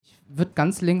würde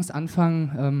ganz links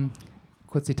anfangen,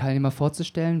 kurz die Teilnehmer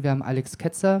vorzustellen. Wir haben Alex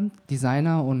Ketzer,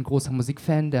 Designer und großer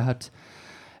Musikfan. Der hat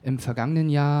im vergangenen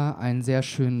Jahr einen sehr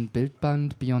schönen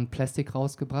Bildband Beyond Plastic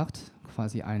rausgebracht.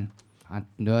 Quasi ein Art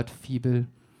Nerd-Fibel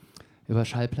über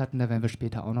Schallplatten. Da werden wir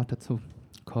später auch noch dazu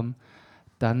kommen.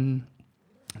 Dann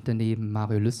daneben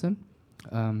Mario Lüsse.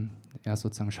 Er ist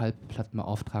sozusagen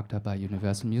Schallplattenbeauftragter bei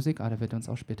Universal Music. Da wird er uns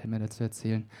auch später mehr dazu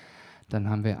erzählen. Dann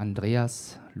haben wir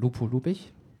Andreas Lupo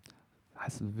Lubich.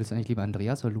 Willst du eigentlich lieber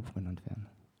Andreas oder Lupo genannt werden?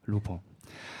 Lupo.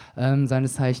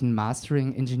 Seines Zeichen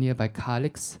Mastering Engineer bei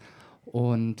Calix.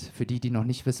 Und für die, die noch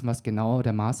nicht wissen, was genau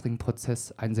der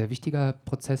Mastering-Prozess, ein sehr wichtiger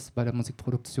Prozess bei der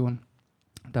Musikproduktion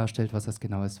darstellt, was das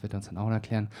genau ist, wird er uns dann auch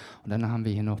erklären. Und dann haben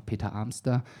wir hier noch Peter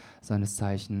Armster, seines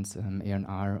Zeichens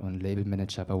A&R und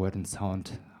Labelmanager bei Word &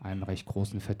 Sound, einem recht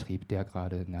großen Vertrieb, der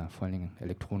gerade in der vor allen Dingen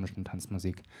elektronischen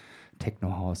Tanzmusik,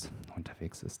 Techno-House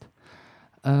unterwegs ist.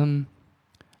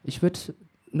 Ich würde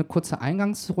eine kurze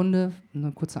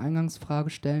Eingangsfrage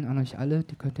stellen an euch alle,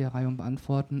 die könnt ihr Reihe um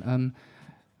beantworten.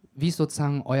 Wie ist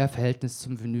sozusagen euer Verhältnis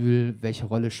zum Vinyl? Welche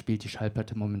Rolle spielt die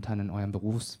Schallplatte momentan in eurem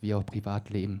Berufs- wie auch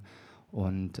Privatleben?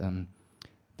 Und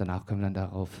danach können wir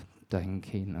dann dahin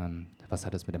gehen, was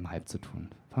hat es mit dem Hype zu tun?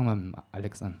 Fangen wir mit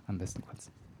Alex an, am besten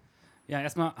kurz. Ja,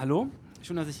 erstmal hallo,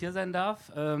 schön, dass ich hier sein darf.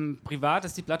 Privat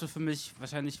ist die Platte für mich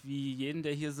wahrscheinlich wie jeden,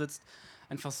 der hier sitzt,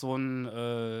 einfach so ein,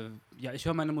 ich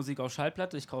höre meine Musik auf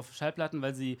Schallplatte, ich kaufe Schallplatten,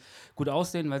 weil sie gut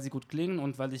aussehen, weil sie gut klingen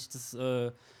und weil ich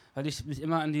mich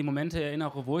immer an die Momente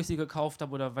erinnere, wo ich sie gekauft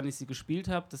habe oder wann ich sie gespielt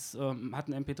habe. Das hat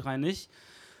ein MP3 nicht.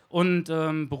 Und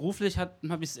beruflich habe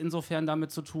ich es insofern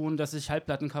damit zu tun, dass ich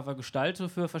Schallplattencover gestalte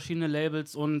für verschiedene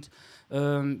Labels und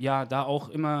da auch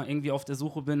immer irgendwie auf der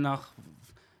Suche bin nach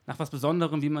was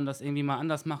Besonderem, wie man das irgendwie mal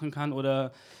anders machen kann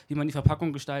oder wie man die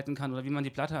Verpackung gestalten kann oder wie man die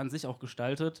Platte an sich auch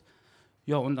gestaltet.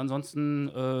 Ja, und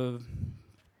ansonsten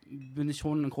bin ich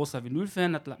schon ein großer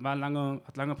Vinyl-Fan, hat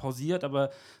lange pausiert,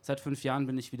 aber seit 5 Jahren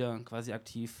bin ich wieder quasi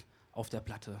aktiv auf der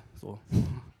Platte. So.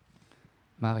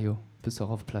 Mario, bist du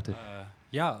auch auf Platte?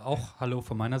 Ja, auch hallo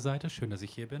von meiner Seite, schön, dass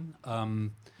ich hier bin.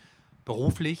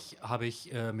 Beruflich habe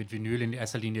ich mit Vinyl in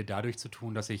erster Linie dadurch zu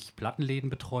tun, dass ich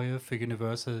Plattenläden betreue für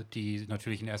Universal, die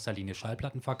natürlich in erster Linie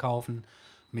Schallplatten verkaufen,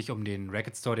 mich um den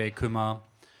Record Store Day kümmere,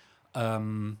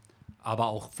 aber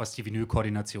auch was die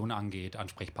Vinyl-Koordination angeht,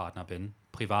 Ansprechpartner bin.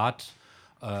 Privat,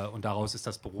 und daraus ist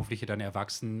das Berufliche dann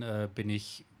erwachsen, bin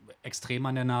ich extrem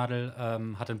an der Nadel,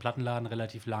 hatte einen Plattenladen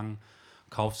relativ lang,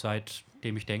 kaufe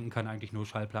seitdem ich denken kann eigentlich nur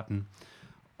Schallplatten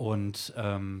und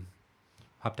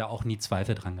habe da auch nie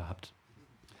Zweifel dran gehabt.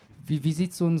 Wie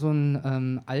sieht so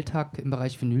ein Alltag im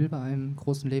Bereich Vinyl bei einem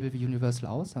großen Label wie Universal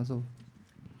aus? Also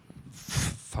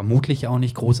vermutlich auch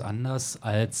nicht groß anders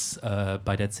als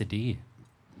bei der CD.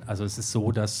 Also es ist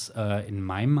so, dass in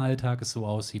meinem Alltag es so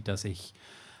aussieht, dass ich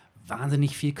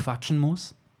wahnsinnig viel quatschen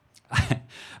muss.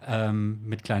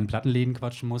 Mit kleinen Plattenläden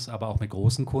quatschen muss, aber auch mit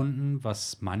großen Kunden,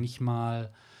 was manchmal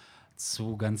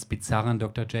zu ganz bizarren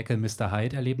Dr. Jekyll, Mr.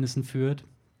 Hyde Erlebnissen führt,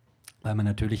 weil man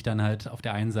natürlich dann halt auf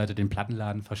der einen Seite den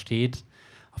Plattenladen versteht,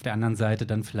 auf der anderen Seite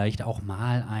dann vielleicht auch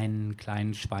mal einen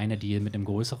kleinen Schweinedeal mit einem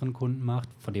größeren Kunden macht,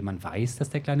 von dem man weiß, dass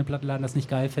der kleine Plattenladen das nicht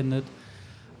geil findet.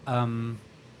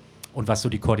 Und was so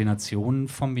die Koordination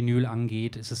vom Vinyl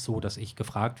angeht, ist es so, dass ich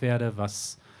gefragt werde,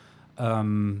 was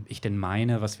ich denn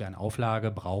meine, was wir an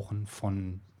Auflage brauchen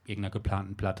von irgendeiner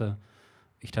geplanten Platte.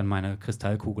 Ich dann meine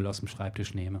Kristallkugel aus dem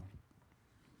Schreibtisch nehme,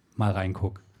 mal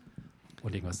reingucke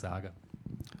und irgendwas sage.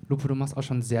 Lupo, du machst auch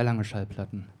schon sehr lange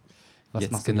Schallplatten. Was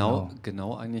Jetzt machst du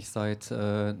genau eigentlich seit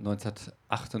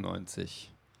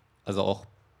 1998. Also auch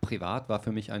privat war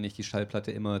für mich eigentlich die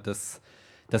Schallplatte immer das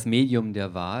Medium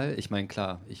der Wahl. Ich meine,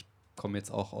 klar, ich komme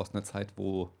jetzt auch aus einer Zeit,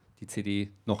 wo die CD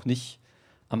noch nicht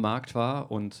am Markt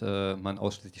war und man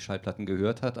ausschließlich Schallplatten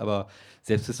gehört hat, aber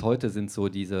selbst bis heute sind so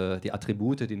die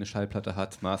Attribute, die eine Schallplatte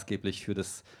hat, maßgeblich für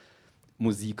das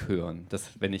Musikhören.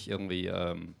 Dass, wenn ich irgendwie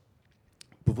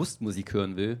bewusst Musik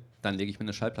hören will, dann lege ich mir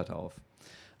eine Schallplatte auf.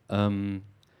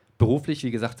 Beruflich,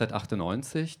 wie gesagt, seit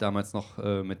 98, damals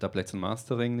noch mit Dubplates und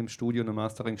Mastering im Studio, einem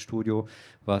Mastering-Studio,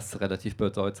 was relativ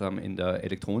bedeutsam in der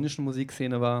elektronischen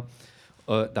Musikszene war.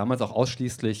 Damals auch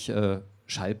ausschließlich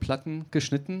Schallplatten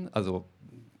geschnitten, also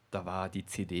da war die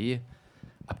CD,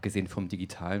 abgesehen vom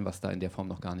Digitalen, was da in der Form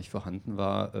noch gar nicht vorhanden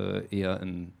war, eher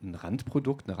ein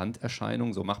Randprodukt, eine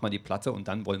Randerscheinung. So, mach mal die Platte und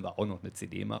dann wollen wir auch noch eine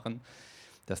CD machen.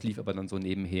 Das lief aber dann so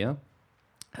nebenher.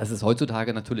 Das ist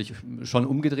heutzutage natürlich schon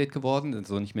umgedreht geworden,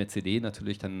 so nicht mehr CD,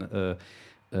 natürlich dann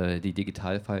die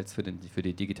Digitalfiles für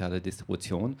die digitale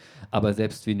Distribution. Aber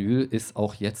selbst Vinyl ist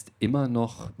auch jetzt immer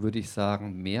noch, würde ich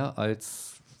sagen, mehr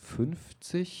als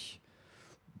 50,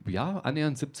 ja,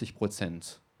 annähernd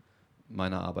 70%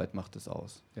 meiner Arbeit macht es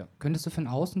aus. Ja. Könntest du für einen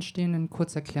Außenstehenden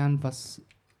kurz erklären, was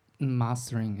ein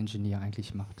Mastering-Ingenieur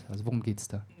eigentlich macht? Also worum geht es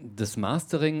da? Das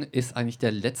Mastering ist eigentlich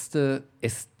der letzte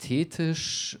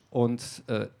ästhetisch und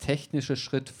technische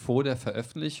Schritt vor der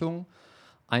Veröffentlichung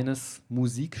eines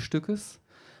Musikstückes.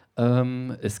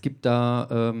 Es gibt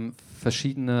da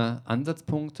verschiedene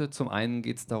Ansatzpunkte. Zum einen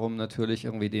geht es darum, natürlich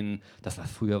irgendwie das war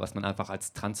früher, was man einfach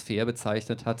als Transfer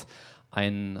bezeichnet hat,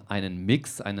 einen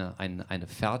Mix, eine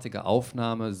fertige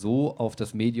Aufnahme so auf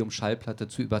das Medium Schallplatte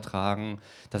zu übertragen,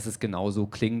 dass es genauso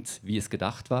klingt, wie es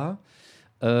gedacht war.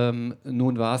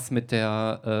 Nun war es mit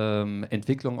der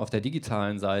Entwicklung auf der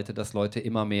digitalen Seite, dass Leute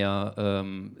immer mehr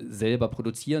selber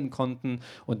produzieren konnten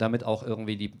und damit auch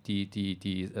irgendwie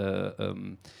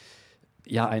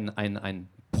ein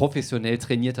professionell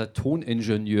trainierter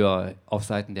Toningenieur auf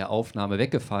Seiten der Aufnahme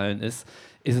weggefallen ist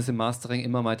es im Mastering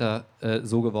immer weiter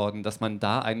so geworden, dass man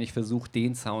da eigentlich versucht,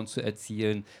 den Sound zu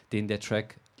erzielen, den der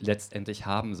Track letztendlich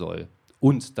haben soll.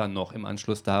 Und dann noch im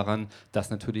Anschluss daran, das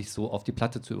natürlich so auf die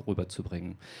Platte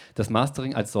rüberzubringen. Das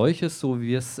Mastering als solches, so wie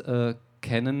wir es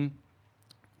kennen,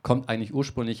 kommt eigentlich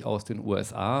ursprünglich aus den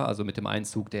USA, also mit dem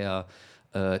Einzug der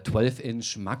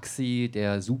 12-Inch Maxi,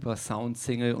 der Super Sound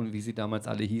Single und wie sie damals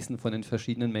alle hießen von den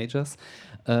verschiedenen Majors,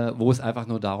 wo es einfach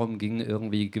nur darum ging,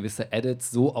 irgendwie gewisse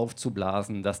Edits so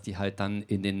aufzublasen, dass die halt dann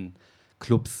in den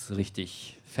Clubs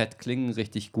richtig fett klingen,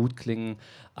 richtig gut klingen.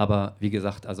 Aber wie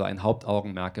gesagt, also ein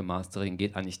Hauptaugenmerk im Mastering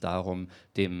geht eigentlich darum,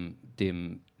 dem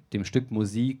Stück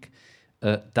Musik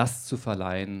das zu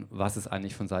verleihen, was es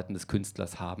eigentlich von Seiten des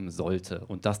Künstlers haben sollte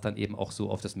und das dann eben auch so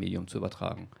auf das Medium zu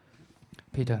übertragen.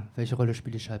 Peter, welche Rolle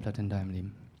spielt die Schallplatte in deinem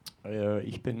Leben?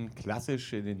 Ich bin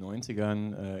klassisch in den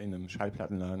 90ern in einem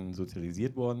Schallplattenladen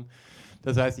sozialisiert worden.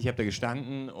 Das heißt, ich habe da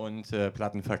gestanden und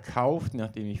Platten verkauft,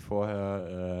 nachdem ich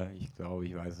vorher, ich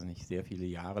weiß es nicht, sehr viele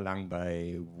Jahre lang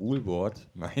bei Woolworth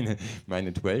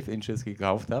meine 12 Inches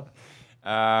gekauft habe.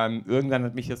 Irgendwann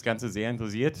hat mich das Ganze sehr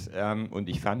interessiert und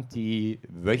ich fand die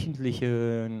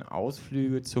wöchentlichen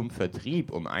Ausflüge zum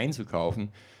Vertrieb, um einzukaufen,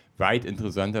 weit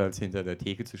interessanter, als hinter der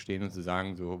Theke zu stehen und zu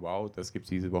sagen, so, wow, das gibt es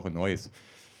diese Woche Neues.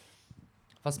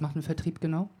 Was macht ein Vertrieb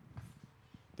genau?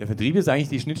 Der Vertrieb ist eigentlich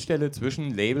die Schnittstelle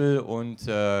zwischen Label und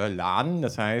Laden.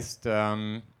 Das heißt,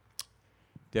 der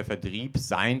Vertrieb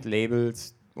signed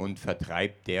Labels und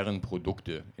vertreibt deren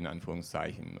Produkte, in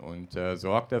Anführungszeichen. Und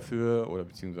sorgt dafür oder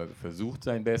beziehungsweise versucht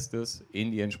sein Bestes, in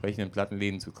die entsprechenden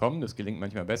Plattenläden zu kommen. Das gelingt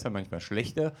manchmal besser, manchmal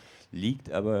schlechter,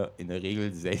 liegt aber in der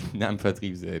Regel selten am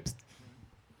Vertrieb selbst.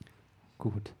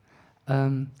 Gut.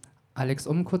 Alex,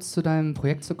 um kurz zu deinem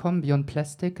Projekt zu kommen, Beyond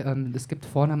Plastic, es gibt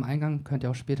vorne am Eingang, könnt ihr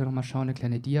auch später nochmal schauen, eine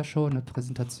kleine Dia-Show, eine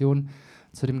Präsentation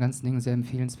zu dem ganzen Ding, ein sehr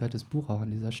empfehlenswertes Buch auch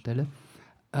an dieser Stelle.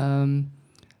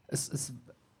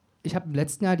 Ich habe im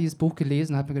letzten Jahr dieses Buch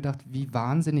gelesen und habe mir gedacht, wie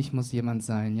wahnsinnig muss jemand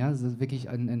sein, ja, also wirklich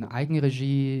in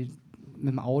Eigenregie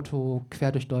mit dem Auto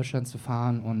quer durch Deutschland zu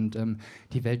fahren und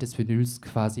die Welt des Vinyls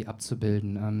quasi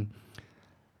abzubilden.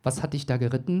 Was hat dich da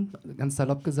geritten, ganz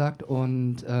salopp gesagt,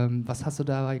 und was hast du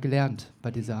dabei gelernt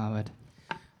bei dieser Arbeit?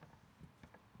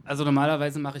 Also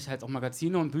normalerweise mache ich halt auch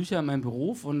Magazine und Bücher in meinem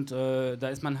Beruf und da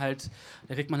kriegt man halt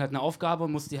eine Aufgabe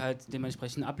und muss die halt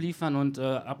dementsprechend abliefern und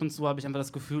ab und zu habe ich einfach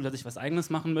das Gefühl, dass ich was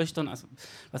Eigenes machen möchte und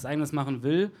was Eigenes machen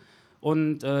will.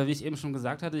 Und wie ich eben schon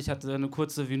gesagt hatte, ich hatte eine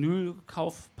kurze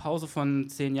Vinyl-Kaufpause von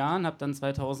 10 Jahren, habe dann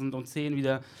 2010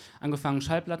 wieder angefangen,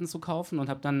 Schallplatten zu kaufen und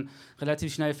habe dann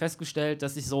relativ schnell festgestellt,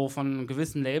 dass ich so von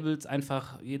gewissen Labels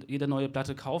einfach jede neue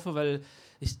Platte kaufe, weil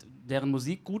ich deren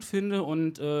Musik gut finde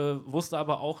und wusste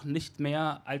aber auch nicht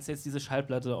mehr, als jetzt diese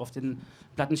Schallplatte auf den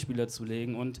Plattenspieler zu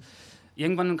legen. Und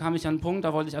irgendwann kam ich an einen Punkt,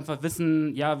 da wollte ich einfach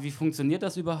wissen, ja, wie funktioniert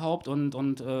das überhaupt und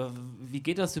wie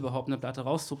geht das überhaupt, eine Platte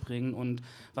rauszubringen und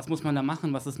was muss man da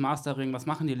machen, was ist Mastering, was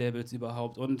machen die Labels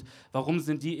überhaupt und warum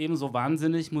sind die eben so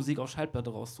wahnsinnig, Musik auf Schallplatte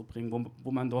rauszubringen,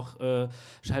 wo man doch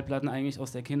Schallplatten eigentlich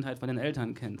aus der Kindheit von den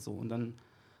Eltern kennt. So. Und dann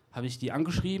habe ich die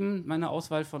angeschrieben, meine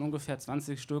Auswahl von ungefähr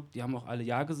 20 Stück, die haben auch alle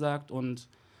Ja gesagt und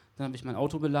dann habe ich mein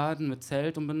Auto beladen mit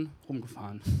Zelt und bin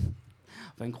rumgefahren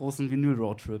auf einen großen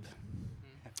Vinyl-Roadtrip.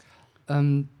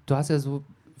 Du hast ja so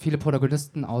viele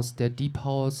Protagonisten aus der Deep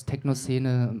House,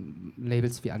 Techno-Szene,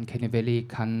 Labels wie Uncanny Valley,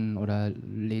 Cannes oder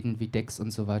Läden wie Dex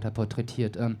und so weiter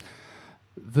porträtiert.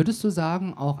 Würdest du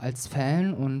sagen, auch als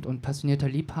Fan und passionierter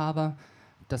Liebhaber,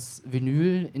 dass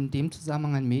Vinyl in dem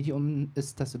Zusammenhang ein Medium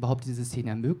ist, das überhaupt diese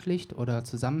Szene ermöglicht oder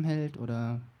zusammenhält?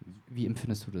 Oder wie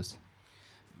empfindest du das?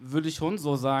 Würde ich schon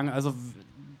so sagen. Also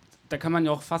da kann man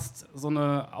ja auch fast so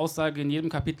eine Aussage in jedem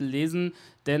Kapitel lesen,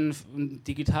 denn ein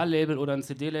Digitallabel oder ein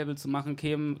CD-Label zu machen,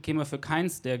 käme für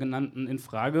keins der genannten in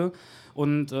Frage.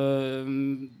 Und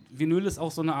Vinyl ist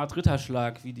auch so eine Art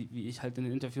Ritterschlag, wie ich halt in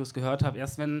den Interviews gehört habe.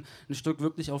 Erst wenn ein Stück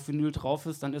wirklich auf Vinyl drauf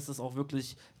ist, dann ist es auch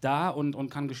wirklich da und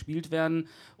kann gespielt werden.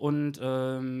 Und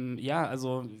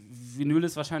also Vinyl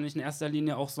ist wahrscheinlich in erster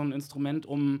Linie auch so ein Instrument,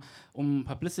 um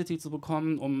Publicity zu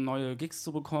bekommen, um neue Gigs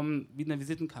zu bekommen, wie eine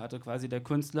Visitenkarte quasi der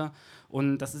Künstler.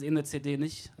 Und das ist eben eine CD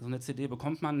nicht. Also eine CD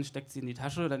bekommt man, steckt sie in die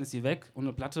Tasche, dann ist sie weg. Und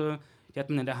eine Platte, die hat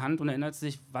man in der Hand und erinnert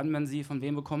sich, wann man sie von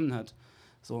wem bekommen hat.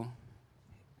 So.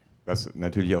 Was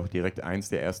natürlich auch direkt eins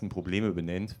der ersten Probleme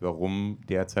benennt, warum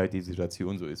derzeit die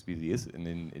Situation so ist, wie sie ist in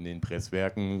den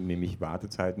Presswerken, nämlich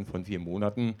Wartezeiten von 4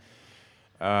 Monaten.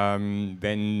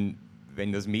 Wenn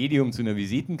das Medium zu einer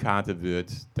Visitenkarte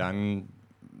wird, dann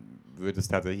wird es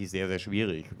tatsächlich sehr, sehr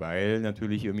schwierig, weil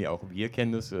natürlich irgendwie auch wir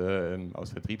kennen das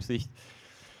aus Vertriebssicht,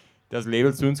 dass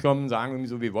Labels zu uns kommen und sagen irgendwie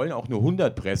so, wir wollen auch nur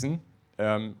 100 pressen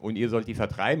und ihr sollt die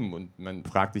vertreiben, und man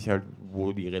fragt sich halt,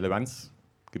 wo die Relevanz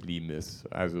geblieben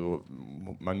ist. Also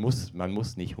man muss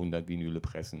nicht 100 Vinyle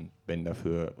pressen, wenn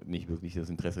dafür nicht wirklich das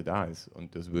Interesse da ist.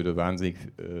 Und das würde wahnsinnig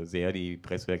sehr die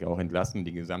Presswerke auch entlasten,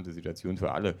 die gesamte Situation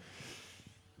für alle.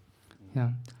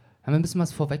 Ja, haben wir ein bisschen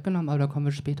was vorweggenommen, aber da kommen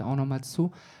wir später auch nochmal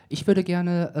zu. Ich würde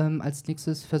gerne als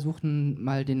nächstes versuchen,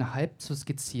 mal den Hype zu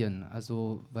skizzieren.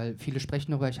 Also, weil viele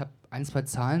sprechen darüber, ich habe 1, 2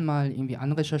 Zahlen mal irgendwie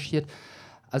anrecherchiert.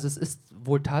 Also es ist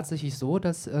wohl tatsächlich so,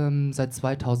 dass seit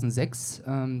 2006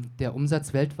 der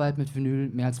Umsatz weltweit mit Vinyl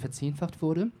mehr als verzehnfacht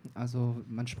wurde. Also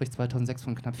man spricht 2006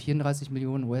 von knapp 34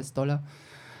 Millionen US-Dollar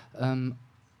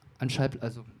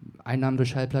also Einnahmen durch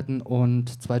Schallplatten,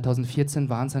 und 2014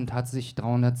 waren es dann tatsächlich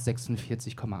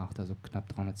 346,8, also knapp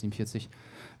 347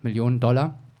 Millionen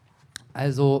Dollar.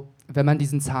 Also wenn man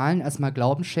diesen Zahlen erstmal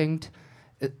Glauben schenkt,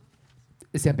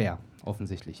 ist ja Bär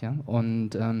offensichtlich. Ja?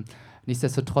 Und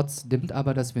nichtsdestotrotz nimmt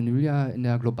aber das Vinyl ja in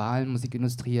der globalen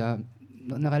Musikindustrie ja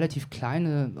eine relativ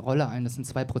kleine Rolle ein, das sind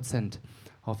 2%,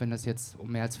 auch wenn das jetzt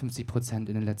um mehr als 50% in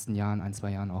den letzten Jahren, 1,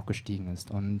 2 Jahren auch gestiegen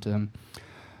ist. Und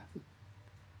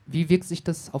wie wirkt sich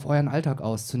das auf euren Alltag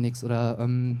aus zunächst, oder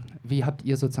wie habt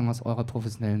ihr sozusagen aus eurer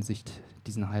professionellen Sicht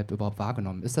diesen Hype überhaupt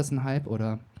wahrgenommen? Ist das ein Hype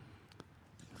oder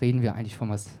reden wir eigentlich von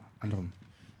was anderem?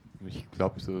 Ich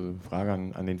glaube, so eine Frage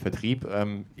an den Vertrieb.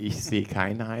 Ich sehe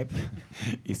keinen Hype.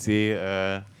 Ich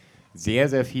sehe sehr,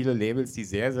 sehr viele Labels, die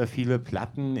sehr, sehr viele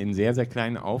Platten in sehr, sehr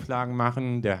kleinen Auflagen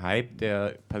machen. Der Hype,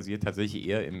 der passiert tatsächlich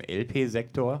eher im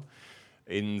LP-Sektor,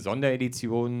 in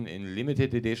Sondereditionen, in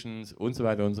Limited Editions und so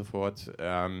weiter und so fort.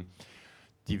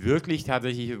 Die wirklich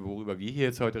tatsächlich, worüber wir hier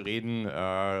jetzt heute reden,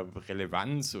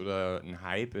 Relevanz oder ein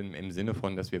Hype im Sinne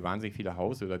von, dass wir wahnsinnig viele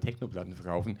Haus- oder Technoplatten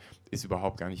verkaufen, ist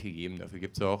überhaupt gar nicht gegeben. Dafür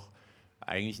gibt es auch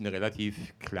eigentlich eine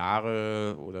relativ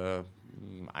klare oder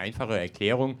einfache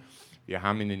Erklärung. Wir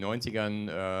haben in den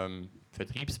 90ern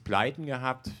Vertriebspleiten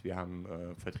gehabt. Wir haben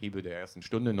Vertriebe der ersten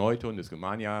Stunde, Neuton,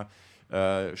 Discomania,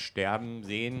 sterben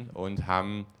sehen und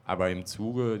haben aber im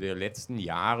Zuge der letzten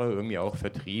Jahre irgendwie auch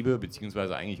Vertriebe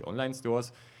beziehungsweise eigentlich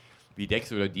Online-Stores wie Dex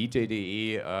oder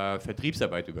DJ.de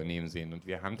Vertriebsarbeit übernehmen sehen. Und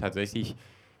wir haben tatsächlich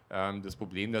das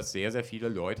Problem, dass sehr, sehr viele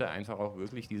Leute einfach auch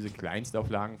wirklich diese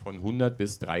Kleinstauflagen von 100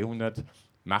 bis 300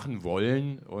 machen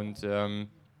wollen und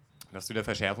das zu der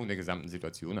Verschärfung der gesamten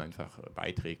Situation einfach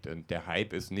beiträgt. Und der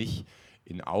Hype ist nicht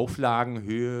in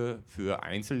Auflagenhöhe für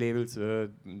Einzellabels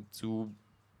zu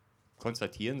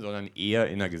konstatieren, sondern eher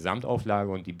in der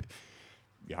Gesamtauflage, und die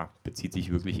bezieht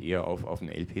sich wirklich eher auf den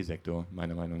LP-Sektor,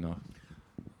 meiner Meinung nach.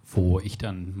 Wo ich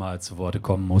dann mal zu Worte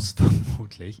kommen muss,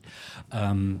 vermutlich.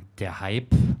 Der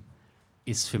Hype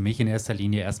ist für mich in erster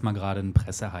Linie erstmal gerade ein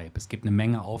Pressehype. Es gibt eine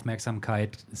Menge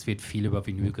Aufmerksamkeit, es wird viel über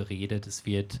Vinyl geredet, es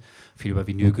wird viel über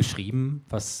Vinyl geschrieben,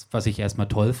 was ich erstmal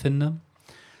toll finde.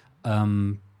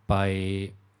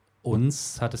 Bei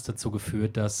uns hat es dazu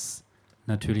geführt, dass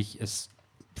natürlich es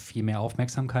viel mehr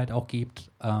Aufmerksamkeit auch gibt,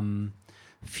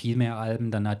 viel mehr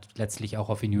Alben dann halt letztlich auch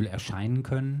auf Vinyl erscheinen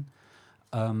können,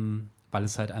 weil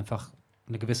es halt einfach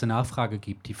eine gewisse Nachfrage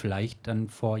gibt, die vielleicht dann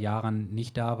vor Jahren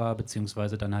nicht da war,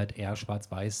 beziehungsweise dann halt eher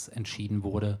schwarz-weiß entschieden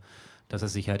wurde, dass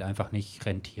es sich halt einfach nicht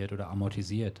rentiert oder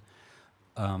amortisiert.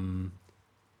 In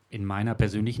meiner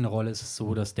persönlichen Rolle ist es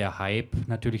so, dass der Hype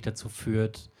natürlich dazu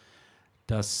führt,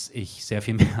 dass ich sehr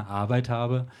viel mehr Arbeit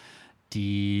habe,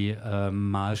 die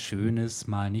mal schön ist,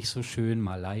 mal nicht so schön,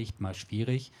 mal leicht, mal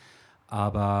schwierig.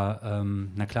 Aber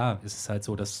na klar, ist es halt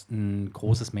so, dass ein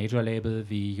großes Major-Label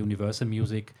wie Universal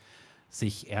Music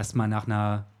sich erstmal nach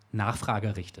einer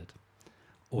Nachfrage richtet.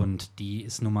 Und die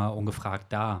ist nun mal ungefragt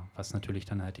da, was natürlich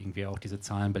dann halt irgendwie auch diese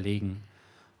Zahlen belegen.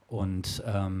 Und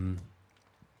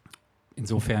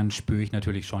insofern spüre ich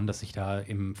natürlich schon, dass sich da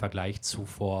im Vergleich zu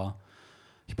vor,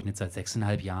 ich bin jetzt seit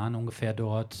 6,5 Jahren ungefähr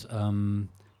dort,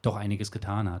 doch einiges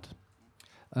getan hat.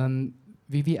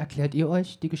 Wie erklärt ihr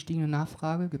euch die gestiegene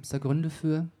Nachfrage? Gibt es da Gründe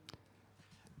für?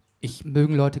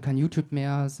 Mögen Leute kein YouTube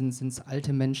mehr? Sind es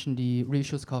alte Menschen, die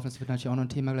Reissues kaufen? Das wird natürlich auch noch ein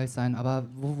Thema gleich sein. Aber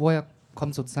woher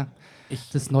kommt sozusagen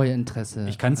das neue Interesse?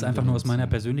 Ich kann es einfach nur aus meiner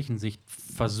persönlichen Sicht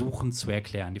versuchen zu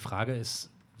erklären. Die Frage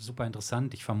ist super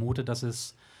interessant. Ich vermute, dass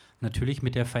es natürlich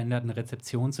mit der veränderten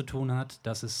Rezeption zu tun hat,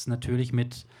 dass es natürlich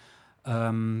mit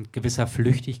gewisser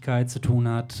Flüchtigkeit zu tun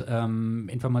hat,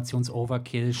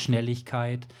 Informationsoverkill,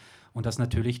 Schnelligkeit und dass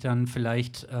natürlich dann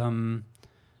vielleicht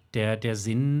der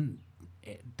Sinn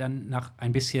dann nach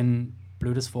ein bisschen,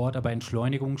 blödes Wort, aber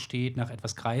Entschleunigung steht, nach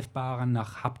etwas Greifbarem,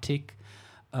 nach Haptik,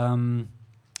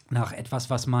 nach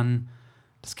etwas, was man,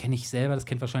 das kenne ich selber, das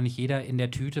kennt wahrscheinlich jeder, in der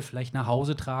Tüte vielleicht nach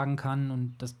Hause tragen kann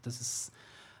und das ist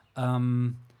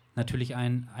natürlich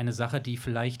eine Sache, die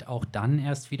vielleicht auch dann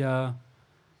erst wieder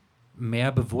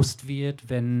mehr bewusst wird,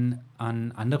 wenn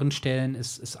an anderen Stellen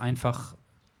es einfach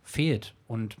fehlt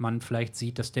und man vielleicht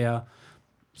sieht, dass der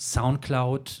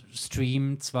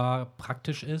Soundcloud-Stream zwar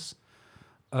praktisch ist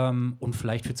und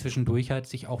vielleicht für zwischendurch halt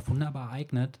sich auch wunderbar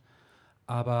eignet,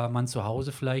 aber man zu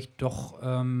Hause vielleicht doch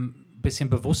ein bisschen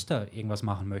bewusster irgendwas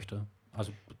machen möchte.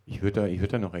 Also ich würd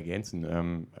da noch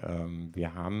ergänzen.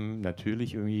 Wir haben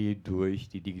natürlich irgendwie durch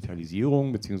die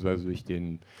Digitalisierung beziehungsweise durch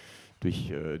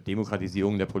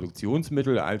Demokratisierung der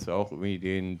Produktionsmittel als auch irgendwie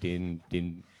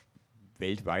den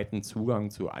weltweiten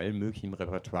Zugang zu allem möglichen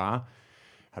Repertoire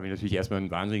haben wir natürlich erstmal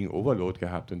einen wahnsinnigen Overload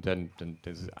gehabt und dann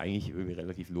das ist eigentlich irgendwie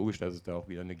relativ logisch, dass es da auch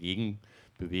wieder eine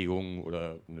Gegenbewegung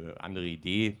oder eine andere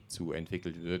Idee zu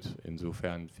entwickelt wird.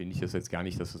 Insofern finde ich das jetzt gar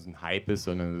nicht, dass es ein Hype ist,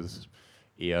 sondern es ist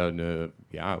eher eine,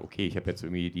 ja, okay, ich habe jetzt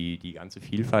irgendwie die ganze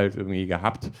Vielfalt irgendwie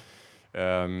gehabt,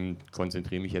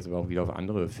 konzentriere mich jetzt aber auch wieder auf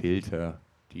andere Filter,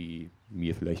 die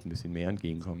mir vielleicht ein bisschen mehr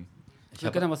entgegenkommen. Ich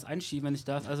würde gerne was einschieben, wenn ich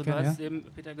darf. Also du hast eben,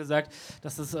 Peter, gesagt,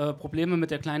 dass das Probleme mit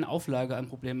der kleinen Auflage ein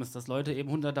Problem ist, dass Leute eben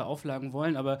hunderte Auflagen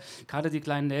wollen, aber gerade die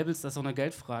kleinen Labels, das ist auch eine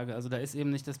Geldfrage. Also da ist eben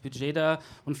nicht das Budget da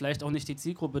und vielleicht auch nicht die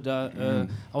Zielgruppe da,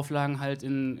 Auflagen halt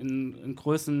in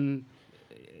größeren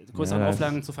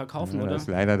Auflagen zu verkaufen, oder? Das ist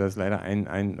leider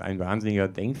ein wahnsinniger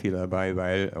Denkfehler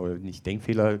dabei, oder nicht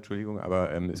Denkfehler, Entschuldigung,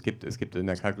 aber es gibt in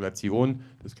der Kalkulation,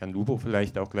 das kann Lupo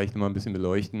vielleicht auch gleich nochmal ein bisschen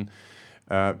beleuchten,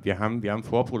 wir haben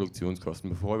Vorproduktionskosten.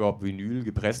 Bevor überhaupt Vinyl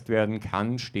gepresst werden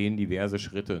kann, stehen diverse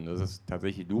Schritte. Und das ist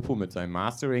tatsächlich Lupo mit seinem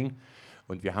Mastering.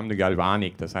 Und wir haben eine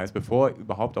Galvanik. Das heißt, bevor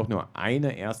überhaupt auch nur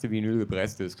eine erste Vinyl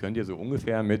gepresst ist, könnt ihr so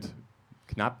ungefähr mit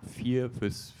knapp 400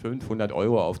 bis 500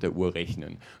 € auf der Uhr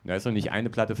rechnen. Und da ist noch nicht eine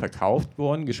Platte verkauft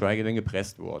worden, geschweige denn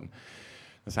gepresst worden.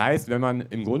 Das heißt, wenn man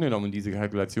im Grunde genommen, und diese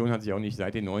Kalkulation hat sich auch nicht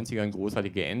seit den 90ern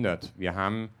großartig geändert, wir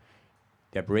haben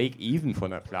der Break-Even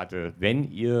von der Platte,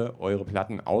 wenn ihr eure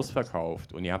Platten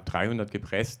ausverkauft und ihr habt 300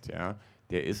 gepresst, ja,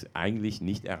 der ist eigentlich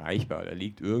nicht erreichbar. Der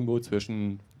liegt irgendwo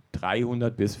zwischen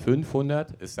 300 bis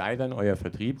 500, es sei denn, euer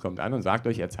Vertrieb kommt an und sagt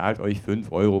euch, er zahlt euch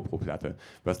 5 € pro Platte.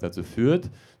 Was dazu führt,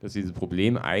 dass dieses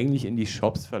Problem eigentlich in die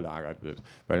Shops verlagert wird.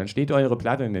 Weil dann steht eure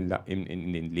Platte in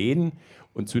den Läden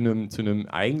und zu einem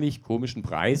eigentlich komischen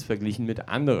Preis verglichen mit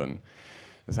anderen.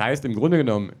 Das heißt, im Grunde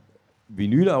genommen,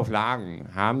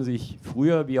 Vinylauflagen haben sich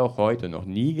früher wie auch heute noch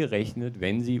nie gerechnet,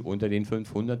 wenn sie unter den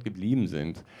 500 geblieben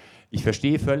sind. Ich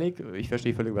verstehe völlig,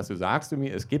 was du sagst zu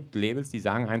mir. Es gibt Labels, die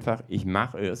sagen einfach, ich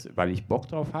mache es, weil ich Bock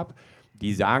drauf habe.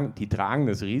 Die tragen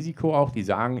das Risiko auch, die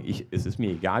sagen, es ist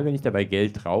mir egal, wenn ich dabei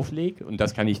Geld drauflege. Und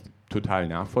das kann ich total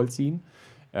nachvollziehen,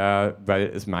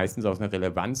 weil es meistens aus einer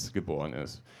Relevanz geboren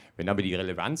ist. Wenn aber die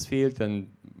Relevanz fehlt, dann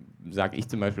sage ich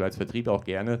zum Beispiel als Vertrieb auch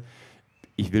gerne,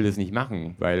 ich will das nicht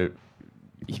machen, weil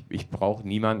ich brauche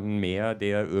niemanden mehr,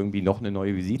 der irgendwie noch eine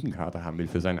neue Visitenkarte haben will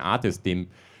für seinen Artist,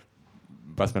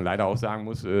 was man leider auch sagen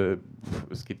muss,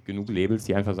 es gibt genug Labels,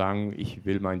 die einfach sagen, ich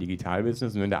will mein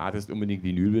Digitalbusiness und wenn der Artist unbedingt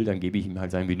Vinyl will, dann gebe ich ihm halt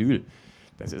sein Vinyl.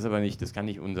 Das ist aber nicht, das kann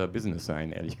nicht unser Business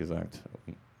sein, ehrlich gesagt.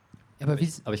 Aber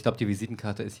ich glaube, die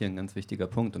Visitenkarte ist hier ein ganz wichtiger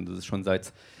Punkt und das ist schon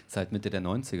seit Mitte der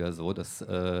 90er so, dass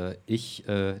der ich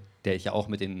ja auch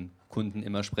mit den Kunden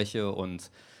immer spreche und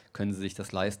können sie sich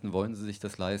das leisten, wollen sie sich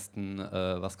das leisten,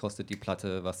 was kostet die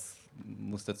Platte, was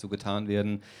muss dazu getan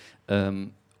werden.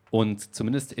 Und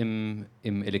zumindest im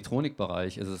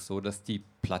Elektronikbereich ist es so, dass die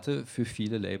Platte für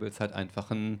viele Labels halt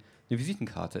einfach eine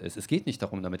Visitenkarte ist. Es geht nicht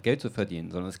darum, damit Geld zu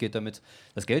verdienen, sondern es geht damit,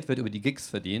 das Geld wird über die Gigs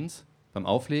verdient beim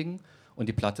Auflegen und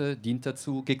die Platte dient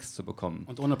dazu, Gigs zu bekommen.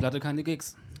 Und ohne Platte keine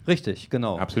Gigs. Richtig,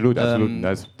 genau. Absolut.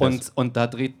 Und da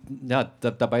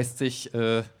beißt sich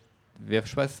wer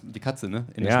schmeißt die Katze, ne?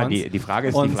 In den Ja, Schwanz. die Frage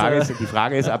ist, Und, die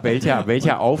Frage ist, ab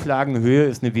welcher Auflagenhöhe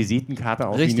ist eine Visitenkarte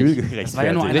auf Richtig. Vinyl gerechtfertigt? Das war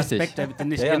ja nur ein Richtig. Aspekt,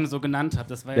 den ich Ja, ja. eben so genannt habe.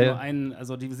 Das war ja nur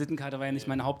also die Visitenkarte war ja nicht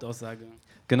meine Hauptaussage.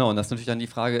 Genau, und das ist natürlich dann die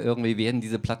Frage, irgendwie werden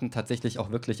diese Platten tatsächlich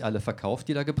auch wirklich alle verkauft,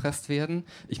 die da gepresst werden?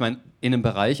 Ich meine, in einem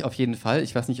Bereich auf jeden Fall.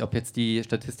 Ich weiß nicht, ob jetzt die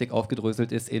Statistik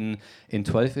aufgedröselt ist in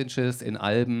 12 Inches, in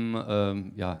Alben.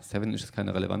 7 Inches ist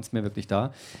keine Relevanz mehr wirklich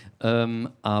da.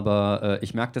 Aber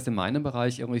ich merke das in meinem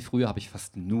Bereich. Irgendwie früher habe ich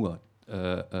fast nur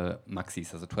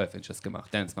Maxis, also 12 Inches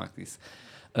gemacht, Dance Maxis.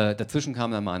 Dazwischen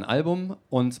kam dann mal ein Album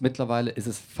und mittlerweile ist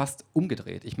es fast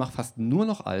umgedreht. Ich mache fast nur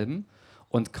noch Alben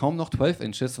und kaum noch 12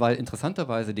 Inches, weil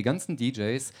interessanterweise die ganzen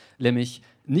DJs nämlich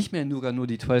nicht mehr nur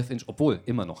die 12 Inch, obwohl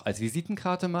immer noch als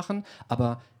Visitenkarte machen,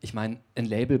 aber ich meine, ein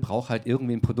Label braucht halt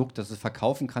irgendwie ein Produkt, das es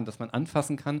verkaufen kann, das man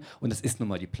anfassen kann und das ist nun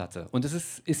mal die Platte. Und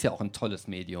es ist ja auch ein tolles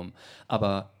Medium.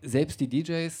 Aber selbst die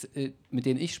DJs, mit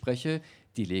denen ich spreche,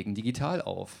 die legen digital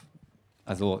auf.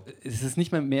 Also es ist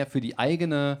nicht mehr fürs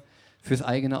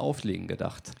eigene Auflegen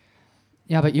gedacht.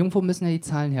 Ja, aber irgendwo müssen ja die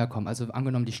Zahlen herkommen. Also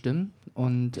angenommen die Stimmen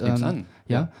und Nimm's an.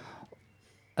 Ja.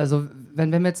 Also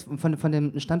wenn wir jetzt von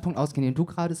dem Standpunkt ausgehen, den du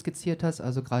gerade skizziert hast,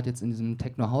 also gerade jetzt in diesem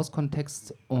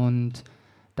Techno-House-Kontext und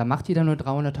da macht jeder nur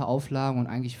 300er Auflagen und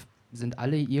eigentlich sind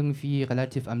alle irgendwie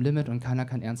relativ am Limit und keiner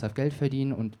kann ernsthaft Geld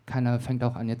verdienen und keiner fängt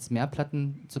auch an, jetzt mehr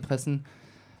Platten zu pressen.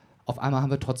 Auf einmal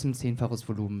haben wir trotzdem 10-faches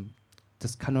Volumen.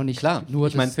 Das kann doch nicht nur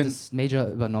das Major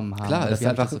übernommen haben. Klar, das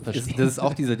das ist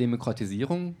auch diese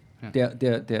Demokratisierung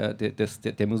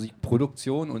der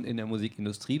Musikproduktion und in der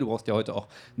Musikindustrie. Du brauchst ja heute auch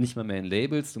nicht mehr in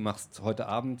Labels. Du machst heute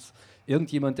Abend,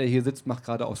 irgendjemand, der hier sitzt, macht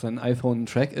gerade auf seinem iPhone einen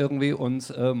Track irgendwie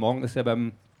und morgen ist er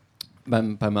beim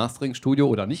Mastering-Studio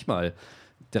oder nicht mal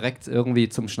direkt irgendwie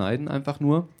zum Schneiden einfach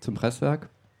nur, zum Presswerk.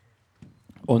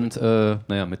 Und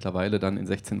mittlerweile dann in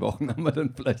 16 Wochen haben wir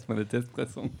dann vielleicht mal eine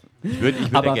Testpressung. Ich würde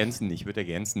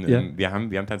ergänzen. Ja. Wir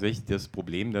haben tatsächlich das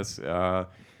Problem, dass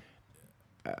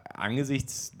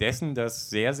angesichts dessen,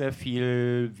 dass sehr, sehr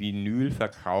viel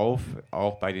Vinylverkauf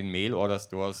auch bei den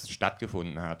Mail-Order-Stores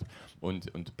stattgefunden hat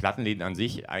und Plattenläden an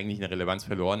sich eigentlich eine Relevanz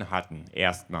verloren hatten,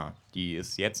 erstmal. Die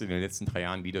ist jetzt in den letzten 3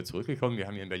 Jahren wieder zurückgekommen. Wir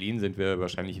haben hier in Berlin, sind wir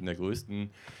wahrscheinlich in der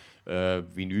größten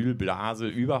Vinylblase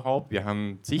überhaupt. Wir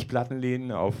haben zig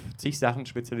Plattenläden auf zig Sachen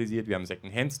spezialisiert. Wir haben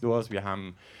Second-Hand-Stores.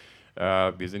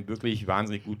 Wir sind wirklich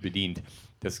wahnsinnig gut bedient.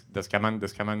 Das kann man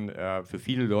für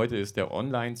viele Leute ist der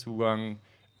Online-Zugang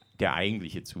der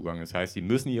eigentliche Zugang. Das heißt, sie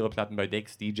müssen ihre Platten bei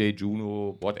Dex, DJ,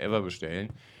 Juno, whatever bestellen.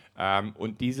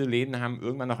 Und diese Läden haben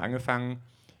irgendwann noch angefangen,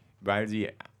 weil sie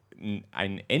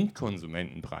einen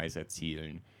Endkonsumentenpreis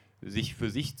erzielen, sich für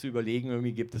sich zu überlegen,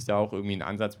 irgendwie gibt es da auch irgendwie einen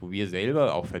Ansatz, wo wir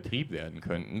selber auch Vertrieb werden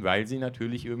könnten, weil sie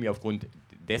natürlich irgendwie aufgrund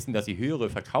dessen, dass sie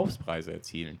höhere Verkaufspreise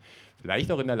erzielen,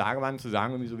 vielleicht auch in der Lage waren zu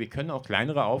sagen, irgendwie so, wir können auch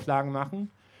kleinere Auflagen machen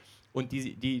und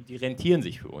die rentieren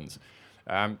sich für uns.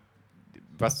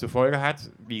 Was zur Folge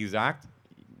hat, wie gesagt,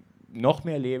 noch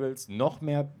mehr Labels, noch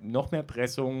mehr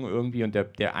Pressungen irgendwie und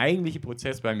der eigentliche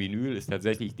Prozess beim Vinyl ist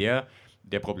tatsächlich der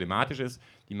problematisch ist.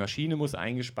 Die Maschine muss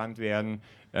eingespannt werden,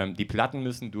 die Platten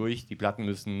müssen durch, die Platten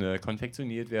müssen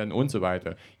konfektioniert werden und so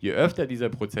weiter. Je öfter dieser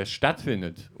Prozess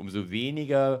stattfindet, umso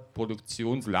weniger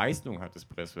Produktionsleistung hat das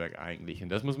Presswerk eigentlich. Und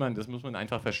das muss man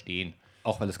einfach verstehen.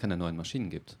 Auch weil es keine neuen Maschinen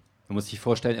gibt. Man muss sich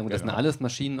vorstellen, das sind alles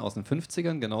Maschinen aus den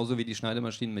 50ern, genauso wie die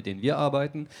Schneidemaschinen, mit denen wir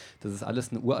arbeiten. Das ist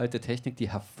alles eine uralte Technik, die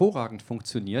hervorragend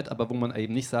funktioniert, aber wo man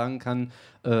eben nicht sagen kann,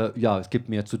 es gibt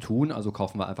mehr zu tun, also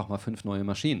kaufen wir einfach mal 5 neue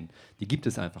Maschinen. Die gibt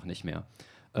es einfach nicht mehr.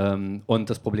 Und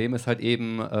das Problem ist halt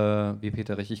eben, wie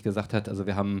Peter richtig gesagt hat, also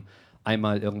wir haben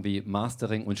einmal irgendwie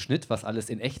Mastering und Schnitt, was alles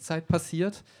in Echtzeit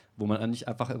passiert, wo man nicht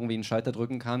einfach irgendwie einen Schalter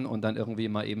drücken kann und dann irgendwie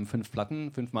mal eben 5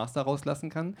 Master rauslassen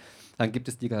kann. Dann gibt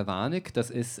es die Galvanik, das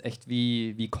ist echt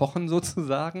wie Kochen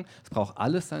sozusagen. Es braucht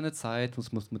alles seine Zeit,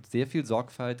 es muss mit sehr viel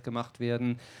Sorgfalt gemacht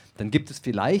werden. Dann gibt es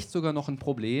vielleicht sogar noch ein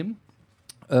Problem,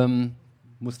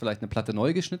 muss vielleicht eine Platte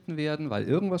neu geschnitten werden, weil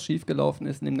irgendwas schiefgelaufen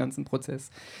ist in dem ganzen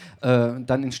Prozess. Dann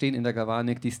entstehen in der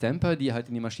Galvanik die Stamper, die halt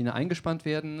in die Maschine eingespannt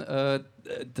werden.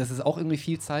 Das ist auch irgendwie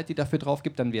viel Zeit, die dafür drauf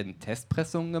gibt. Dann werden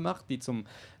Testpressungen gemacht, die zum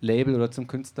Label oder zum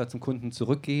Künstler, zum Kunden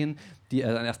zurückgehen, die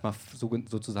er dann erstmal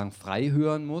sozusagen frei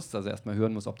hören muss, also erstmal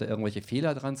hören muss, ob da irgendwelche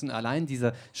Fehler dran sind. Allein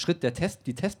dieser Schritt,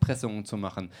 die Testpressungen zu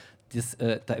machen,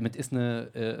 damit ist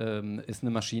eine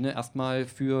Maschine erstmal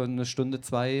für 1 Stunde,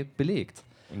 2 belegt.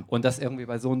 Und das irgendwie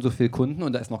bei so und so vielen Kunden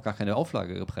und da ist noch gar keine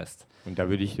Auflage gepresst. Und da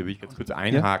würde ich ganz kurz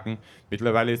einhaken. Ja.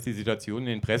 Mittlerweile ist die Situation in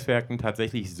den Presswerken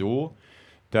tatsächlich so,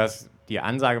 dass die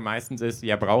Ansage meistens ist,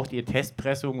 ja, braucht ihr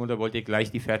Testpressung oder wollt ihr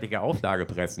gleich die fertige Auflage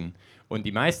pressen? Und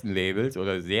die meisten Labels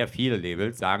oder sehr viele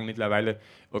Labels sagen mittlerweile,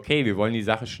 okay, wir wollen die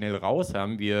Sache schnell raus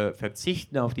haben, wir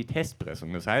verzichten auf die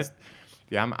Testpressung. Das heißt,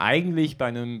 wir haben eigentlich bei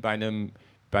einem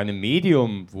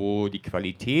Medium, wo die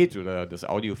Qualität oder das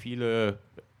audiophile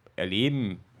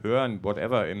Erleben, Hören,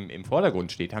 whatever im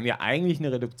Vordergrund steht, haben wir eigentlich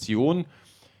eine Reduktion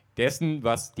dessen,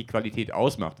 was die Qualität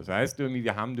ausmacht. Das heißt, irgendwie,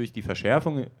 wir haben durch die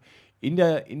Verschärfung in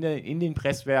den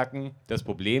Presswerken das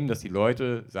Problem, dass die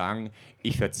Leute sagen,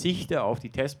 ich verzichte auf die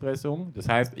Testpressung. Das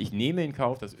heißt, ich nehme in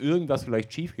Kauf, dass irgendwas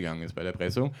vielleicht schiefgegangen ist bei der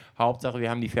Pressung. Hauptsache,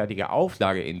 wir haben die fertige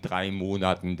Auflage in 3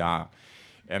 Monaten da.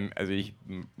 Also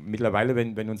mittlerweile,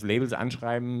 wenn uns Labels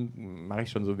anschreiben, mache ich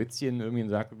schon so Witzchen irgendwie und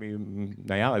sage,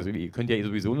 naja, also ihr könnt ja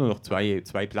sowieso nur noch zwei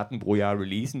Platten pro Jahr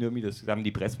releasen, irgendwie, das haben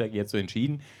die Presswerke jetzt so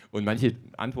entschieden. Und manche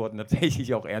antworten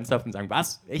tatsächlich auch ernsthaft und sagen,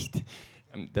 was? Echt?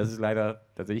 Das ist leider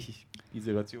tatsächlich die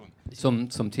Situation.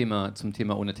 Zum Thema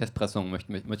ohne Testpressung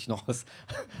möchte ich noch was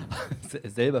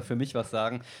selber für mich was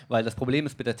sagen, weil das Problem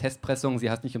ist mit der Testpressung,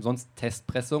 sie heißt nicht umsonst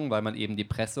Testpressung, weil man eben die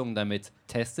Pressung damit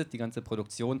testet, die ganze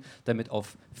Produktion damit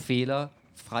auf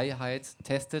Fehlerfreiheit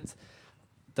testet.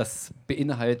 Das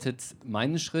beinhaltet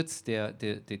meinen Schritt,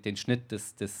 den Schnitt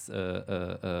des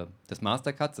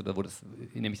Mastercuts, oder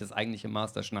indem ich das eigentliche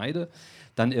Master schneide.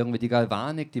 Dann irgendwie die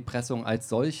Galvanik, die Pressung als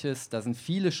solches. Da sind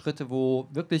viele Schritte, wo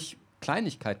wirklich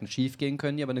Kleinigkeiten schief gehen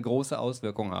können, die aber eine große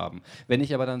Auswirkung haben. Wenn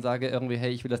ich aber dann sage, irgendwie,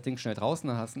 hey, ich will das Ding schnell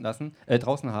draußen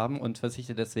haben und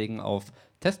verzichte deswegen auf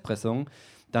Testpressung,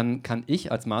 dann kann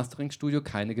ich als Mastering-Studio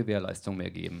keine Gewährleistung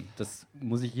mehr geben. Das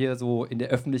muss ich hier so in der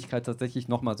Öffentlichkeit tatsächlich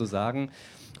nochmal so sagen.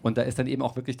 Und da ist dann eben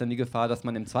auch wirklich dann die Gefahr, dass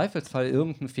man im Zweifelsfall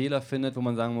irgendeinen Fehler findet, wo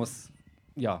man sagen muss,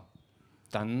 ja,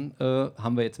 dann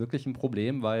haben wir jetzt wirklich ein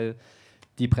Problem, weil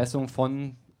die Pressung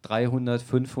von 300,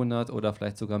 500 oder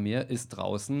vielleicht sogar mehr ist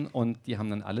draußen und die haben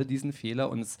dann alle diesen Fehler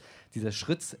und dieser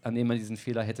Schritt, an dem man diesen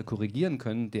Fehler hätte korrigieren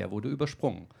können, der wurde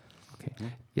übersprungen. Okay.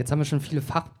 Jetzt haben wir schon viele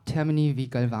Fachtermini wie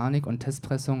Galvanik und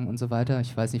Testpressung und so weiter.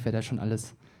 Ich weiß nicht, wer da schon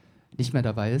alles nicht mehr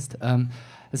dabei ist.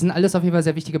 Es sind alles auf jeden Fall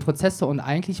sehr wichtige Prozesse und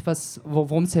eigentlich,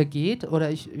 worum es hier geht, oder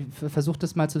ich versuche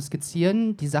das mal zu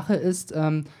skizzieren, die Sache ist,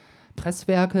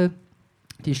 Presswerke,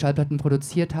 die Schallplatten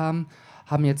produziert haben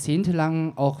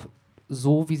jahrzehntelang auch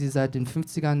so, wie sie seit den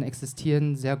 50ern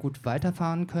existieren, sehr gut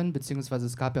weiterfahren können, beziehungsweise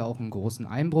es gab ja auch einen großen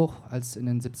Einbruch, als in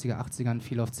den 70er, 80ern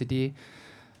viel auf CD,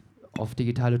 auf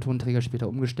digitale Tonträger später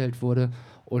umgestellt wurde.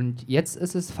 Und jetzt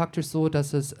ist es faktisch so,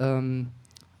 dass es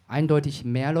eindeutig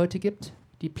mehr Leute gibt,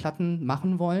 die Platten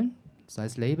machen wollen, sei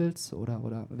es Labels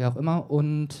oder wer auch immer,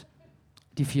 und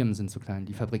die Firmen sind zu klein,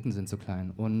 die Fabriken sind zu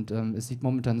klein. Und es sieht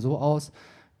momentan so aus,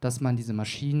 dass man diese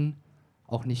Maschinen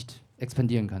auch nicht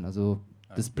expandieren kann. Also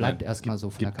das bleibt erstmal so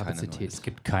von der Kapazität. Es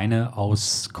gibt keine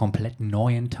aus komplett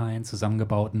neuen Teilen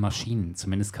zusammengebauten Maschinen,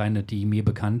 zumindest keine, die mir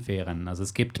bekannt wären. Also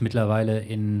es gibt mittlerweile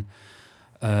in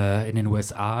den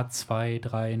USA 2,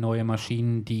 3 neue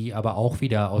Maschinen, die aber auch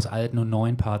wieder aus alten und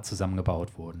neuen Parts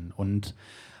zusammengebaut wurden. Und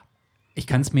ich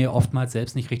kann es mir oftmals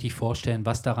selbst nicht richtig vorstellen,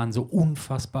 was daran so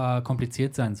unfassbar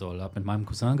kompliziert sein soll. Ich habe mit meinem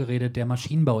Cousin geredet, der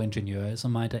Maschinenbauingenieur ist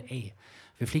und meinte, ey,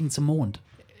 wir fliegen zum Mond.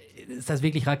 Ist das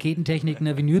wirklich Raketentechnik,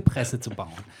 eine Vinylpresse zu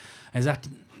bauen? Er sagt,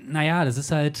 naja, das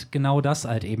ist halt genau das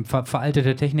halt eben,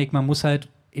 veraltete Technik, man muss halt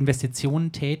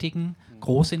Investitionen tätigen,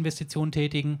 große Investitionen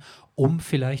tätigen, um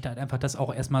vielleicht halt einfach das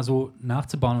auch erstmal so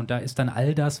nachzubauen. Und da ist dann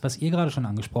all das, was ihr gerade schon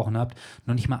angesprochen habt,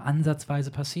 noch nicht mal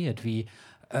ansatzweise passiert, wie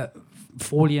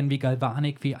Folien, wie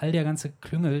Galvanik, wie all der ganze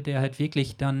Klüngel, der halt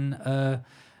wirklich dann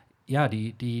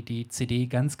die CD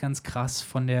ganz, ganz krass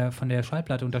von der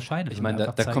Schallplatte unterscheidet. Ich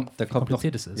meine, da kommt noch,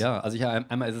 es ist. Ja, also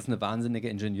einmal ist es eine wahnsinnige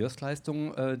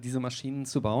Ingenieursleistung, diese Maschinen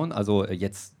zu bauen. Also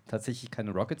jetzt tatsächlich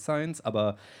keine Rocket Science,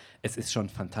 aber es ist schon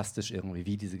fantastisch irgendwie,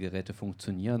 wie diese Geräte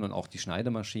funktionieren und auch die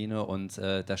Schneidemaschine. Und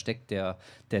da steckt der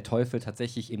Teufel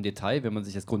tatsächlich im Detail. Wenn man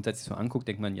sich das grundsätzlich so anguckt,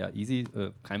 denkt man, ja, easy,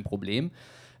 kein Problem.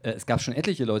 Es gab schon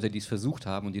etliche Leute, die es versucht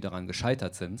haben und die daran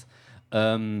gescheitert sind.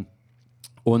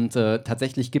 Und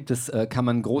tatsächlich kann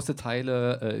man große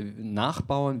Teile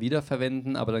nachbauen,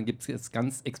 wiederverwenden, aber dann gibt es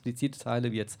ganz explizite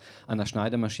Teile, wie jetzt an der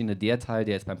Schneidemaschine der Teil,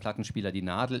 der jetzt beim Plattenspieler die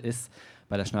Nadel ist,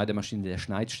 bei der Schneidemaschine der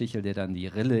Schneidstichel, der dann die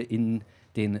Rille in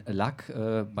den Lack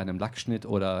bei einem Lackschnitt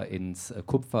oder ins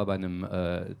Kupfer bei einem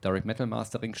Direct Metal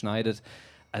Mastering schneidet.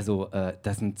 Also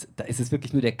da ist es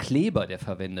wirklich nur der Kleber, der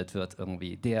verwendet wird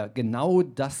irgendwie, der genau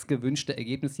das gewünschte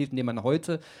Ergebnis hielt, indem man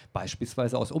heute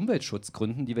beispielsweise aus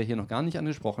Umweltschutzgründen, die wir hier noch gar nicht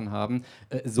angesprochen haben,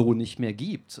 so nicht mehr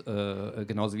gibt.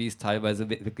 Genauso wie es teilweise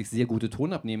wirklich sehr gute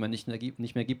Tonabnehmer nicht mehr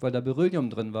gibt, weil da Beryllium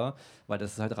drin war, weil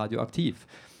das ist halt radioaktiv.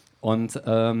 Und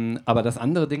aber das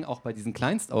andere Ding auch bei diesen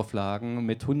Kleinstauflagen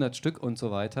mit 100 Stück und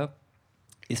so weiter,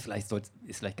 ist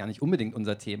vielleicht gar nicht unbedingt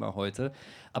unser Thema heute,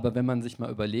 aber wenn man sich mal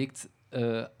überlegt,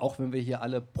 auch wenn wir hier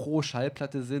alle pro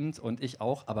Schallplatte sind und ich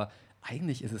auch, aber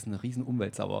eigentlich ist es eine riesen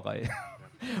Umweltsauerei.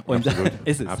 Und Absolut.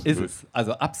 ist es.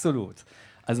 Also absolut.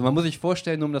 Also man muss sich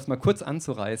vorstellen, um das mal kurz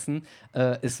anzureißen,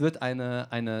 es wird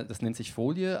eine, das nennt sich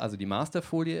Folie, also die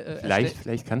Masterfolie.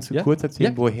 Vielleicht kannst du kurz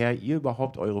erzählen, woher ihr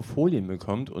überhaupt eure Folien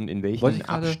bekommt und in welchen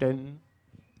Abständen.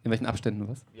 In welchen Abständen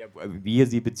was? Ja, wie ihr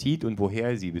sie bezieht und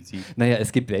woher ihr sie bezieht. Naja,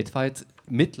 es gibt weltweit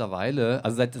mittlerweile,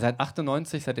 also seit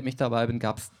 98, seitdem ich dabei bin,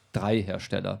 gab es 3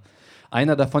 Hersteller.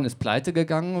 Einer davon ist pleite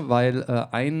gegangen, weil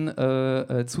ein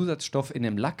Zusatzstoff in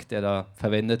dem Lack, der da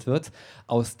verwendet wird,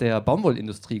 aus der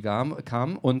Baumwollindustrie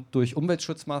kam und durch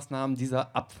Umweltschutzmaßnahmen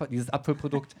dieses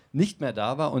Abfüllprodukt nicht mehr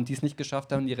da war und die es nicht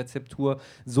geschafft haben, die Rezeptur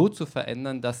so zu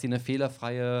verändern, dass sie eine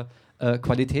fehlerfreie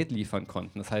Qualität liefern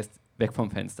konnten. Das heißt, weg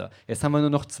vom Fenster. Jetzt haben wir nur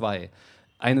noch 2.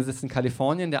 Eine sitzt in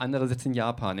Kalifornien, der andere sitzt in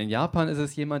Japan. In Japan ist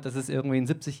es jemand, das ist irgendwie ein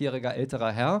 70-jähriger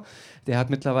älterer Herr, der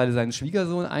hat mittlerweile seinen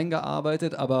Schwiegersohn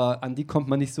eingearbeitet, aber an die kommt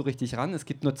man nicht so richtig ran. Es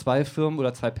gibt nur 2 Firmen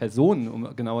oder 2 Personen,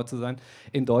 um genauer zu sein,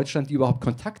 in Deutschland, die überhaupt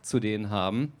Kontakt zu denen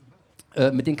haben.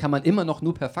 Mit denen kann man immer noch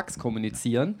nur per Fax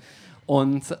kommunizieren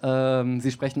und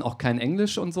sie sprechen auch kein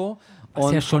Englisch und so. Das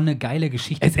ist ja schon eine geile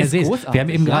Geschichte. Es ist großartig, wir haben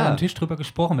eben gerade am Tisch drüber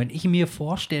gesprochen. Wenn ich mir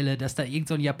vorstelle, dass da irgend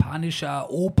so ein japanischer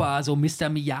Opa, so Mr.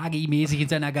 Miyagi-mäßig in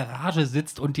seiner Garage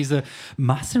sitzt und diese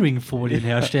Mastering-Folien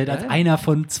herstellt, als einer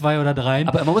von 2 oder 3.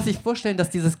 Aber man muss sich vorstellen, dass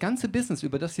dieses ganze Business,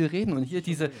 über das wir reden und hier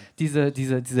diese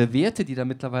Werte, die da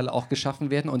mittlerweile auch geschaffen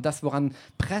werden und das, woran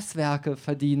Presswerke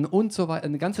verdienen und so weiter,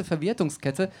 eine ganze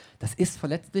Verwertungskette, das ist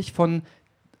letztlich von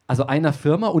einer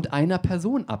Firma und einer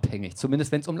Person abhängig,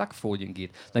 zumindest wenn es um Lackfolien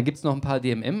geht. Dann gibt es noch ein paar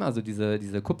DMM, also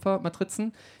diese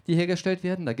Kupfermatrizen, die hergestellt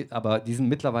werden, aber die sind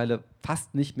mittlerweile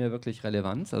fast nicht mehr wirklich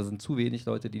relevant, also sind zu wenig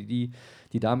Leute, die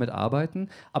damit arbeiten.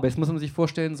 Aber jetzt muss man sich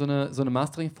vorstellen, so eine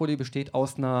Mastering-Folie besteht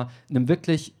aus einem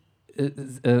wirklich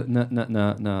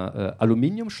eine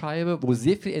Aluminiumscheibe, wo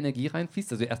sehr viel Energie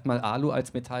reinfließt, also erstmal Alu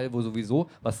als Metall,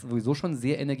 was sowieso schon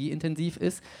sehr energieintensiv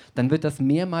ist, dann wird das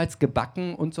mehrmals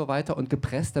gebacken und so weiter und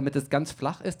gepresst, damit es ganz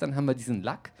flach ist, dann haben wir diesen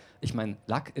Lack, ich meine,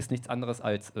 Lack ist nichts anderes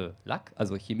als Lack,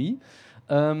 also Chemie.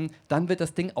 Dann wird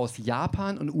das Ding aus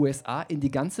Japan und USA in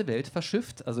die ganze Welt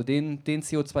verschifft. Also den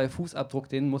CO2-Fußabdruck,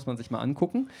 den muss man sich mal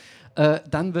angucken.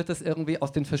 Dann wird es irgendwie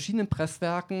aus den verschiedenen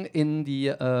Presswerken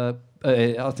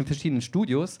aus den verschiedenen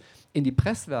Studios in die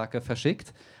Presswerke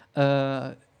verschickt.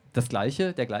 Der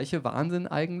gleiche Wahnsinn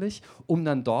eigentlich, um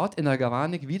dann dort in der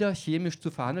Galvanik wieder chemisch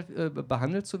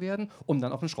behandelt zu werden, um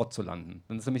dann auf den Schrott zu landen.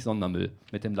 Dann ist nämlich Sondermüll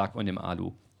mit dem Lack und dem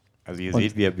Alu. Also ihr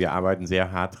seht, wir arbeiten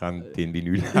sehr hart dran, den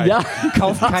Vinyl halt. Ja,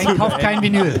 Kauft kein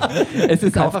Vinyl.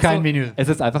 Es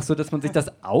ist einfach so, dass man sich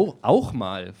das auch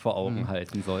mal vor Augen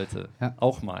halten sollte. Ja.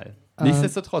 Auch mal.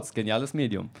 Nichtsdestotrotz, geniales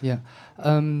Medium. Ja.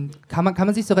 Kann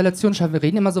man sich so Relationen schaffen? Wir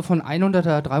reden immer so von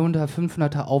 100er, 300er,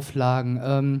 500er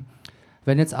Auflagen.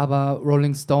 Wenn jetzt aber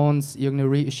Rolling Stones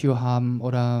irgendeine Reissue haben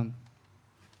oder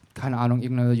keine Ahnung,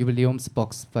 irgendeine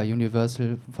Jubiläumsbox bei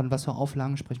Universal, von was für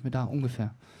Auflagen sprechen wir da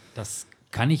ungefähr? Das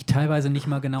kann ich teilweise nicht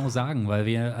mal genau sagen, weil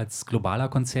wir als globaler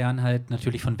Konzern halt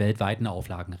natürlich von weltweiten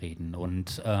Auflagen reden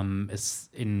und es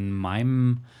in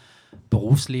meinem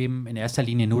Berufsleben in erster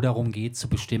Linie nur darum geht, zu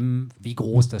bestimmen, wie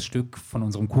groß das Stück von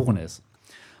unserem Kuchen ist.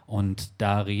 Und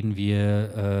da reden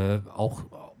wir auch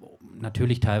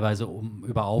natürlich teilweise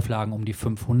über Auflagen um die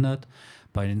 500.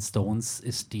 Bei den Stones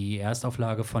ist die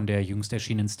Erstauflage von der jüngst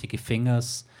erschienenen Sticky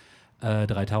Fingers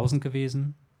 3000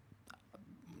 gewesen.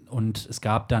 Und es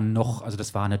gab dann noch, also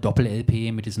das war eine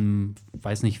Doppel-LP mit diesem,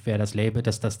 weiß nicht, wer das Label,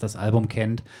 das Album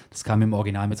kennt. Das kam im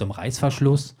Original mit so einem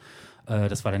Reißverschluss.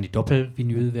 Das war dann die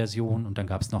Doppel-Vinyl-Version. Und dann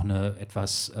gab es noch eine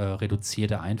etwas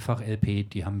reduzierte Einfach-LP.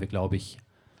 Die haben wir, glaube ich,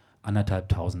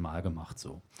 1500 Mal gemacht.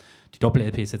 So. Die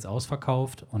Doppel-LP ist jetzt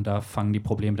ausverkauft. Und da fangen die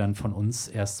Probleme dann für uns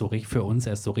erst so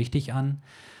richtig an.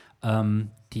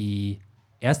 Die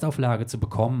Erstauflage zu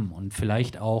bekommen und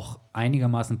vielleicht auch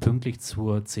einigermaßen pünktlich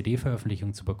zur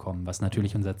CD-Veröffentlichung zu bekommen, was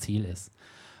natürlich unser Ziel ist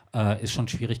schon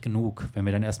schwierig genug. Wenn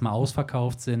wir dann erstmal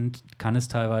ausverkauft sind, kann es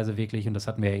teilweise wirklich, und das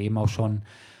hatten wir ja eben auch schon,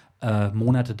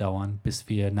 Monate dauern, bis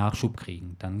wir Nachschub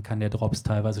kriegen. Dann kann der Drops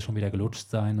teilweise schon wieder gelutscht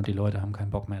sein und die Leute haben keinen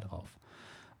Bock mehr drauf.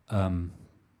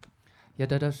 Ja,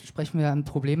 da sprechen wir ein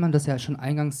Problem an, das ja schon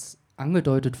eingangs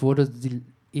angedeutet wurde, die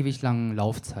ewig langen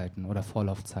Laufzeiten oder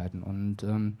Vorlaufzeiten. Und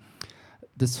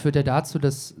das führt ja dazu,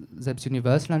 dass selbst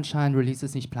Universal anscheinend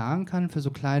Releases nicht planen kann für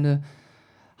so kleine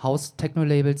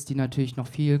House-Techno-Labels, die natürlich noch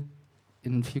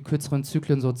in viel kürzeren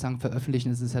Zyklen sozusagen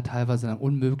veröffentlichen. Es ist ja teilweise dann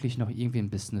unmöglich, noch irgendwie ein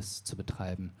Business zu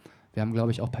betreiben. Wir haben,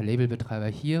 glaube ich, auch ein paar Labelbetreiber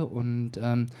hier und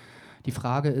Die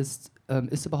Frage ist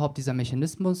überhaupt dieser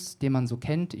Mechanismus, den man so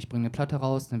kennt, ich bringe eine Platte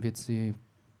raus, dann wird sie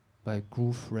bei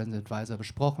Groove Resident Advisor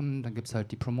besprochen, dann gibt es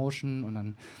halt die Promotion und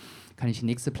dann kann ich die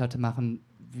nächste Platte machen.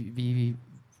 Wie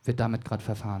wird damit gerade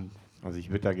verfahren? Also ich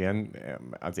würde da gern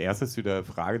als erstes zu der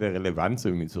Frage der Relevanz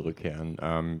irgendwie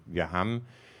zurückkehren. Wir haben,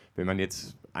 wenn man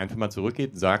jetzt einfach mal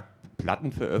zurückgeht, sagt,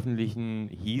 Platten veröffentlichen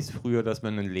hieß früher, dass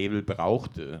man ein Label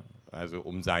brauchte, also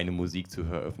um seine Musik zu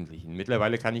veröffentlichen.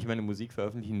 Mittlerweile kann ich meine Musik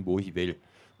veröffentlichen, wo ich will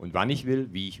und wann ich will,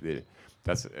 wie ich will.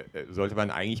 Das sollte man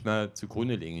eigentlich mal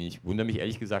zugrunde legen. Ich wundere mich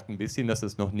ehrlich gesagt ein bisschen, dass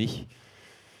das noch nicht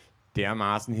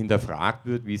dermaßen hinterfragt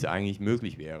wird, wie es eigentlich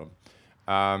möglich wäre.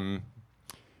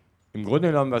 Im Grunde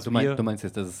genommen, was du meinst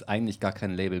jetzt, dass es eigentlich gar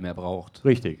kein Label mehr braucht?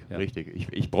 Richtig, ja. Richtig.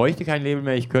 Ich bräuchte kein Label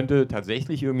mehr. Ich könnte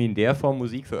tatsächlich irgendwie in der Form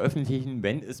Musik veröffentlichen,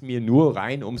 wenn es mir nur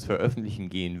rein ums Veröffentlichen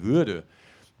gehen würde,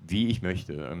 wie ich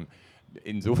möchte.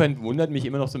 Insofern wundert mich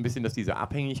immer noch so ein bisschen, dass diese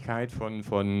Abhängigkeit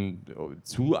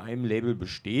zu einem Label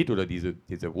besteht oder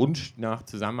dieser Wunsch nach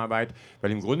Zusammenarbeit,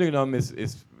 weil im Grunde genommen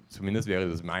ist zumindest wäre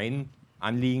das mein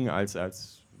Anliegen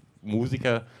als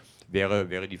Musiker,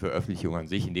 wäre die Veröffentlichung an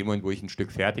sich. In dem Moment, wo ich ein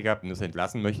Stück fertig habe und das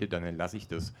entlassen möchte, dann entlasse ich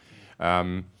das.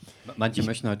 Manche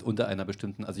möchten halt unter einer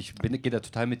bestimmten, also ich gehe da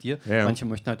total mit dir, ja. Manche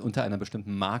möchten halt unter einer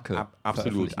bestimmten Marke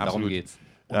absolut. Darum geht's.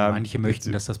 Und manche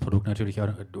möchten, dass das Produkt natürlich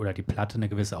oder die Platte eine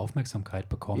gewisse Aufmerksamkeit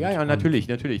bekommt. Ja, natürlich,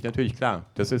 klar.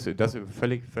 Das ist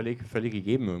völlig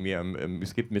gegeben irgendwie.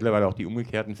 Es gibt mittlerweile auch die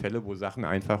umgekehrten Fälle, wo Sachen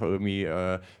einfach irgendwie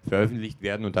veröffentlicht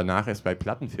werden und danach erst bei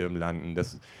Plattenfirmen landen.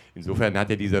 Insofern hat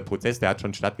ja dieser Prozess, der hat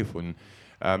schon stattgefunden.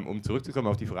 Um zurückzukommen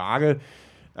auf die Frage,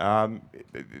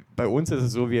 bei uns ist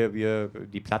es so,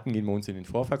 die Platten gehen bei uns in den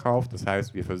Vorverkauf. Das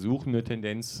heißt, wir versuchen eine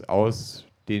Tendenz aus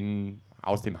dem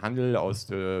Handel, aus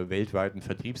dem weltweiten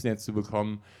Vertriebsnetz zu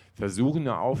bekommen, versuchen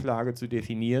eine Auflage zu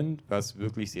definieren, was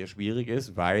wirklich sehr schwierig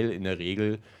ist, weil in der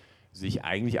Regel sich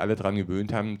eigentlich alle daran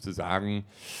gewöhnt haben, zu sagen,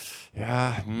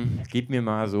 ja, gib mir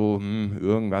mal so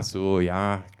irgendwas so,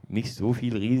 ja, nicht so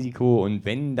viel Risiko und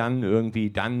wenn dann irgendwie,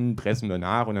 dann pressen wir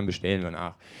nach und dann bestellen wir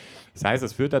nach. Das heißt,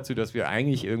 das führt dazu, dass wir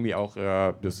eigentlich irgendwie auch,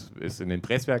 das ist in den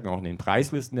Presswerken, auch in den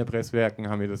Preislisten der Presswerken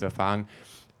haben wir das erfahren,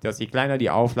 dass je kleiner die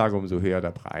Auflage, umso höher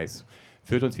der Preis.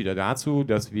 Führt uns wieder dazu,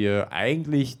 dass wir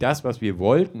eigentlich das, was wir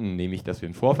wollten, nämlich, dass wir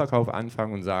einen Vorverkauf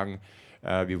anfangen und sagen,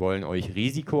 wir wollen euch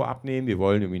Risiko abnehmen, wir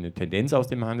wollen irgendwie eine Tendenz aus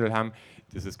dem Handel haben,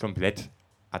 das ist komplett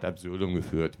ad absurdum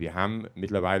geführt. Wir haben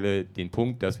mittlerweile den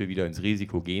Punkt, dass wir wieder ins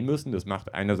Risiko gehen müssen. Das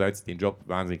macht einerseits den Job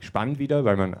wahnsinnig spannend wieder,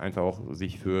 weil man einfach auch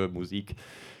sich für Musik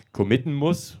committen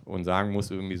muss und sagen muss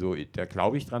irgendwie so, da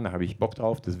glaube ich dran, da habe ich Bock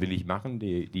drauf, das will ich machen,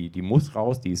 die muss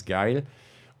raus, die ist geil.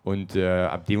 Und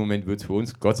ab dem Moment wird es für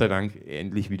uns Gott sei Dank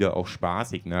endlich wieder auch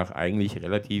spaßig, nach eigentlich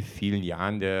relativ vielen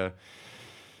Jahren der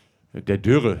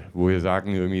Dürre, wo wir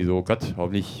sagen irgendwie so, Gott,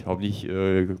 hoffentlich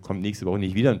kommt nächste Woche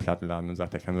nicht wieder ein Plattenladen und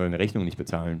sagt, er kann seine Rechnung nicht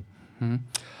bezahlen.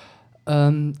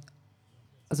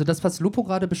 Also das, was Lupo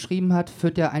gerade beschrieben hat,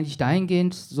 führt ja eigentlich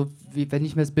dahingehend, so wie wenn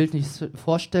ich mir das Bild nicht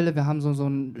vorstelle, wir haben so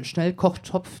einen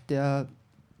Schnellkochtopf, der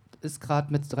ist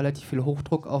gerade mit relativ viel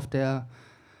Hochdruck auf der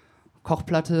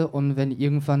Kochplatte und wenn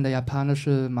irgendwann der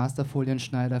japanische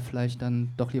Masterfolienschneider vielleicht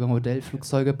dann doch lieber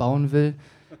Modellflugzeuge bauen will,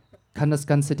 kann das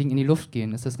ganze Ding in die Luft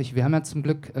gehen. Ist das richtig? Wir haben ja zum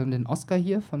Glück den Oscar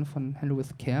hier von Handle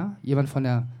with Care, jemand von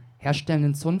der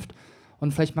herstellenden Zunft.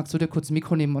 Und vielleicht magst du dir kurz ein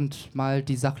Mikro nehmen und mal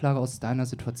die Sachlage aus deiner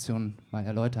Situation mal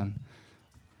erläutern.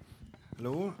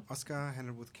 Hallo, Oscar,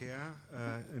 Handle with Care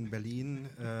in Berlin.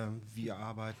 Wir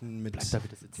arbeiten mit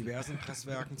diversen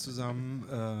Presswerken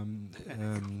zusammen,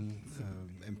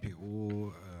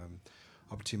 MPO,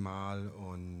 Optimal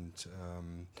und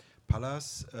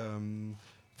Pallas.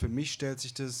 Für mich stellt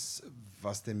sich das,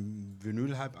 was den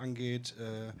Vinyl-Hype angeht,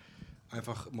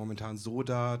 einfach momentan so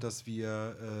dar, dass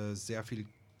wir sehr viel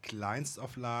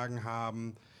Kleinstauflagen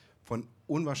haben von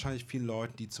unwahrscheinlich vielen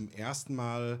Leuten, die zum ersten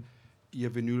Mal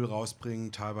ihr Vinyl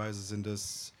rausbringen. Teilweise sind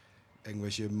es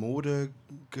irgendwelche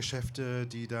Modegeschäfte,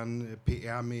 die dann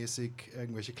PR-mäßig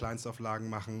irgendwelche Kleinstauflagen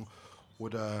machen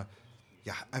oder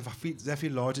ja, einfach sehr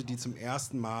viele Leute, die zum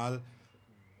ersten Mal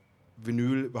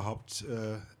Vinyl überhaupt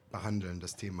behandeln,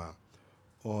 das Thema.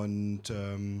 Und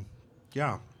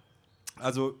ja,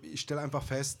 also ich stelle einfach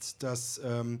fest, dass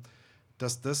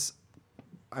das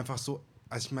einfach so,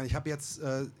 also ich meine, ich habe jetzt,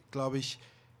 glaube ich,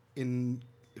 in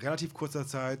relativ kurzer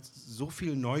Zeit so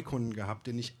viele Neukunden gehabt,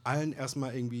 den ich allen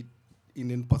erstmal irgendwie in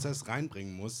den Prozess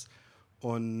reinbringen muss.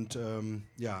 Und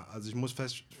ja, also ich muss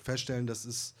feststellen,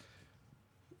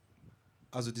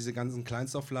 also diese ganzen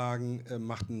Kleinstauflagen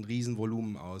macht ein riesen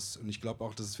Volumen aus. Und ich glaube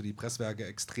auch, dass es für die Presswerke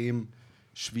extrem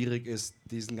schwierig ist,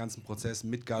 diesen ganzen Prozess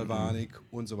mit Galvanik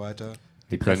und so weiter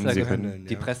Die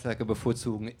ja. Presswerke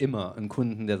bevorzugen immer einen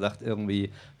Kunden, der sagt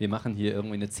irgendwie, wir machen hier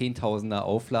irgendwie eine 10.000er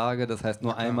Auflage, das heißt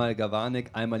nur einmal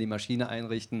Galvanik, einmal die Maschine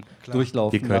einrichten,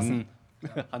 durchlaufen lassen.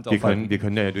 Hand aufhalten. Wir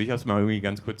können da ja durchaus mal irgendwie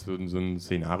ganz kurz so ein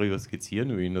Szenario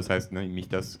skizzieren. Das heißt nämlich,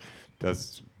 dass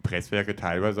Presswerke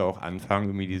teilweise auch anfangen,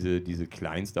 irgendwie diese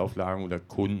Kleinstauflagen oder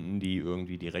Kunden, die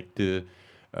irgendwie direkte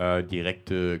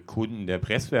Kunden der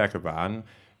Presswerke waren,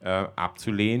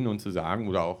 abzulehnen und zu sagen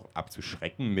oder auch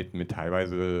abzuschrecken mit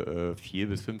teilweise 4-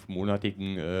 bis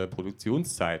 5-monatigen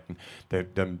Produktionszeiten.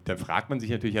 Da fragt man sich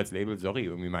natürlich als Label, sorry,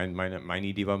 irgendwie meine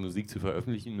Idee war, Musik zu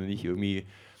veröffentlichen und nicht irgendwie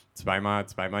zweimal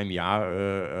im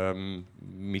Jahr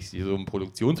mich so einem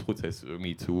Produktionsprozess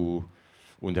irgendwie zu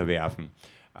unterwerfen.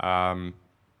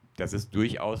 Das ist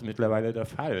durchaus mittlerweile der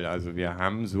Fall. Also wir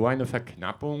haben so eine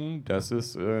Verknappung, dass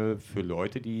es für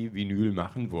Leute, die Vinyl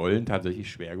machen wollen,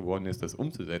 tatsächlich schwer geworden ist, das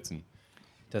umzusetzen.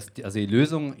 Also die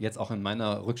Lösung jetzt auch in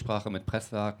meiner Rücksprache mit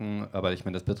Presswerken, aber ich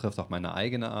meine, das betrifft auch meine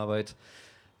eigene Arbeit,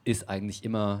 ist eigentlich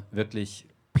immer wirklich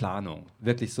Planung.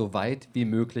 Wirklich so weit wie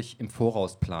möglich im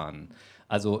Voraus planen.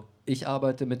 Also ich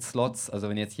arbeite mit Slots, also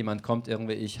wenn jetzt jemand kommt,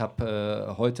 irgendwie, ich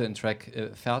habe heute einen Track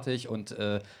fertig und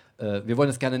wir wollen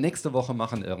es gerne nächste Woche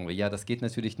machen irgendwie. Ja, das geht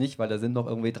natürlich nicht, weil da sind noch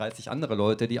irgendwie 30 andere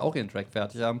Leute, die auch ihren Track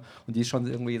fertig haben und die schon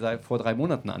irgendwie vor 3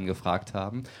 Monaten angefragt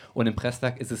haben. Und im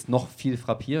Presswerk ist es noch viel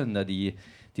frappierender, die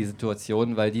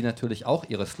Situation, weil die natürlich auch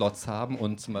ihre Slots haben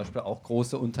und zum Beispiel auch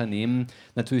große Unternehmen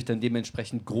natürlich dann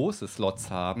dementsprechend große Slots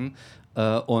haben.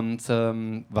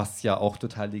 Was ja auch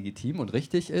total legitim und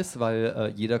richtig ist,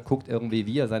 weil jeder guckt irgendwie,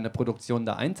 wie er seine Produktion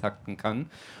da eintakten kann.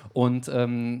 Und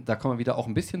da kommen wir wieder auch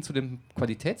ein bisschen zu dem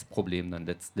Qualitätsproblem dann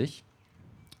letztlich,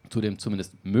 zu dem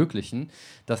zumindest möglichen,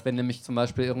 dass wenn nämlich zum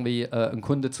Beispiel irgendwie ein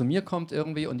Kunde zu mir kommt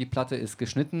irgendwie und die Platte ist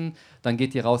geschnitten, dann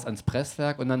geht die raus ans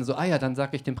Presswerk und dann so, dann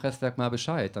sage ich dem Presswerk mal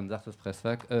Bescheid. Dann sagt das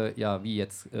Presswerk, ja, wie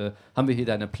jetzt, haben wir hier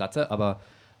deine Platte, aber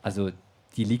also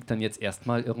die liegt dann jetzt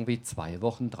erstmal irgendwie 2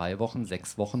 Wochen, 3 Wochen,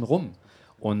 6 Wochen rum.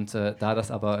 Und da das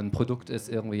aber ein Produkt ist,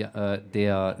 irgendwie,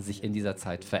 der sich in dieser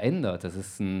Zeit verändert, das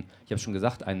ist ich habe schon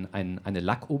gesagt, eine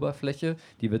Lackoberfläche,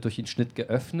 die wird durch den Schnitt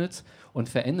geöffnet und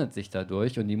verändert sich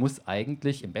dadurch. Und die muss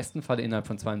eigentlich im besten Fall innerhalb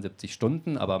von 72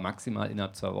 Stunden, aber maximal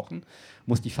innerhalb 2 Wochen,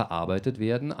 muss die verarbeitet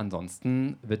werden.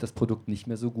 Ansonsten wird das Produkt nicht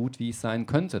mehr so gut, wie es sein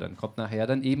könnte. Dann kommt nachher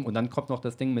dann eben, und dann kommt noch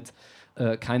das Ding mit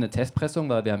keine Testpressung,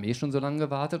 weil wir haben schon so lange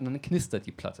gewartet und dann knistert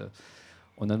die Platte.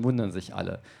 Und dann wundern sich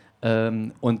alle.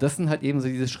 Und das sind halt eben so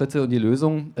diese Schritte und die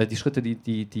Lösung, die Schritte,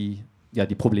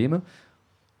 die Probleme.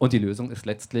 Und die Lösung ist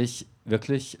letztlich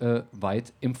wirklich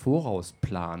weit im Voraus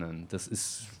planen. Das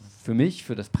ist für mich,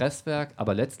 für das Presswerk,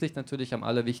 aber letztlich natürlich am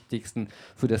allerwichtigsten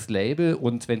für das Label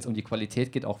und wenn es um die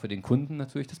Qualität geht, auch für den Kunden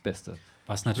natürlich das Beste.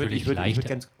 Was natürlich ich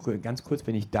würde ganz kurz,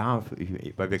 wenn ich darf,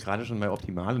 weil wir gerade schon bei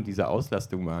Optimal und dieser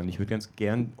Auslastung waren, ich würde ganz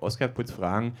gern Oskar kurz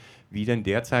fragen, wie denn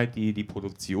derzeit die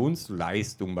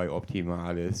Produktionsleistung bei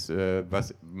Optimal ist.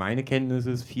 Was meine Kenntnis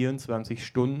ist, 24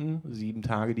 Stunden, 7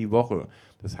 Tage die Woche.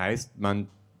 Das heißt,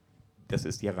 das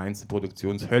ist die reinste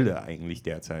Produktionshölle eigentlich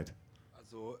derzeit.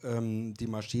 Also die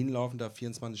Maschinen laufen da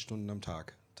 24 Stunden am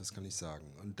Tag, das kann ich sagen.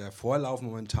 Und der Vorlauf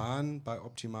momentan bei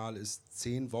Optimal ist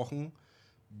 10 Wochen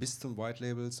bis zum White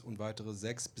Labels und weitere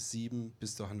 6 bis 7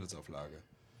 bis zur Handelsauflage.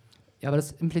 Ja, aber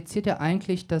das impliziert ja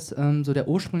eigentlich, dass so der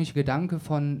ursprüngliche Gedanke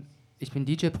von ich bin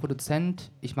DJ-Produzent,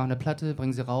 ich mache eine Platte,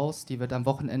 bringe sie raus, die wird am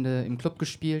Wochenende im Club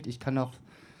gespielt, ich kann noch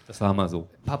Das war mal so.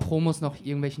 ein paar Promos noch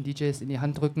irgendwelchen DJs in die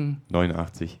Hand drücken.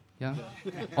 89. Ja?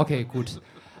 Okay, gut.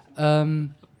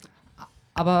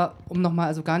 Aber um nochmal,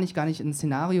 also gar nicht ein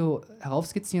Szenario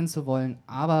heraufskizzieren zu wollen,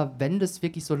 aber wenn das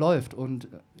wirklich so läuft und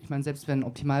ich meine, selbst wenn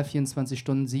optimal 24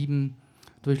 Stunden 7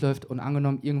 durchläuft und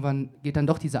angenommen, irgendwann geht dann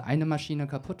doch diese eine Maschine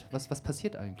kaputt, was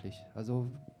passiert eigentlich?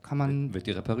 Also kann man... Wird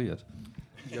die repariert.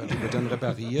 Ja, die wird dann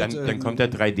repariert. Dann kommt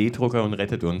der 3D-Drucker und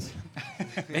rettet uns.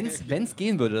 Wenn es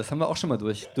gehen würde, das haben wir auch schon mal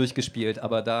durchgespielt,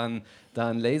 aber da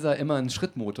ein Laser immer einen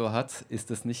Schrittmotor hat, ist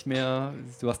es nicht mehr,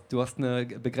 du hast eine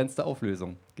begrenzte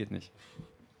Auflösung, geht nicht.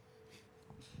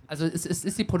 Also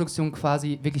ist die Produktion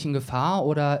quasi wirklich in Gefahr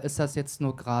oder ist das jetzt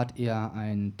nur gerade eher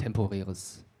ein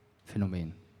temporäres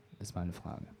Phänomen, ist meine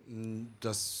Frage.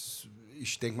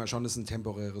 Ich denke mal schon, das ist ein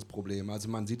temporäres Problem. Also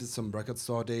man sieht es zum Record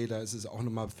Store Day, da ist es auch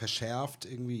nochmal verschärft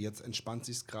irgendwie. Jetzt entspannt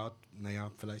sich es gerade,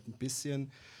 vielleicht ein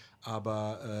bisschen.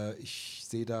 Aber ich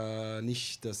sehe da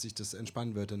nicht, dass sich das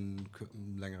entspannen wird in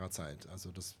längerer Zeit. Also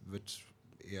das wird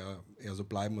eher so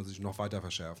bleiben und sich noch weiter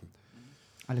verschärfen.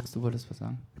 Alex, du wolltest was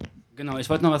sagen? Genau, ich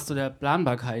wollte noch was zu der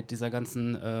Planbarkeit dieser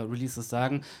ganzen Releases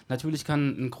sagen. Natürlich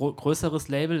kann ein größeres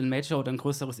Label, ein Major oder ein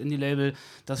größeres Indie-Label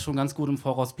das schon ganz gut im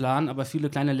Voraus planen, aber viele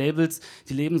kleine Labels,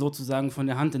 die leben sozusagen von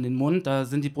der Hand in den Mund. Da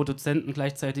sind die Produzenten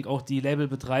gleichzeitig auch die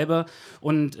Labelbetreiber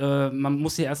und man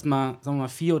muss hier erstmal, sagen wir mal,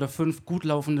 4 oder 5 gut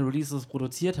laufende Releases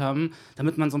produziert haben,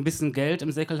 damit man so ein bisschen Geld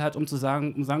im Säckel hat, um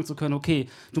sagen zu können, okay,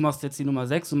 du machst jetzt die Nummer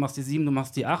 6, du machst die 7, du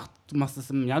machst die 8, du machst es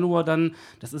im Januar dann.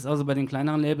 Das ist also bei den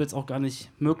kleineren Labels auch gar nicht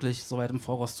möglich, so weit im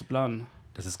Voraus zu planen.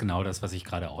 Das ist genau das, was ich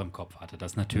gerade auch im Kopf hatte,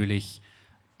 dass natürlich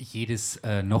jedes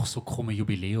noch so krumme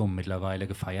Jubiläum mittlerweile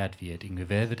gefeiert wird. Irgendwie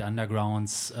Velvet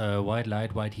Undergrounds, White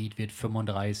Light, White Heat wird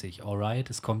 35, alright.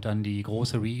 Es kommt dann die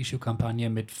große Reissue-Kampagne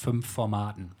mit 5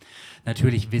 Formaten.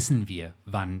 Natürlich wissen wir,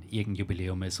 wann irgendein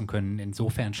Jubiläum ist und können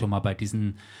insofern schon mal bei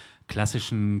diesen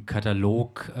klassischen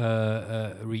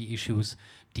Katalog-Reissues,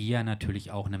 die ja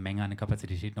natürlich auch eine Menge an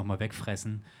Kapazität nochmal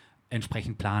wegfressen,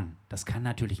 entsprechend planen. Das kann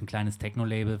natürlich ein kleines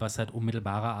Techno-Label, was halt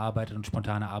unmittelbarer arbeitet und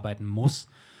spontaner arbeiten muss,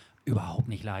 überhaupt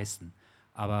nicht leisten.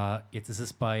 Aber jetzt ist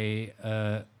es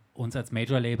bei uns als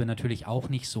Major-Label natürlich auch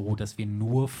nicht so, dass wir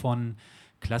nur von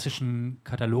klassischen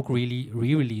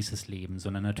Katalog-Re-Releases leben,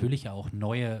 sondern natürlich auch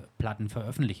neue Platten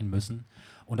veröffentlichen müssen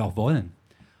und auch wollen.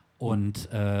 Und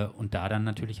da dann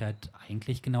natürlich halt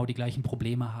eigentlich genau die gleichen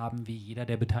Probleme haben wie jeder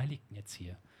der Beteiligten jetzt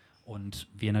hier. Und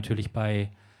wir natürlich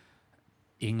bei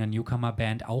irgendeiner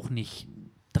Newcomer-Band auch nicht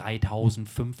 3000,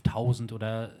 5000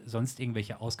 oder sonst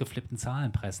irgendwelche ausgeflippten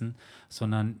Zahlen pressen,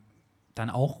 sondern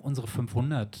dann auch unsere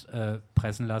 500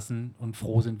 pressen lassen und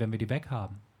froh sind, wenn wir die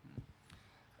weghaben.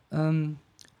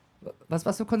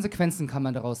 Was für Konsequenzen kann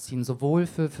man daraus ziehen, sowohl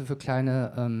für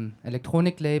kleine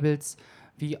Elektronik-Labels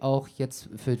wie auch jetzt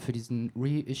für diesen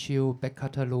Reissue,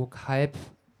 Backkatalog, Hype?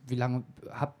 Wie lange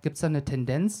gibt es da eine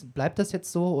Tendenz? Bleibt das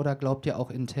jetzt so oder glaubt ihr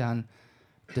auch intern,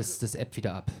 das App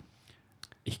wieder ab?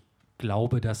 Ich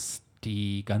glaube, dass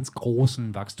die ganz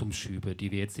großen Wachstumsschübe, die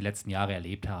wir jetzt die letzten Jahre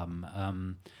erlebt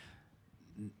haben,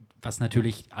 was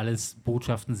natürlich alles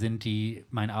Botschaften sind, die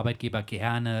mein Arbeitgeber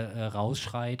gerne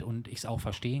rausschreit und ich es auch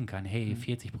verstehen kann. Hey,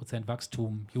 40%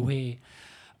 Wachstum, juhe.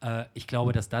 Ich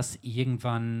glaube, dass das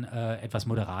irgendwann etwas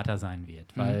moderater sein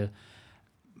wird, weil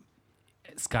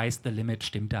Sky's the limit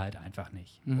stimmt da halt einfach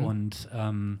nicht. Und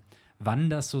wann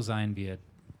das so sein wird,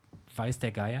 weiß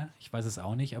der Geier, ich weiß es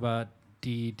auch nicht, aber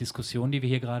die Diskussion, die wir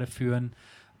hier gerade führen,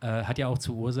 hat ja auch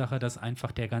zur Ursache, dass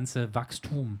einfach der ganze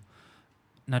Wachstum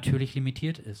natürlich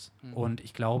limitiert ist. Und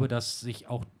ich glaube, dass sich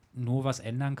auch nur was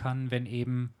ändern kann, wenn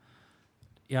eben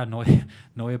ja,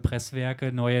 neue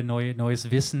Presswerke,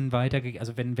 neues Wissen weitergeht.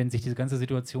 Also wenn sich diese ganze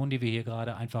Situation, die wir hier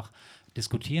gerade einfach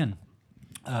diskutieren,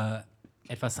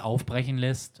 etwas aufbrechen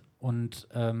lässt und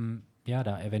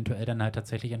da eventuell dann halt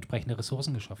tatsächlich entsprechende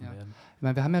Ressourcen geschaffen werden. Ich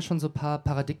meine, wir haben ja schon so ein paar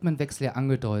Paradigmenwechsel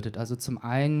angedeutet. Also zum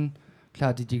einen,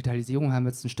 klar, die Digitalisierung haben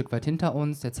wir jetzt ein Stück weit hinter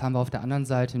uns. Jetzt haben wir auf der anderen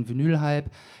Seite einen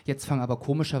Vinyl-Hype. Jetzt fangen aber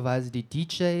komischerweise die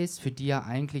DJs, für die ja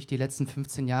eigentlich die letzten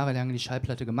 15 Jahre lang die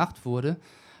Schallplatte gemacht wurde,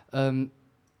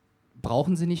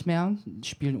 brauchen sie nicht mehr.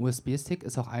 Spielen USB-Stick,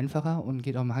 ist auch einfacher und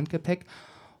geht auch im Handgepäck.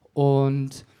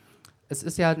 Und es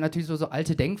ist ja natürlich so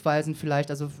alte Denkweisen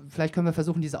vielleicht, also vielleicht können wir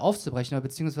versuchen, diese aufzubrechen, aber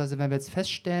beziehungsweise wenn wir jetzt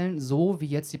feststellen, so wie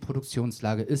jetzt die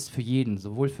Produktionslage ist für jeden,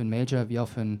 sowohl für ein Major wie auch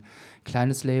für ein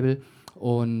kleines Label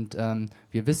und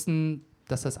wir wissen,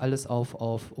 dass das alles auf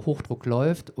Hochdruck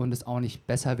läuft und es auch nicht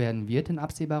besser werden wird in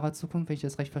absehbarer Zukunft, wenn ich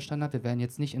das recht verstanden habe. Wir werden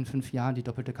jetzt nicht in 5 Jahren die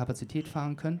doppelte Kapazität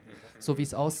fahren können, so wie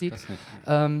es aussieht.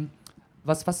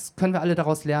 Was können wir alle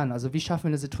daraus lernen? Also wie schaffen wir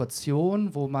eine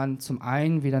Situation, wo man zum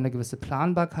einen wieder eine gewisse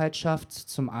Planbarkeit schafft,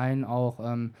 zum einen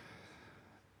auch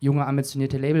junge,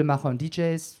 ambitionierte Labelmacher und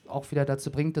DJs auch wieder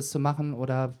dazu bringt, das zu machen?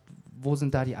 Oder wo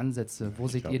sind da die Ansätze? Wo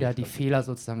seht ihr da die Fehler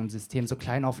sozusagen im System? So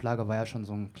Kleinauflage war ja schon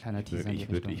so ein kleiner Teaser. Ich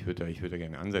würde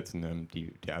gerne ansetzen.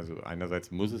 Also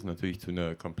einerseits muss es natürlich zu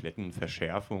einer kompletten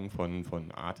Verschärfung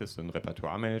von Artist- und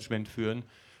Repertoiremanagement führen.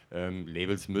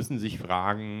 Labels müssen sich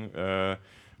fragen,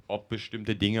 ob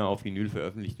bestimmte Dinge auf Vinyl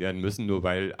veröffentlicht werden müssen, nur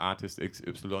weil Artist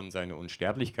XY seine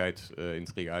Unsterblichkeit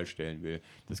ins Regal stellen will.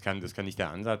 Das kann nicht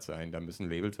der Ansatz sein. Da müssen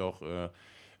Labels auch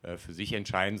für sich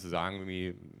entscheiden, zu sagen,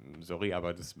 irgendwie, sorry,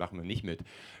 aber das machen wir nicht mit.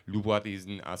 Lupo hat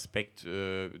diesen Aspekt,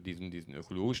 diesen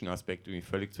ökologischen Aspekt irgendwie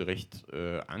völlig zu Recht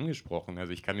angesprochen.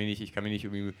 Also ich kann mich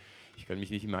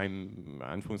nicht in meinem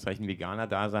Anführungszeichen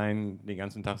Veganer-Dasein den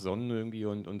ganzen Tag sonnen irgendwie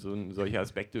und solche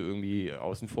Aspekte irgendwie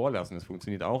außen vor lassen. Das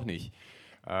funktioniert auch nicht.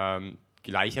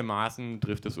 Gleichermaßen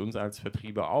trifft es uns als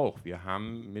Vertriebe auch. Wir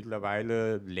haben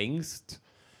mittlerweile längst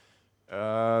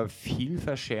viel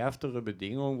verschärftere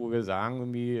Bedingungen, wo wir sagen,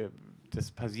 irgendwie, das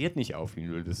passiert nicht auf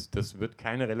Vinyl. Das wird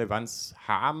keine Relevanz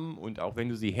haben und auch wenn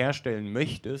du sie herstellen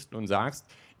möchtest und sagst,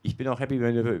 ich bin auch happy,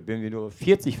 wenn wir nur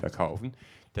 40 verkaufen.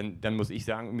 Dann muss ich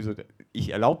sagen, irgendwie so,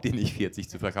 ich erlaube dir nicht 40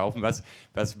 zu verkaufen, was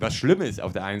schlimm ist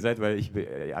auf der einen Seite,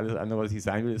 weil alles andere, was ich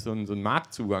sein will, ist so ein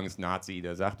Marktzugangs-Nazi,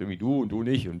 der sagt irgendwie du und du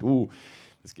nicht und du.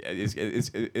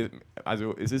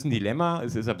 Also es ist ein Dilemma,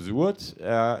 es ist absurd,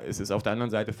 es ist auf der anderen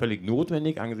Seite völlig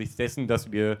notwendig, angesichts dessen,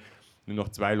 dass wir nur noch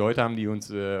 2 Leute haben, die uns,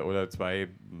 oder 2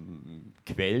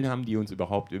 Quellen haben, die uns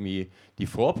überhaupt irgendwie die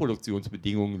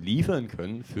Vorproduktionsbedingungen liefern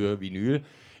können für Vinyl.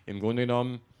 Im Grunde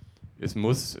genommen, es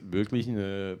muss wirklich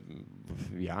eine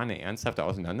ernsthafte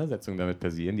Auseinandersetzung damit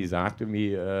passieren, die sagt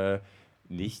irgendwie,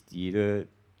 nicht jede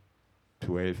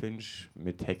 12-Inch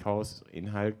mit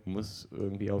Tech-House-Inhalt muss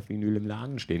irgendwie auf Vinyl im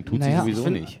Laden stehen. Tut sie sowieso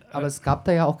nicht. Aber es gab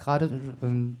da ja auch gerade,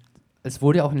 es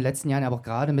wurde ja auch in den letzten Jahren, aber auch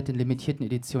gerade mit den limitierten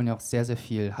Editionen ja auch sehr, sehr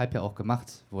viel Hype ja auch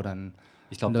gemacht, wo dann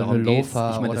ich glaube, eine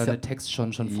Loafer ich mein, oder eine Text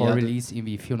schon vor ja, Release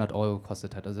irgendwie 400 €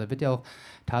 gekostet hat. Also da wird ja auch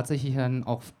tatsächlich dann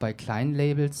auch bei kleinen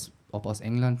Labels, ob aus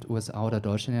England, USA oder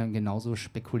Deutschland, ja genauso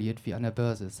spekuliert wie an der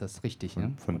Börse. Ist das richtig?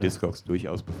 Ne? Von Discogs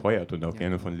durchaus befeuert und auch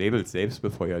gerne von Labels selbst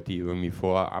befeuert, die irgendwie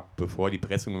bevor die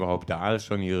Pressung überhaupt da ist,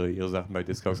 schon ihre Sachen bei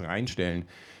Discogs reinstellen.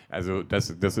 Also das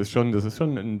ist schon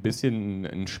ein bisschen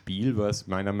ein Spiel, was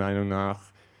meiner Meinung nach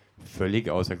völlig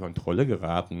außer Kontrolle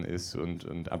geraten ist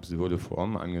und absurde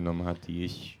Formen angenommen hat, die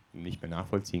ich nicht mehr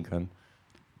nachvollziehen kann.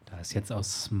 Da es jetzt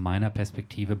aus meiner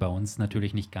Perspektive bei uns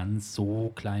natürlich nicht ganz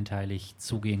so kleinteilig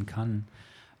zugehen kann,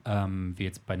 wie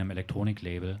jetzt bei einem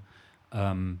Elektroniklabel,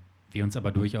 wir uns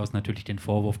aber durchaus natürlich den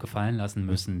Vorwurf gefallen lassen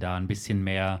müssen, da ein bisschen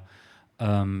mehr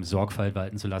Sorgfalt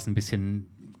walten zu lassen, ein bisschen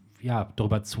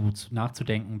darüber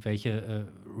nachzudenken, welche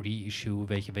Reissue,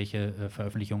 welche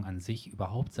Veröffentlichung an sich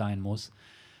überhaupt sein muss,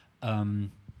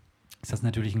 ist das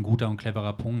natürlich ein guter und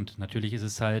cleverer Punkt. Natürlich ist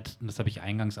es halt, und das habe ich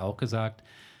eingangs auch gesagt,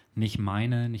 nicht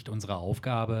unsere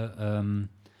Aufgabe,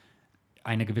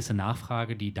 eine gewisse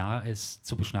Nachfrage, die da ist,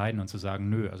 zu beschneiden und zu sagen,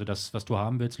 nö, also das, was du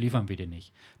haben willst, liefern wir dir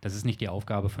nicht. Das ist nicht die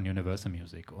Aufgabe von Universal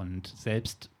Music. Und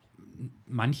selbst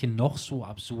manche noch so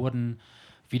absurden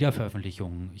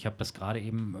Wiederveröffentlichungen, ich habe das gerade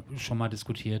eben schon mal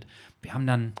diskutiert, wir haben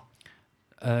dann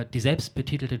die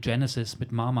selbstbetitelte Genesis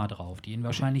mit Mama drauf, die in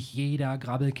wahrscheinlich jeder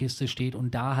Grabbelkiste steht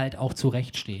und da halt auch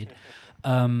zurecht steht,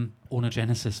 ohne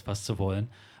Genesis was zu wollen.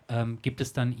 Gibt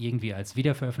es dann irgendwie als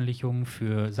Wiederveröffentlichung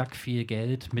für sack viel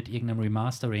Geld mit irgendeinem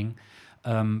Remastering,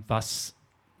 was,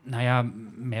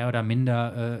 mehr oder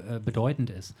minder bedeutend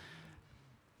ist.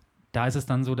 Da ist es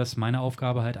dann so, dass meine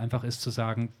Aufgabe halt einfach ist zu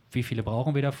sagen, wie viele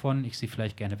brauchen wir davon, ich sie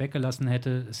vielleicht gerne weggelassen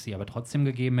hätte, es sie aber trotzdem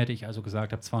gegeben hätte, ich also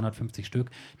gesagt habe 250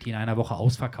 Stück, die in einer Woche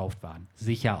ausverkauft waren,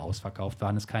 sicher ausverkauft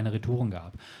waren, es keine Retouren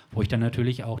gab. Wo ich dann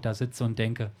natürlich auch da sitze und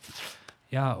denke,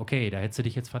 ja, okay, da hättest du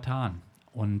dich jetzt vertan.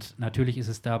 Und natürlich ist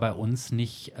es da bei uns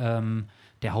nicht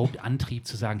der Hauptantrieb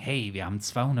zu sagen, hey, wir haben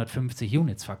 250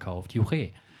 Units verkauft, juche.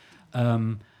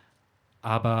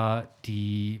 Aber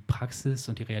die Praxis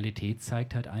und die Realität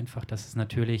zeigt halt einfach, dass es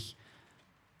natürlich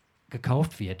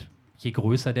gekauft wird. Je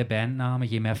größer der Bandname,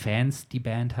 je mehr Fans die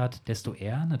Band hat, desto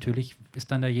eher. Natürlich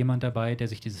ist dann da jemand dabei, der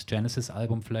sich dieses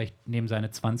Genesis-Album vielleicht neben seine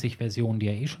 20 Versionen, die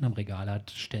er schon im Regal hat,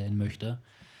 stellen möchte.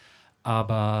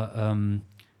 Aber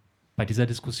bei dieser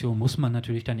Diskussion muss man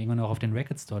natürlich dann irgendwann auch auf den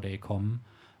Record Store Day kommen,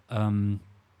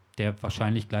 der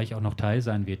wahrscheinlich gleich auch noch Teil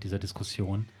sein wird dieser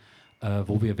Diskussion,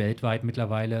 wo wir weltweit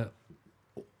mittlerweile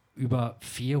über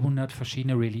 400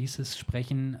 verschiedene Releases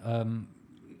sprechen.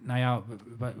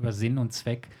 Über Sinn und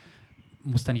Zweck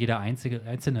muss dann jeder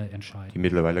Einzelne entscheiden. Die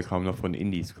mittlerweile kaum noch von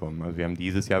Indies kommen. Also wir haben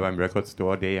dieses Jahr beim Record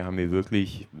Store Day haben wir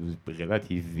wirklich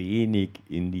relativ wenig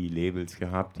Indie-Labels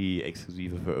gehabt, die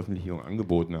exklusive Veröffentlichungen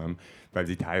angeboten haben, weil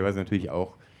sie teilweise natürlich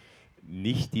auch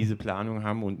nicht diese Planung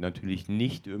haben und natürlich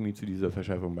nicht irgendwie zu dieser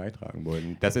Verschärfung beitragen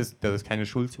wollten. Das ist keine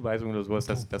Schuldzuweisung oder sowas,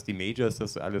 dass die Majors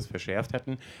das alles verschärft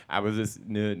hatten, aber es ist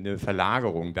eine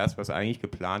Verlagerung. Das, was eigentlich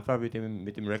geplant war mit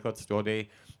dem Record Store Day,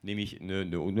 nämlich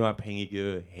eine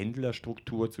unabhängige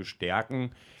Händlerstruktur zu stärken,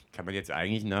 kann man jetzt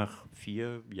eigentlich nach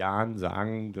 4 Jahren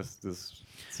sagen, dass das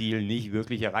Ziel nicht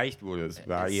wirklich erreicht wurde. Es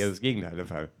war eher das Gegenteil der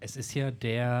Fall. Es ist ja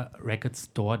der Record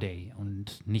Store Day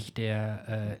und nicht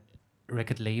der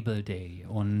Record Label Day.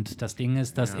 Und das Ding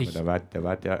ist, dass wer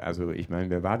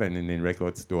war denn in den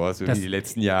Record Stores über die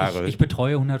letzten Jahre? Ich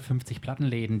betreue 150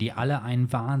 Plattenläden, die alle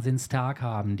einen Wahnsinnstag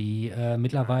haben, die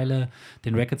mittlerweile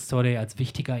den Record Store Day als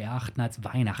wichtiger erachten als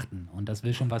Weihnachten. Und das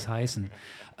will schon was heißen.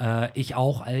 Ich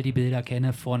auch all die Bilder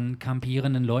kenne von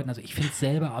kampierenden Leuten. Also ich finde es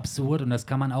selber absurd und das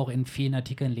kann man auch in vielen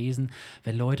Artikeln lesen,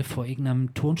 wenn Leute vor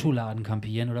irgendeinem Turnschuhladen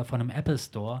kampieren oder vor einem Apple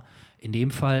Store. In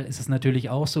dem Fall ist es natürlich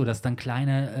auch so, dass dann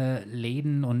kleine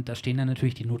Läden und da stehen dann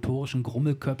natürlich die notorischen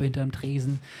Grummelköpfe hinterm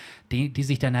Tresen, die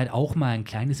sich dann halt auch mal ein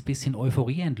kleines bisschen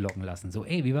Euphorie entlocken lassen. So,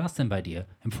 ey, wie war's denn bei dir?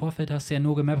 Im Vorfeld hast du ja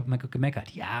nur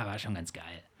gemeckert. Ja, war schon ganz geil.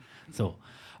 So,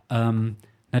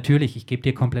 natürlich, ich gebe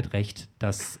dir komplett recht,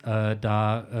 dass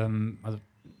also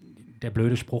der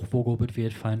blöde Spruch, wo gobelt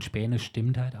wird, fallen Späne,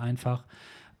 stimmt halt einfach.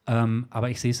 Aber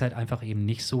ich sehe es halt einfach eben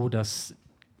nicht so, dass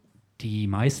die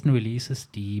meisten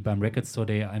Releases, die beim Record Store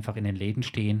Day einfach in den Läden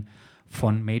stehen,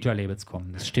 von Major-Labels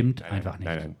kommen. Das stimmt einfach nicht.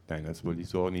 Nein, das wollte ich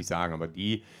so auch nicht sagen. Aber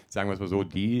sagen wir es mal so,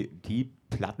 die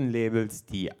Plattenlabels,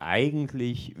 die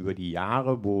eigentlich über die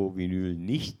Jahre, wo Vinyl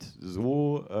nicht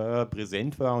so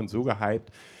präsent war und so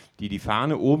gehypt, die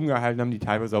Fahne oben gehalten haben, die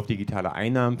teilweise auf digitale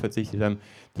Einnahmen verzichtet haben,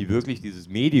 die wirklich dieses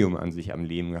Medium an sich am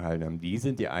Leben gehalten haben, die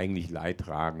sind die eigentlich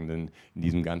Leidtragenden in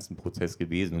diesem ganzen Prozess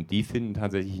gewesen. Und die finden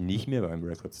tatsächlich nicht mehr beim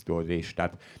Record Store Day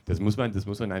statt. Das muss man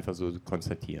einfach so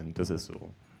konstatieren. Das ist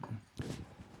so.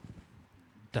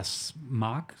 Das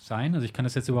mag sein, also ich kann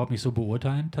das jetzt überhaupt nicht so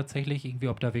beurteilen, tatsächlich, irgendwie,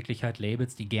 ob da wirklich halt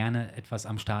Labels, die gerne etwas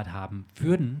am Start haben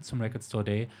würden zum Record Store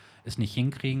Day, es nicht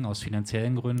hinkriegen, aus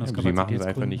finanziellen Gründen, aus Sie machen es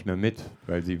einfach nicht mehr mit,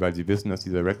 weil sie wissen, dass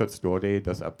dieser Record Store Day,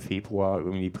 dass ab Februar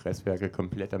irgendwie die Presswerke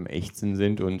komplett am Ächzen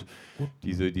sind und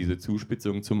diese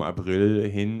Zuspitzung zum April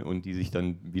hin und die sich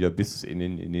dann wieder bis in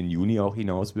den Juni auch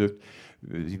hinauswirkt.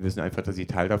 Sie wissen einfach, dass sie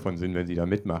Teil davon sind, wenn sie da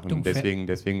mitmachen. Und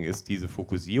deswegen ist diese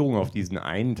Fokussierung auf diesen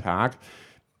einen Tag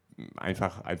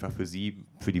einfach für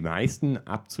die meisten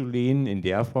abzulehnen in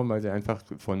der Form, weil sie einfach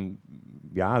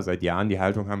seit Jahren die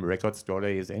Haltung haben, Record Store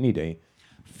Day is any day.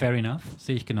 Fair enough,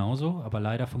 sehe ich genauso, aber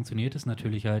leider funktioniert es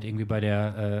natürlich halt irgendwie bei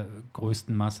der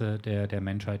größten Masse der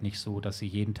Menschheit nicht so, dass sie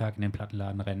jeden Tag in den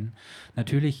Plattenladen rennen.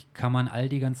 Natürlich kann man all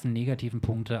die ganzen negativen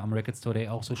Punkte am Record Store Day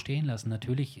auch so stehen lassen.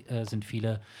 Natürlich sind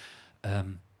viele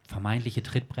vermeintliche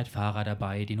Trittbrettfahrer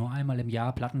dabei, die nur einmal im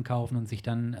Jahr Platten kaufen und sich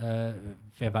dann,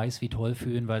 wer weiß wie toll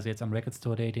fühlen, weil sie jetzt am Record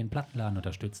Store Day den Plattenladen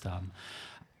unterstützt haben.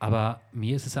 Aber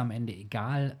mir ist es am Ende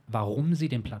egal, warum sie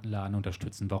den Plattenladen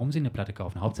unterstützen, warum sie eine Platte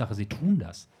kaufen. Hauptsache, sie tun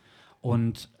das.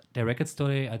 Und der Record Store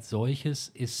Day als solches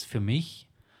ist für mich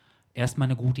erstmal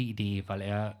eine gute Idee, weil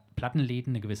er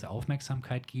Plattenläden eine gewisse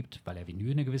Aufmerksamkeit gibt, weil er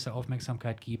Vinyl eine gewisse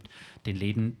Aufmerksamkeit gibt, den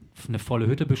Läden eine volle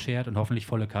Hütte beschert und hoffentlich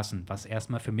volle Kassen, was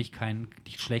erstmal für mich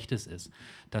nichts Schlechtes ist.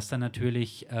 Dass dann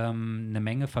natürlich eine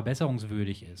Menge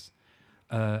verbesserungswürdig ist.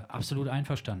 Absolut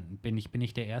einverstanden. Bin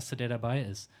ich der Erste, der dabei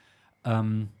ist.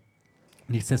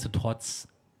 Nichtsdestotrotz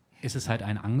ist es halt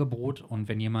ein Angebot und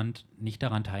wenn jemand nicht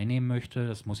daran teilnehmen möchte,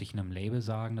 das muss ich einem Label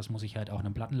sagen, das muss ich halt auch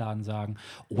einem Plattenladen sagen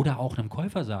oder auch einem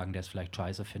Käufer sagen, der es vielleicht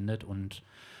scheiße findet und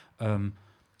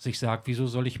sich sagt, wieso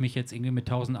soll ich mich jetzt irgendwie mit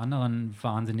 1000 anderen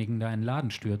Wahnsinnigen da in den Laden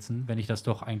stürzen, wenn ich das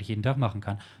doch eigentlich jeden Tag machen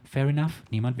kann. Fair enough,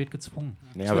 niemand wird gezwungen.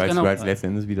 Ja, weil es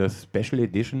letztendlich wieder Special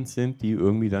Editions sind, die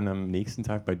irgendwie dann am nächsten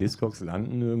Tag bei Discogs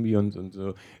landen irgendwie und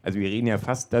so. Also wir reden ja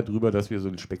fast darüber, dass wir so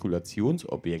ein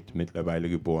Spekulationsobjekt mittlerweile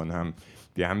geboren haben.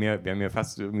 Wir haben ja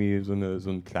fast irgendwie so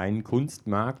einen kleinen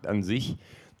Kunstmarkt an sich,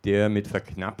 der mit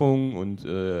Verknappung und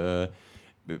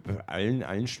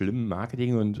allen schlimmen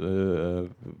Marketing- und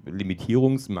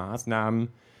Limitierungsmaßnahmen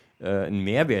einen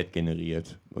Mehrwert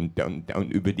generiert. Und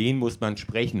über den muss man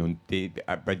sprechen. Und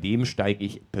bei dem steige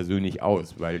ich persönlich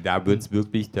aus, weil da wird es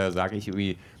wirklich, da sage ich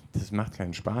irgendwie, das macht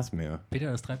keinen Spaß mehr.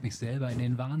 Peter, das treibt mich selber in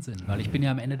den Wahnsinn, weil ich bin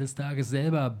ja am Ende des Tages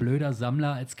selber blöder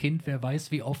Sammler als Kind, wer weiß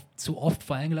wie zu oft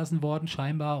fallen gelassen worden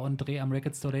scheinbar und drehe am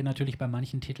Record Store Day natürlich bei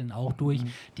manchen Titeln auch durch,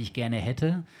 die ich gerne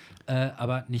hätte,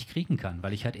 aber nicht kriegen kann,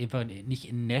 weil ich halt einfach nicht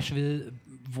in Nashville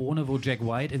wohne, wo Jack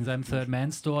White in seinem Third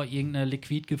Man Store irgendeine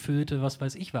liquid gefüllte, was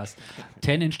weiß ich was,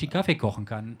 10-inch die Kaffee kochen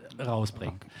kann,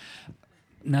 rausbringt.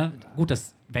 Na gut,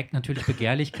 das weckt natürlich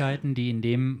Begehrlichkeiten, die in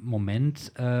dem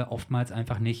Moment oftmals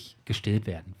einfach nicht gestillt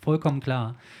werden. Vollkommen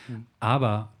klar.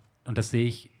 Aber, und das sehe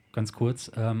ich ganz kurz,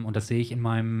 und das sehe ich in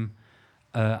meinem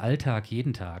Alltag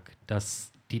jeden Tag,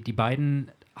 dass die beiden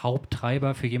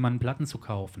Haupttreiber für jemanden Platten zu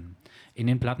kaufen, in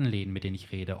den Plattenläden, mit denen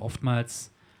ich rede,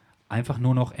 oftmals einfach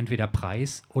nur noch entweder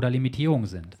Preis oder Limitierung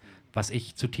sind. Was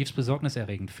ich zutiefst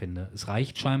besorgniserregend finde. Es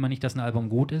reicht scheinbar nicht, dass ein Album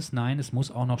gut ist. Nein, es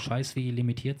muss auch noch scheiß wie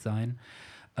limitiert sein.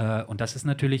 Und das ist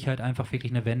natürlich halt einfach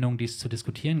wirklich eine Wendung, die es zu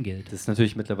diskutieren gilt. Das ist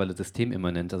natürlich mittlerweile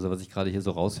systemimmanent. Also was ich gerade hier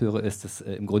so raushöre, ist, dass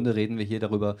im Grunde reden wir hier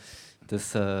darüber,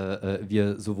 dass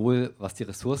wir sowohl, was die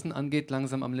Ressourcen angeht,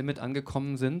 langsam am Limit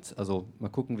angekommen sind. Also mal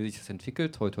gucken, wie sich das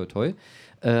entwickelt, toi toi toi.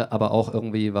 Aber auch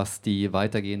irgendwie, was die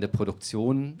weitergehende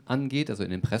Produktion angeht, also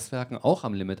in den Presswerken auch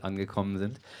am Limit angekommen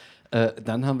sind.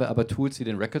 Dann haben wir aber Tools wie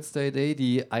den Record Store Day,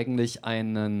 die eigentlich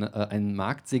ein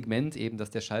Marktsegment, eben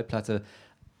das der Schallplatte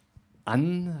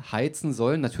anheizen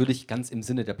sollen, natürlich ganz im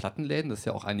Sinne der Plattenläden, das ist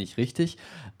ja auch eigentlich richtig,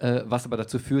 was aber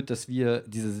dazu führt, dass wir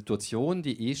diese Situation,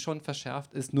 die schon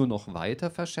verschärft ist, nur noch weiter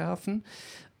verschärfen.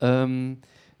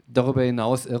 Darüber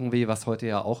hinaus irgendwie, was heute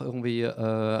ja auch irgendwie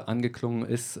angeklungen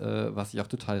ist, was ich auch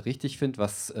total richtig finde,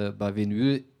 was bei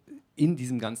Vinyl in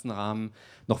diesem ganzen Rahmen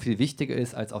noch viel wichtiger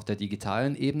ist als auf der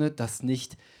digitalen Ebene, dass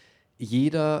nicht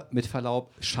jeder mit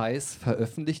Verlaub Scheiß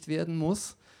veröffentlicht werden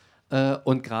muss.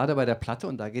 Und gerade bei der Platte,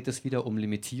 und da geht es wieder um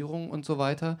Limitierung und so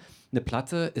weiter, eine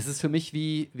Platte, es ist für mich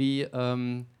wie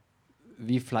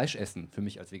Fleisch essen, für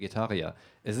mich als Vegetarier.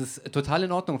 Es ist total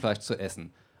in Ordnung, Fleisch zu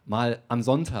essen. Mal am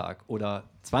Sonntag oder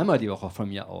zweimal die Woche von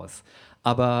mir aus.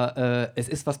 Aber es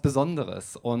ist was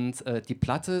Besonderes. Und die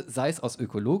Platte, sei es aus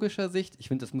ökologischer Sicht, ich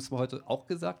finde, das muss heute auch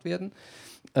gesagt werden,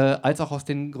 als auch aus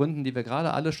den Gründen, die wir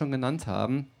gerade alle schon genannt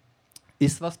haben,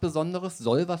 ist was Besonderes,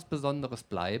 soll was Besonderes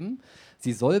bleiben.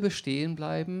 Sie soll bestehen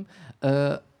bleiben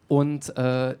und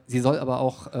sie soll aber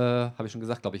auch, habe ich schon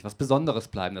gesagt, glaube ich, was Besonderes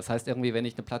bleiben. Das heißt irgendwie, wenn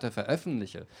ich eine Platte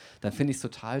veröffentliche, dann finde ich es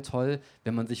total toll,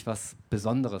 wenn man sich was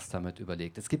Besonderes damit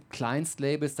überlegt. Es gibt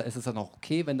Kleinstlabels, da ist es dann auch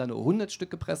okay, wenn da nur 100 Stück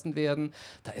gepressen werden.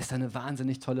 Da ist eine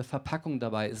wahnsinnig tolle Verpackung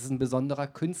dabei. Es ist ein besonderer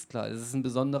Künstler, es ist ein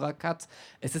besonderer Cut.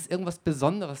 Es ist irgendwas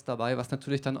Besonderes dabei, was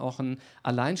natürlich dann auch ein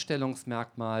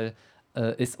Alleinstellungsmerkmal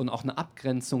ist und auch eine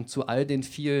Abgrenzung zu all den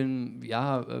vielen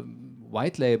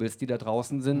White Labels, die da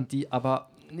draußen sind, die aber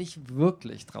nicht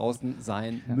wirklich draußen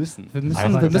sein müssen. Das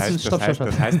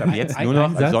heißt ab jetzt nur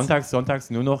noch sonntags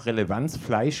nur noch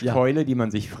Relevanzfleischkeule, die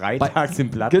man sich freitags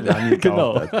im Plattenladen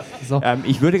gekauft hat. So.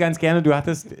 Ich würde ganz gerne, du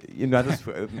hattest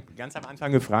ganz am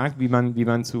Anfang gefragt, wie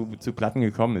man zu Platten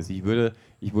gekommen ist. Ich wurde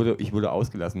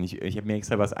ausgelassen. Ich habe mir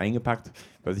extra was eingepackt,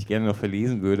 was ich gerne noch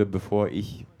verlesen würde, bevor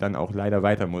ich dann auch leider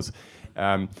weiter muss.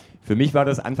 Für mich war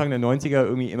das Anfang der 90er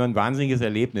irgendwie immer ein wahnsinniges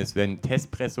Erlebnis, wenn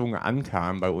Testpressungen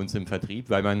ankamen bei uns im Vertrieb,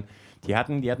 weil die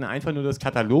hatten einfach nur das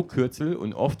Katalogkürzel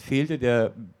und oft fehlte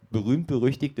der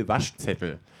berühmt-berüchtigte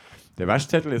Waschzettel. Der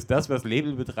Waschzettel ist das, was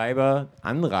Labelbetreiber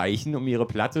anreichen, um ihre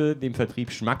Platte dem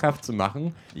Vertrieb schmackhaft zu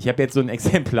machen. Ich habe jetzt so ein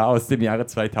Exemplar aus dem Jahre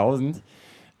 2000,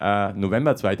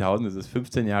 November 2000, das ist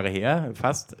 15 Jahre her,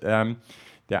 fast.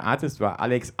 Der Artist war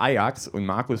Alex Ajax und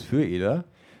Markus Füreder.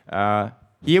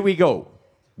 Here we go.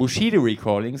 Bushido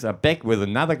Recordings are back with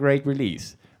another great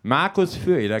release. Markus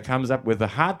Füreder comes up with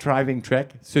a hard-driving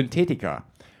track, Synthetica.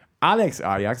 Alex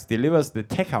Ajax delivers the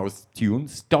tech house tune,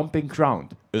 Stomping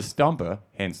Ground, a stomper,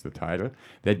 hence the title,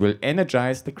 that will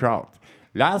energize the crowd.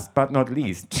 Last but not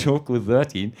least, Choco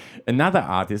 13, another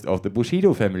artist of the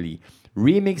Bushido family,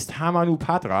 remixed Hamanu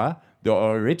Patra, the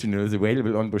original is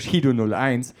available on Bushido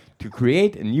 01, to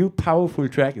create a new powerful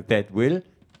track that will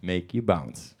make you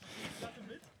bounce.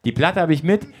 Die Platte habe ich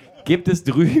mit, gibt es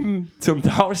drüben zum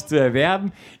Tausch zu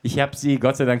erwerben. Ich habe sie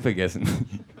Gott sei Dank vergessen.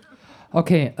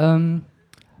 Okay,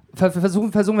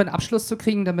 versuchen wir einen Abschluss zu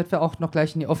kriegen, damit wir auch noch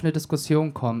gleich in die offene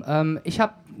Diskussion kommen. Ich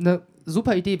habe eine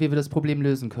super Idee, wie wir das Problem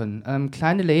lösen können.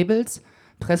 Kleine Labels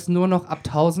pressen nur noch ab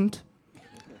 1000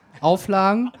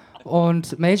 Auflagen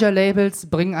und Major Labels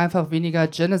bringen einfach weniger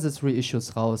Genesis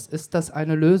Reissues raus. Ist das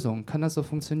eine Lösung? Kann das so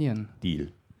funktionieren?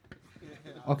 Deal.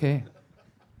 Okay.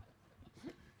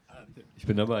 Ich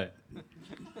bin dabei.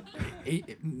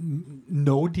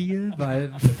 No deal,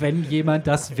 weil wenn jemand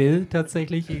das will,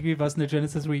 tatsächlich irgendwie, was eine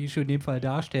Genesis Reissue in dem Fall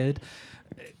darstellt,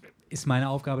 ist meine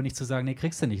Aufgabe nicht zu sagen, nee,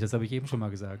 kriegst du nicht, das habe ich eben schon mal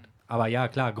gesagt. Aber ja,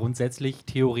 klar, grundsätzlich,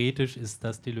 theoretisch ist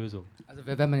das die Lösung. Also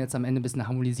wenn man jetzt am Ende ein bisschen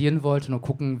harmonisieren wollte und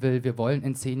gucken will, wir wollen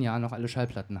in 10 Jahren noch alle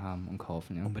Schallplatten haben und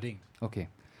kaufen. Ja? Unbedingt. Okay.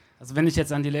 Also wenn ich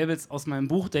jetzt an die Labels aus meinem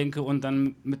Buch denke und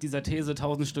dann mit dieser These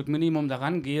 1000 Stück Minimum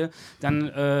daran gehe,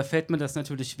 dann fällt mir das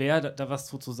natürlich schwer, da was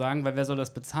zu sagen, weil wer soll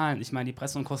das bezahlen? Ich meine, die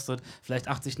Pressung kostet vielleicht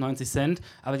 80, 90 Cent,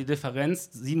 aber die Differenz,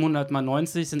 700 mal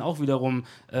 90, sind auch wiederum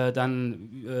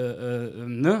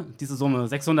diese Summe,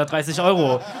 630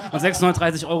 €. Und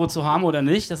 630 € zu haben oder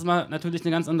nicht, das ist mal natürlich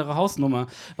eine ganz andere Hausnummer.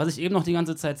 Was ich eben noch die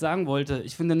ganze Zeit sagen wollte,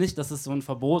 ich finde nicht, dass es so ein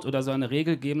Verbot oder so eine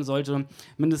Regel geben sollte,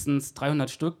 mindestens 300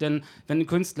 Stück, denn wenn ein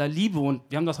Künstler Liebe, und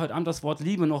wir haben das heute Abend das Wort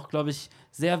Liebe noch, glaube ich,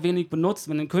 sehr wenig benutzt,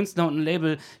 wenn ein Künstler und ein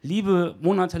Label Liebe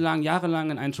monatelang, jahrelang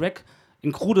in einen Track,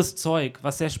 in krudes Zeug,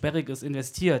 was sehr sperrig ist,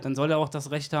 investiert, dann soll er auch das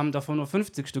Recht haben, davon nur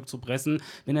 50 Stück zu pressen,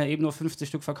 wenn er eben nur 50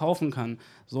 Stück verkaufen kann.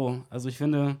 So, also ich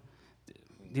finde,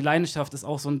 die Leidenschaft ist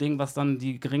auch so ein Ding, was dann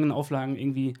die geringen Auflagen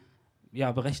irgendwie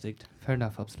berechtigt. Fair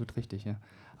enough, absolut richtig, ja.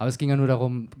 Aber es ging ja nur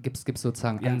darum, gibt es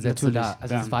sozusagen Ansätze natürlich, da.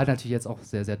 Also das war natürlich jetzt auch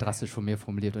sehr, sehr drastisch von mir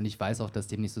formuliert und ich weiß auch, dass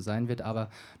dem nicht so sein wird,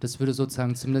 aber das würde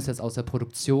sozusagen zumindest jetzt aus der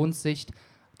Produktionssicht,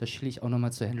 da schiele ich auch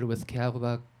nochmal zu Handle with Care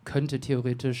rüber, könnte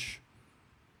theoretisch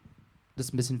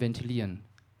das ein bisschen ventilieren.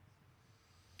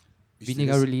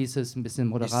 weniger Releases, ein bisschen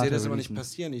moderater. Ich sehe das aber nicht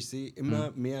passieren. Ich sehe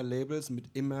immer mehr Labels mit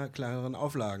immer kleineren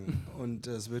Auflagen. Und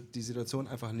es wird die Situation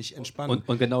einfach nicht entspannen.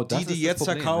 Und genau das die ist jetzt das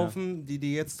Problem, verkaufen,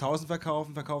 die jetzt 1000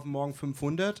 verkaufen morgen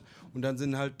 500. Und dann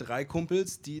sind halt 3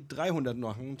 Kumpels, die 300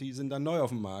 machen. Die sind dann neu auf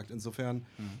dem Markt. Insofern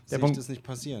sehe ich das nicht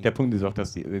passieren. Der Punkt ist auch,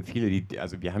 dass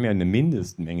also wir haben ja eine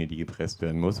Mindestmenge, die gepresst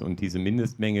werden muss. Und diese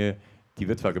Mindestmenge, die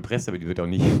wird zwar gepresst, aber die wird auch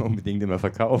nicht unbedingt immer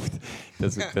verkauft.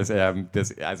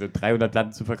 Also 300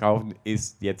 Platten zu verkaufen,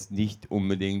 ist jetzt nicht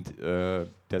unbedingt,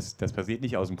 das passiert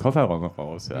nicht aus dem Kofferraum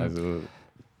raus. Also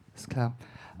ist klar.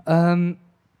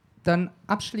 Dann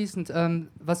abschließend,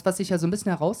 was sich ja so ein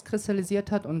bisschen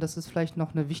herauskristallisiert hat, und das ist vielleicht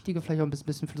noch eine wichtige, vielleicht auch ein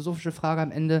bisschen philosophische Frage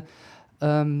am Ende.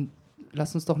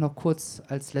 Lass uns doch noch kurz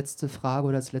als letzte Frage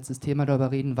oder als letztes Thema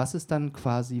darüber reden, was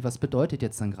bedeutet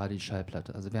jetzt dann gerade die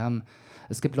Schallplatte? Also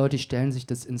es gibt Leute, die stellen sich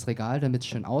das ins Regal, damit es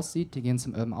schön aussieht, die gehen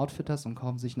zum Urban Outfitters und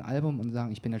kaufen sich ein Album und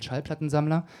sagen, ich bin jetzt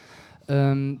Schallplattensammler.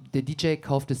 Der DJ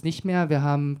kauft es nicht mehr. Wir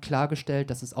haben klargestellt,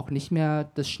 dass es auch nicht mehr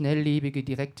das schnelllebige,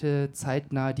 direkte,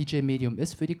 zeitnahe DJ-Medium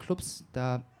ist für die Clubs.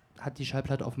 Da hat die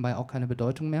Schallplatte offenbar auch keine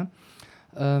Bedeutung mehr.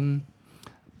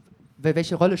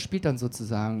 Welche Rolle spielt dann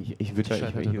sozusagen? Ich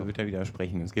würde da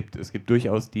widersprechen. Es gibt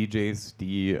durchaus DJs,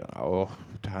 die auch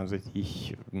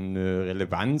tatsächlich eine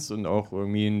Relevanz und auch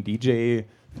irgendwie ein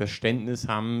DJ-Verständnis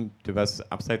haben,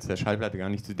 was abseits der Schallplatte gar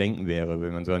nicht zu denken wäre,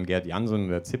 wenn man so an Gerd Jansson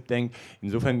oder Zip denkt.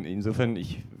 Insofern,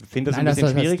 ich finde das ein bisschen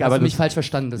schwierig. Aber du mich falsch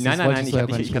verstanden. Ich habe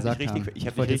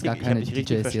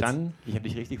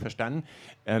dich richtig verstanden.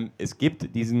 Es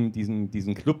gibt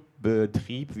diesen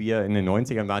Clubbetrieb, wie er in den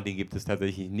 90ern war, den gibt es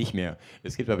tatsächlich nicht mehr.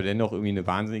 Es gibt aber dennoch irgendwie eine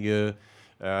wahnsinnige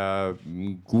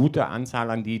gute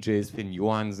Anzahl an DJs, Finn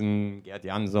Johansen, Gerd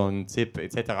Jansson, Zip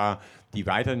etc., die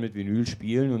weiterhin mit Vinyl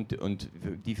spielen und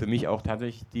die für mich auch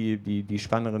tatsächlich die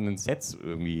spannenderen Sets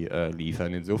irgendwie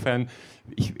liefern. Insofern,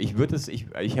 ich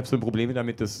habe so Probleme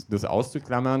damit, das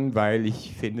auszuklammern, weil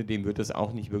ich finde, dem wird es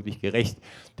auch nicht wirklich gerecht.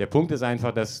 Der Punkt ist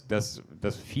einfach, dass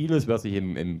vieles, was sich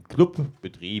im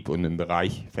Clubbetrieb und im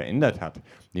Bereich verändert hat,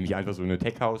 nämlich einfach so eine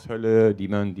Tech-House-Hölle, die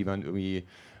man irgendwie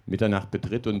Mitternacht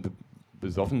betritt und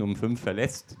besoffen um 5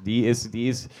 verlässt, die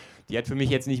hat für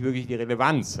mich jetzt nicht wirklich die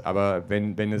Relevanz. Aber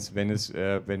wenn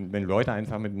Leute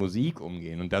einfach mit Musik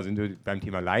umgehen, und da sind wir beim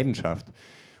Thema Leidenschaft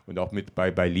und auch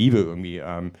bei Liebe irgendwie,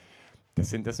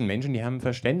 das sind Menschen, die haben ein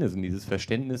Verständnis, und dieses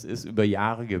Verständnis ist über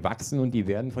Jahre gewachsen, und die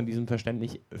werden von diesem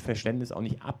Verständnis auch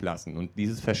nicht ablassen. Und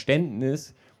dieses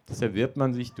Verständnis, das erwirbt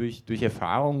man sich durch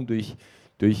Erfahrung, durch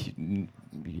ein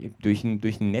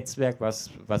Netzwerk,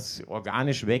 was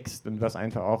organisch wächst und was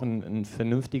einfach auch eine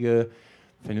vernünftige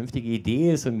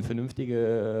Idee ist, und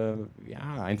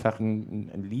einfach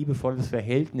ein liebevolles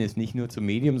Verhältnis, nicht nur zum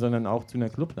Medium, sondern auch zu einer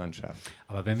Clublandschaft.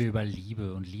 Aber wenn wir über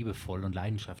Liebe und liebevoll und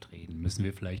Leidenschaft reden, müssen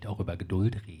wir vielleicht auch über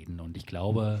Geduld reden. Und ich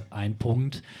glaube, ein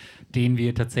Punkt, den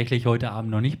wir tatsächlich heute Abend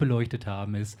noch nicht beleuchtet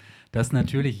haben, ist, dass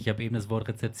natürlich, ich habe eben das Wort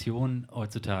Rezeption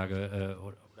heutzutage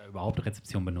oder überhaupt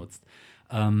Rezeption benutzt,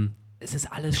 es ist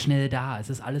alles schnell da, es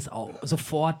ist alles auch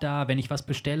sofort da. Wenn ich was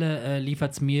bestelle,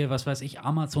 liefert es mir, was weiß ich,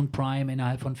 Amazon Prime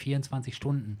innerhalb von 24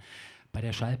 Stunden. Bei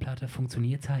der Schallplatte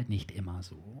funktioniert es halt nicht immer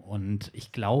so. Und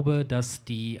ich glaube, dass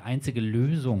die einzige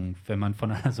Lösung, wenn man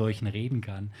von einer solchen reden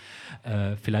kann,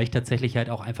 vielleicht tatsächlich halt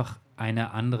auch einfach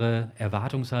eine andere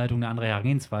Erwartungshaltung, eine andere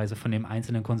Herangehensweise von dem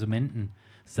einzelnen Konsumenten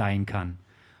sein kann.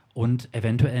 Und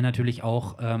eventuell natürlich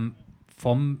auch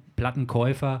vom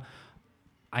Plattenkäufer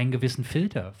einen gewissen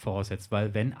Filter voraussetzt,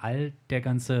 weil wenn all der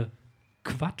ganze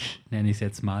Quatsch, nenne ich es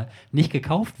jetzt mal, nicht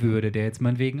gekauft würde, der jetzt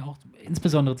meinetwegen auch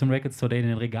insbesondere zum Record Store Day in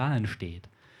den Regalen steht,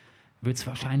 wird es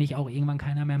wahrscheinlich auch irgendwann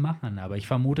keiner mehr machen. Aber ich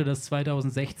vermute, dass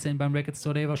 2016 beim Record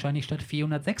Store Day wahrscheinlich statt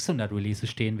 400, 600 Releases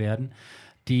stehen werden,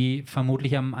 die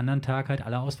vermutlich am anderen Tag halt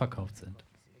alle ausverkauft sind.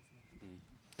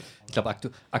 Ich glaube,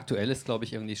 aktuell ist, glaube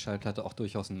ich, irgendwie die Schallplatte auch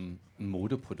durchaus ein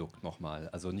Modeprodukt nochmal.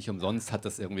 Also nicht umsonst hat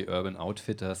das irgendwie Urban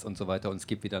Outfitters und so weiter, und es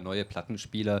gibt wieder neue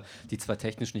Plattenspieler, die zwar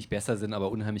technisch nicht besser sind,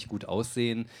 aber unheimlich gut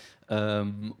aussehen.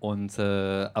 Aber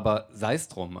sei es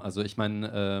drum. Also ich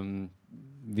meine,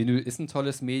 Vinyl ist ein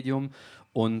tolles Medium,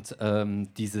 und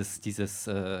was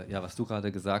du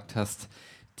gerade gesagt hast,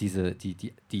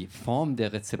 die Form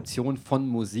der Rezeption von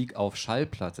Musik auf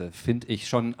Schallplatte finde ich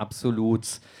schon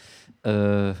absolut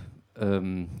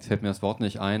fällt mir das Wort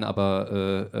nicht ein,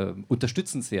 aber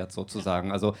unterstützenswert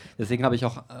sozusagen. Also deswegen habe ich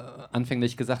auch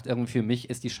anfänglich gesagt, irgendwie für mich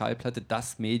ist die Schallplatte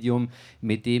das Medium,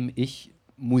 mit dem ich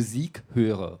Musik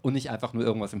höre und nicht einfach nur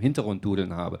irgendwas im Hintergrund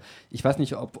dudeln habe. Ich weiß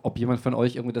nicht, ob jemand von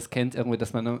euch irgendwie das kennt, irgendwie,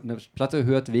 dass man eine Platte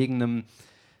hört eine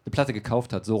Platte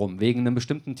gekauft hat, so rum, wegen einem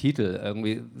bestimmten Titel,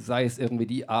 irgendwie, sei es irgendwie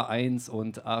die A1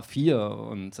 und A4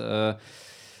 und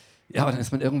Ja, aber dann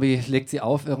ist man irgendwie, legt sie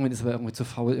auf, irgendwie ist aber irgendwie zu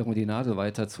faul, irgendwie die Nadel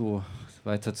weiter zu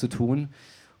tun.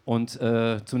 Und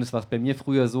zumindest war es bei mir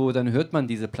früher so, dann hört man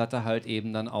diese Platte halt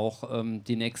eben dann auch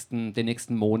den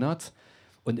nächsten Monat.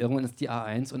 Und irgendwann ist die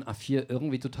A1 und A4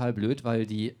 irgendwie total blöd, weil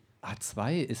die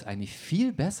A2 ist eigentlich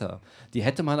viel besser. Die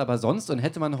hätte man aber sonst und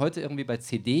hätte man heute irgendwie bei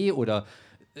CD oder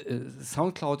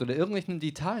Soundcloud oder irgendwelchen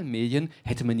digitalen Medien,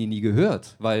 hätte man die nie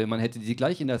gehört, weil man hätte die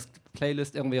gleich in der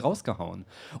Playlist irgendwie rausgehauen.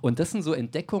 Und das sind so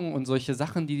Entdeckungen und solche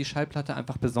Sachen, die die Schallplatte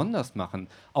einfach besonders machen.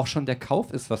 Auch schon der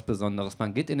Kauf ist was Besonderes.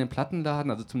 Man geht in den Plattenladen,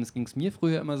 also zumindest ging es mir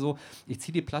früher immer so, ich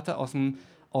ziehe die Platte aus dem,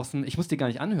 ich muss die gar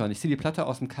nicht anhören, ich ziehe die Platte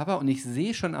aus dem Cover und ich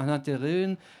sehe schon anhand der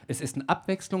Rillen, es ist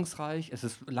abwechslungsreich, es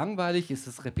ist langweilig, es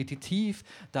ist repetitiv,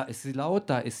 da ist sie laut,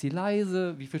 da ist sie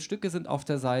leise, wie viele Stücke sind auf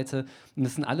der Seite und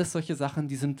das sind alles solche Sachen,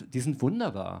 die sind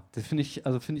wunderbar. Das finde ich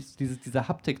diese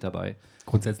Haptik dabei.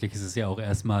 Grundsätzlich ist es ja auch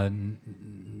erstmal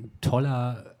ein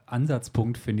toller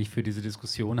Ansatzpunkt, finde ich, für diese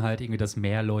Diskussion halt irgendwie, dass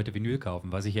mehr Leute Vinyl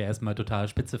kaufen, was ich ja erstmal total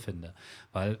spitze finde,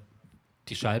 weil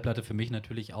die Schallplatte für mich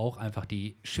natürlich auch einfach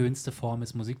die schönste Form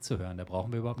ist, Musik zu hören. Da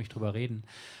brauchen wir überhaupt nicht drüber reden.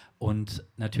 Und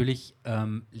natürlich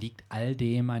liegt all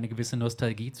dem eine gewisse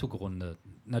Nostalgie zugrunde.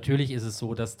 Natürlich ist es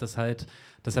so, dass das halt,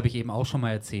 das habe ich eben auch schon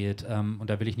mal erzählt, und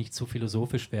da will ich nicht zu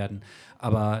philosophisch werden,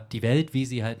 aber die Welt, wie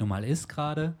sie halt nun mal ist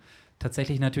gerade,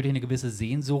 tatsächlich natürlich eine gewisse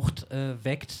Sehnsucht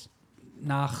weckt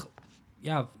nach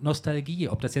Nostalgie.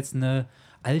 Ob das jetzt eine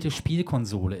alte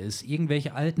Spielkonsole ist,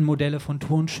 irgendwelche alten Modelle von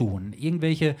Turnschuhen,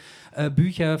 irgendwelche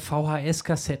Bücher,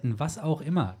 VHS-Kassetten, was auch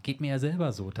immer. Geht mir ja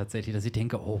selber so tatsächlich, dass ich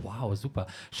denke, oh wow, super,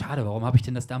 schade, warum habe ich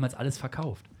denn das damals alles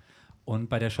verkauft? Und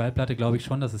bei der Schallplatte glaube ich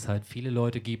schon, dass es halt viele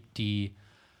Leute gibt, die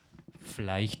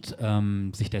vielleicht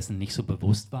sich dessen nicht so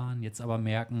bewusst waren, jetzt aber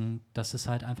merken, dass es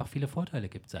halt einfach viele Vorteile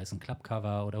gibt, sei es ein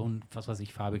Klappcover oder was weiß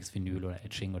ich, farbiges Vinyl oder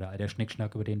Etching oder all der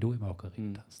Schnickschnack, über den du immer auch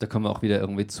geredet hast. Da kommen wir auch wieder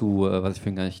irgendwie zu, was ich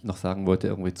vorhin gar nicht noch sagen wollte,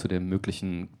 irgendwie zu den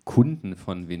möglichen Kunden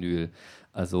von Vinyl.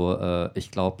 Also ich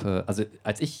glaube,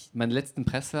 als ich meine letzten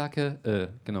Presswerke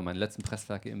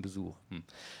im Besuch,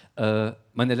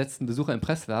 meine letzten Besuche im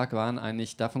Presswerk waren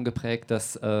eigentlich davon geprägt,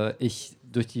 dass ich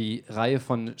durch die Reihe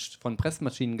von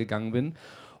Pressmaschinen gegangen bin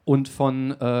und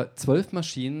von 12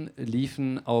 Maschinen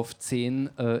liefen auf 10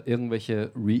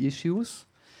 irgendwelche Reissues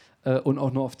und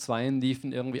auch nur auf 2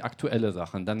 liefen irgendwie aktuelle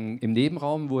Sachen. Dann im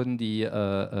Nebenraum wurden die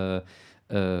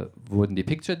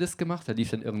Picture Discs gemacht, da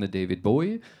lief dann irgendeine David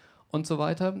Bowie und so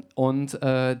weiter. Und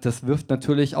das wirft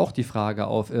natürlich auch die Frage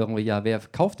auf, irgendwie, ja, wer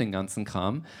kauft den ganzen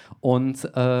Kram? Und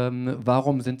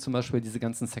warum sind zum Beispiel diese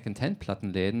ganzen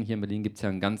Secondhand-Plattenläden, hier in Berlin gibt es ja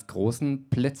einen ganz großen,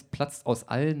 Platz aus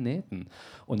allen Nähten.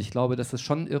 Und ich glaube, dass es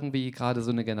schon irgendwie gerade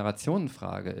so eine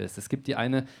Generationenfrage ist. Es gibt die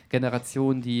eine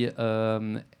Generation, die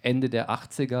Ende der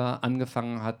 80er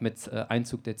angefangen hat, mit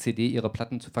Einzug der CD ihre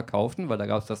Platten zu verkaufen, weil da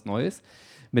gab es was Neues.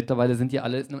 Mittlerweile sind die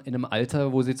alle in einem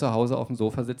Alter, wo sie zu Hause auf dem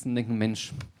Sofa sitzen und denken,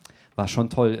 Mensch, war schon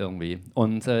toll irgendwie.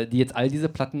 Und die jetzt all diese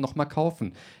Platten nochmal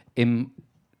kaufen.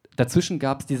 Dazwischen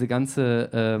gab es diese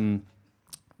ganze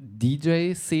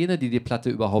DJ-Szene, die Platte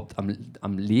überhaupt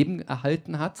am Leben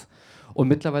erhalten hat. Und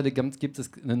mittlerweile gibt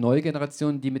es eine neue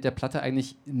Generation, die mit der Platte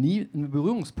eigentlich nie einen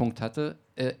Berührungspunkt hatte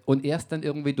und erst dann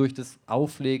irgendwie durch das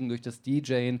Auflegen, durch das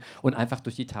DJen und einfach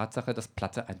durch die Tatsache, dass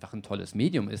Platte einfach ein tolles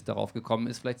Medium ist, darauf gekommen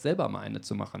ist, vielleicht selber mal eine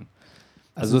zu machen.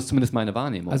 Also das ist zumindest meine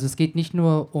Wahrnehmung. Also es geht nicht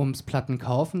nur ums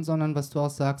Plattenkaufen, sondern was du auch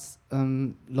sagst,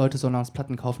 Leute sollen aus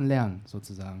Plattenkaufen lernen,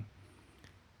 sozusagen.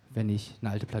 Wenn ich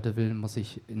eine alte Platte will, muss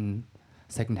ich in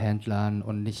Secondhand laden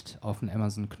und nicht auf den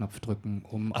Amazon-Knopf drücken,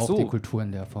 um auch die Kultur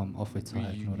in der Form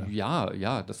aufrechtzuerhalten, oder?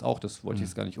 Ja, das auch. Das wollte ich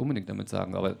jetzt gar nicht unbedingt damit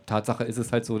sagen. Aber Tatsache ist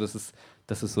es halt so, dass es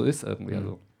so ist irgendwie.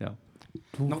 Also, ja.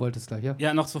 Du wolltest gleich, ja?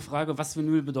 Ja, noch zur Frage, was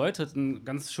Vinyl bedeutet. Ein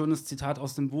ganz schönes Zitat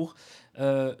aus dem Buch.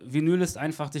 Vinyl ist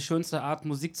einfach die schönste Art,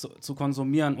 Musik zu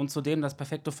konsumieren und zudem das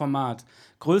perfekte Format.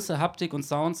 Größe, Haptik und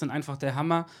Sound sind einfach der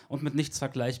Hammer und mit nichts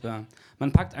vergleichbar.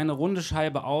 Man packt eine runde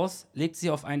Scheibe aus, legt sie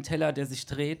auf einen Teller, der sich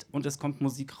dreht und es kommt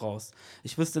Musik raus.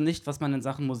 Ich wüsste nicht, was man in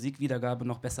Sachen Musikwiedergabe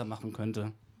noch besser machen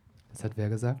könnte. Das hat wer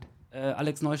gesagt?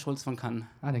 Alex Neuschulz von Cannes.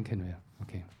 Ah, den kennen wir,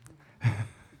 okay.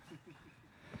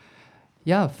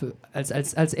 Ja, als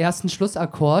ersten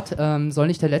Schlussakkord, soll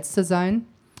nicht der letzte sein.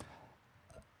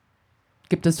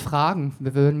 Gibt es Fragen?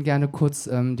 Wir würden gerne kurz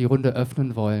die Runde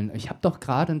öffnen wollen. Ich habe doch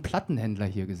gerade einen Plattenhändler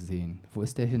hier gesehen. Wo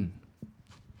ist der hin?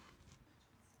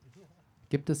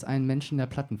 Gibt es einen Menschen, der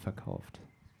Platten verkauft?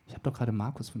 Ich habe doch gerade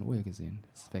Markus von Ohe gesehen.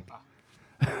 Ist weg.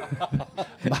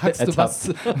 Magst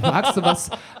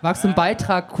du einen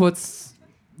Beitrag kurz,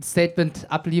 Statement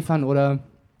abliefern oder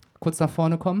kurz nach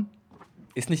vorne kommen?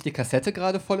 Ist nicht die Kassette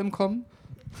gerade voll im Kommen?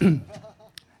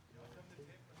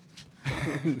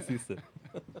 Siehst du.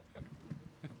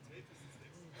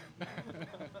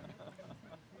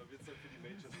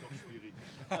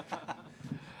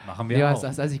 Machen wir Ja, auch.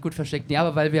 das hat sich gut versteckt. Ja,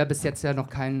 aber weil wir bis jetzt ja noch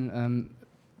keinen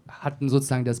hatten,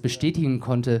 sozusagen, das bestätigen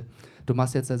konnte. Du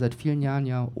machst jetzt ja seit vielen Jahren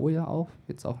ja Oje auch,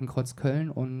 jetzt auch in Kreuzköln.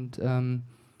 Und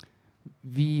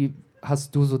wie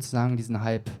hast du sozusagen diesen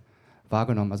Hype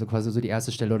wahrgenommen? Also quasi so die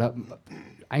erste Stelle. Oder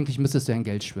eigentlich müsstest du ja in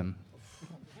Geld schwimmen.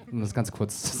 Um das ganz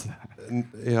kurz zu sagen.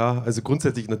 Ja, also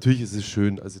grundsätzlich natürlich ist es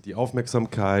schön. Also die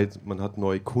Aufmerksamkeit, man hat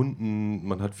neue Kunden,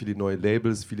 man hat viele neue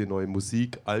Labels, viele neue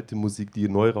Musik, alte Musik, die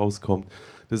neu rauskommt.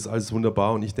 Das ist alles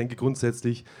wunderbar und ich denke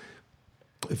grundsätzlich,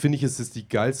 finde ich, ist es die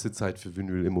geilste Zeit für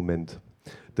Vinyl im Moment.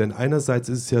 Denn einerseits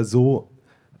ist es ja so,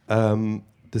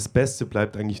 das Beste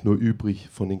bleibt eigentlich nur übrig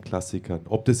von den Klassikern.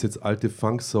 Ob das jetzt alte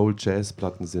Funk, Soul,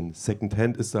 Jazz-Platten sind.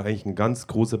 Secondhand ist da eigentlich ein ganz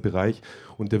großer Bereich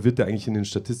und der wird ja eigentlich in den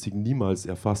Statistiken niemals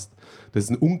erfasst. Das ist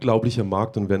ein unglaublicher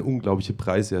Markt und werden unglaubliche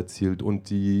Preise erzielt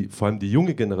und vor allem die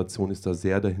junge Generation ist da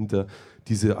sehr dahinter,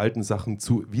 diese alten Sachen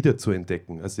wieder zu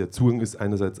entdecken. Also der Zugang ist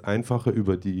einerseits einfacher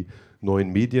über die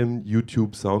neuen Medien,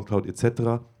 YouTube, Soundcloud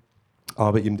etc.,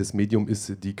 aber eben das Medium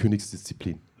ist die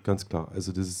Königsdisziplin. Ganz klar,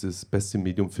 also das ist das beste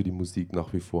Medium für die Musik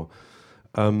nach wie vor.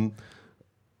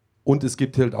 Und es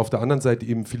gibt halt auf der anderen Seite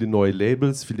eben viele neue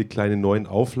Labels, viele kleine neuen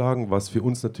Auflagen, was für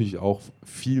uns natürlich auch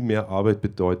viel mehr Arbeit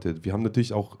bedeutet. Wir haben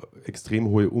natürlich auch extrem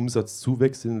hohe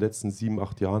Umsatzzuwächse in den letzten 7,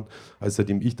 8 Jahren, als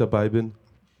seitdem ich dabei bin.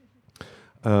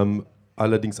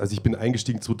 Allerdings, also ich bin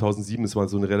eingestiegen 2007, es war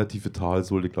so eine relative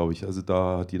Talsohle, glaube ich. Also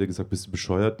da hat jeder gesagt, bist du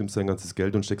bescheuert, nimmst dein ganzes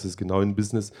Geld und steckst es genau in ein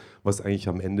Business, was eigentlich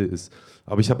am Ende ist.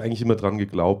 Aber ich habe eigentlich immer dran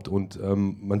geglaubt und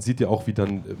man sieht ja auch, wie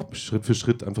dann Schritt für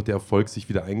Schritt einfach der Erfolg sich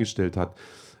wieder eingestellt hat.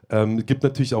 Es gibt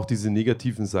natürlich auch diese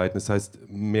negativen Seiten, das heißt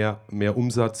mehr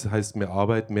Umsatz heißt mehr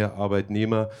Arbeit, mehr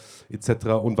Arbeitnehmer etc.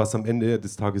 Und was am Ende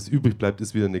des Tages übrig bleibt,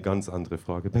 ist wieder eine ganz andere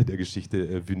Frage bei der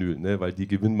Geschichte Vinyl, ne? Weil die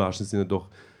Gewinnmargen sind ja doch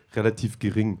relativ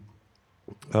gering.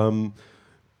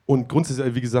 Und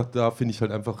grundsätzlich, wie gesagt, da finde ich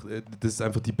halt einfach, das ist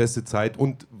einfach die beste Zeit.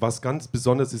 Und was ganz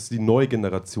besonders ist, die neue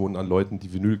Generation an Leuten,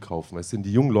 die Vinyl kaufen. Es sind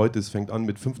die jungen Leute, es fängt an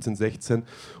mit 15, 16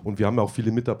 und wir haben ja auch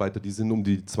viele Mitarbeiter, die sind um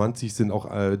die 20, sind auch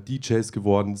DJs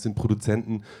geworden, sind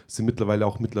Produzenten, sind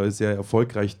mittlerweile sehr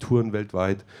erfolgreich, touren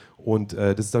weltweit. Und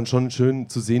das ist dann schon schön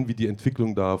zu sehen, wie die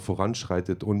Entwicklung da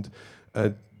voranschreitet. Und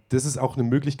das ist auch eine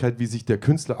Möglichkeit, wie sich der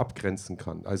Künstler abgrenzen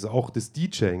kann. Also auch das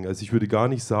DJing. Also ich würde gar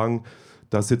nicht sagen,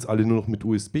 dass jetzt alle nur noch mit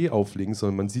USB auflegen,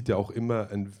 sondern man sieht ja auch immer,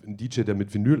 ein DJ, der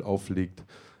mit Vinyl auflegt,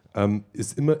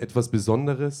 ist immer etwas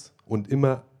Besonderes und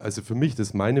immer, also für mich, das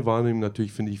ist meine Wahrnehmung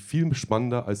natürlich, finde ich viel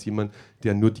spannender als jemand,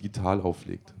 der nur digital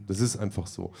auflegt. Das ist einfach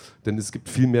so. Denn es gibt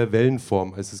viel mehr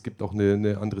Wellenformen, also es gibt auch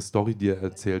eine andere Story, die er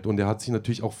erzählt. Und er hat sich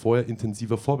natürlich auch vorher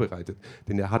intensiver vorbereitet,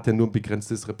 denn er hat ja nur ein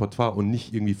begrenztes Repertoire und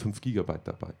nicht irgendwie 5 Gigabyte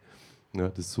dabei. Ja,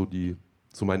 das ist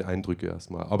so meine Eindrücke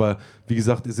erstmal. Aber wie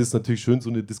gesagt, es ist natürlich schön, so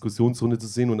eine Diskussionsrunde zu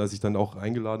sehen. Und als ich dann auch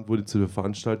eingeladen wurde zu der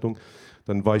Veranstaltung,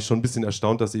 dann war ich schon ein bisschen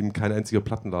erstaunt, dass eben kein einziger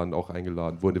Plattenladen auch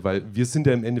eingeladen wurde. Weil wir sind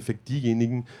ja im Endeffekt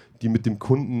diejenigen, die mit dem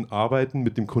Kunden arbeiten,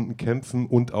 mit dem Kunden kämpfen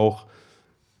und auch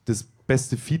das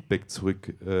beste Feedback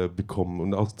zurückbekommen.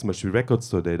 Und auch zum Beispiel Record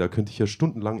Store Day, da könnte ich ja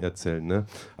stundenlang erzählen. Ne?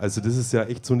 Also das ist ja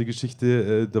echt so eine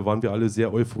Geschichte, da waren wir alle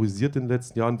sehr euphorisiert in den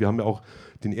letzten Jahren. Wir haben ja auch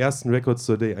den ersten Record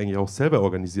Store Day eigentlich auch selber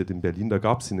organisiert in Berlin. Da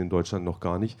gab es ihn in Deutschland noch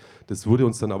gar nicht. Das wurde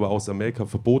uns dann aber aus Amerika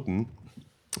verboten,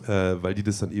 weil die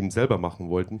das dann eben selber machen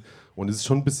wollten. Und es ist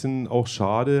schon ein bisschen auch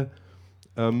schade,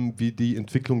 wie die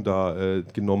Entwicklung da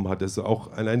genommen hat. Also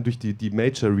auch allein durch die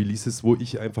Major-Releases, wo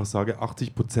ich einfach sage,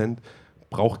 80%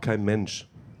 braucht kein Mensch.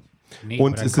 Nee,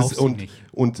 und es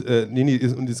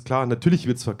ist klar, natürlich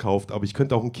wird es verkauft, aber ich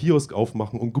könnte auch einen Kiosk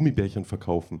aufmachen und Gummibärchen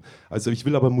verkaufen. Also ich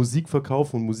will aber Musik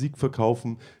verkaufen,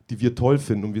 die wir toll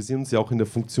finden. Und wir sehen uns ja auch in der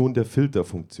Funktion der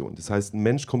Filterfunktion. Das heißt, ein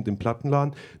Mensch kommt im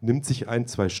Plattenladen, nimmt sich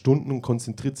 1-2 Stunden und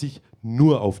konzentriert sich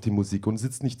nur auf die Musik und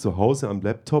sitzt nicht zu Hause am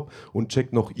Laptop und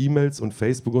checkt noch E-Mails und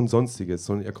Facebook und sonstiges,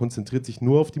 sondern er konzentriert sich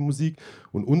nur auf die Musik.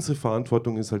 Und unsere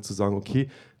Verantwortung ist halt zu sagen, okay,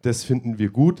 das finden wir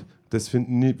gut, das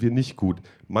finden wir nicht gut.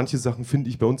 Manche Sachen finde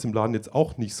ich bei uns im Laden jetzt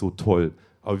auch nicht so toll,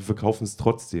 aber wir verkaufen es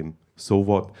trotzdem. So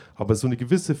what? Aber so eine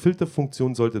gewisse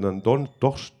Filterfunktion sollte dann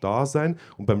doch da sein.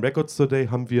 Und beim Record Store Day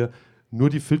haben wir nur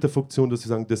die Filterfunktion, dass wir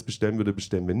sagen, das bestellen wir oder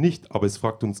bestellen wir nicht. Aber es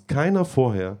fragt uns keiner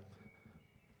vorher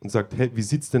und sagt, hey, wie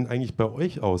sieht es denn eigentlich bei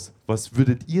euch aus? Was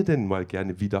würdet ihr denn mal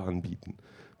gerne wieder anbieten?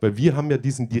 Weil wir haben ja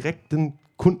diesen direkten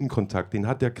Kundenkontakt, den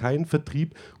hat ja kein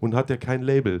Vertrieb und hat ja kein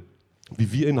Label,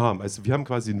 wie wir ihn haben. Also wir haben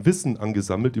quasi ein Wissen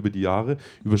angesammelt über die Jahre,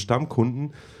 über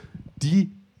Stammkunden,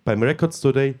 die beim Record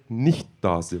Store Day nicht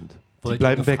da sind. Wollt die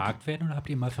bleiben ihr gefragt weg. werden oder habt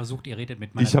ihr mal versucht, ihr redet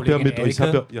mit meiner Ich habe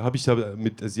Kollegin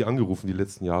mit sie angerufen die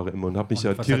letzten Jahre immer und habe mich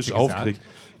Und ja was tierisch hat sie gesagt? aufgeregt.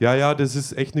 Ja, das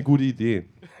ist echt eine gute Idee.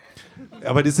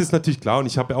 Aber das ist natürlich klar und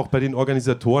ich habe ja auch bei den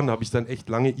Organisatoren, habe ich dann echt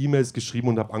lange E-Mails geschrieben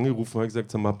und habe angerufen und habe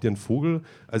gesagt, sag mal, habt ihr einen Vogel?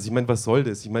 Also ich meine, was soll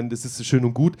das? Ich meine, das ist schön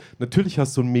und gut. Natürlich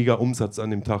hast du einen mega Umsatz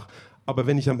an dem Tag, aber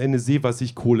wenn ich am Ende sehe, was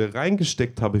ich Kohle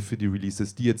reingesteckt habe für die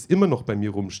Releases, die jetzt immer noch bei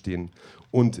mir rumstehen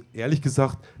und ehrlich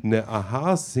gesagt, eine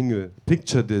Aha-Single,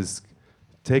 Picture Disc,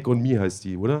 Take On Me heißt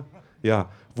die, oder? Ja,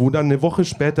 wo dann eine Woche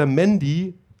später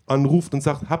Mandy anruft und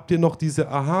sagt, habt ihr noch diese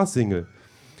Aha-Single?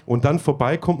 Und dann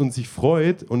vorbeikommt und sich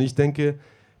freut und ich denke,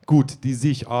 gut, die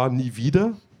sehe ich A, nie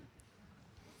wieder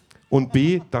und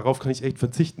B, darauf kann ich echt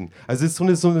verzichten. Also es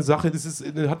ist so eine Sache, das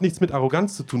hat nichts mit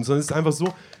Arroganz zu tun, sondern es ist einfach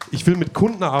so, ich will mit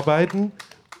Kunden arbeiten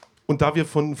und da wir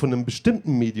von einem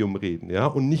bestimmten Medium reden, ja,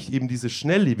 und nicht eben diese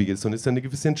schnelllebige, sondern es ist eine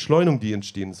gewisse Entschleunigung, die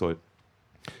entstehen soll.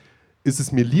 Ist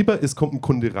es mir lieber, es kommt ein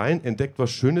Kunde rein, entdeckt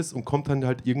was Schönes und kommt dann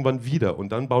halt irgendwann wieder.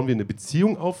 Und dann bauen wir eine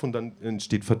Beziehung auf und dann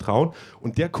entsteht Vertrauen.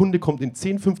 Und der Kunde kommt in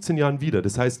 10, 15 Jahren wieder.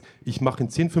 Das heißt, ich mache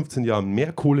in 10, 15 Jahren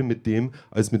mehr Kohle mit dem,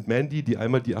 als mit Mandy, die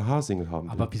einmal die Aha-Single haben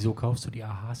will. Aber wieso kaufst du die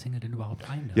Aha-Single denn überhaupt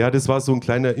ein? Dann? Ja, das war so ein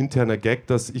kleiner interner Gag,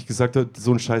 dass ich gesagt habe, so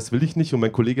einen Scheiß will ich nicht. Und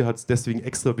mein Kollege hat es deswegen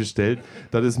extra bestellt,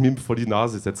 dass es mir vor die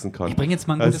Nase setzen kann. Ich bringe jetzt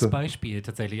mal ein gutes Beispiel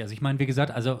tatsächlich. Also ich meine, wie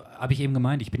gesagt, also habe ich eben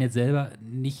gemeint, ich bin jetzt selber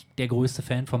nicht der größte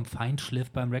Fan vom Feinschliff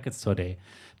beim Record Store Day.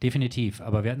 Definitiv.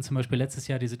 Aber wir hatten zum Beispiel letztes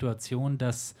Jahr die Situation,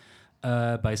 dass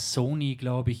bei Sony,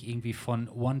 glaube ich, irgendwie von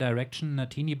One Direction, einer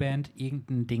Teenie-Band,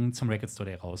 irgendein Ding zum Record Store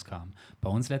Day rauskam. Bei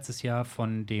uns letztes Jahr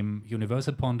von dem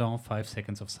Universal Pendant 5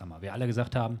 Seconds of Summer. Wir alle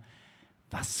gesagt haben,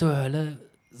 was zur Hölle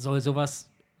soll sowas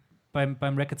beim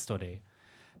Record Store Day?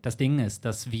 Das Ding ist,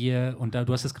 dass wir, und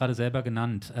du hast es gerade selber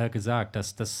gesagt,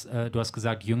 du hast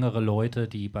gesagt, jüngere Leute,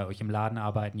 die bei euch im Laden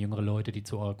arbeiten, jüngere Leute, die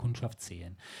zu eurer Kundschaft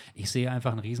zählen. Ich sehe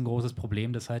einfach ein riesengroßes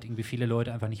Problem, dass halt irgendwie viele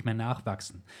Leute einfach nicht mehr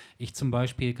nachwachsen. Ich zum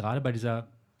Beispiel, gerade bei dieser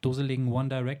dusseligen One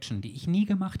Direction, die ich nie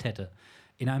gemacht hätte,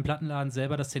 in einem Plattenladen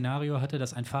selber das Szenario hatte,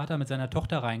 dass ein Vater mit seiner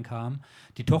Tochter reinkam,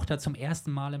 die Tochter zum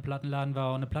ersten Mal im Plattenladen war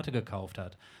und eine Platte gekauft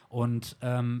hat. Und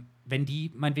wenn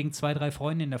die meinetwegen 2, 3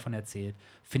 Freundinnen davon erzählt,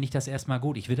 finde ich das erstmal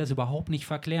gut. Ich will das überhaupt nicht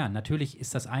verklären. Natürlich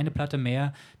ist das eine Platte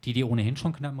mehr, die dir ohnehin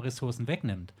schon knappen Ressourcen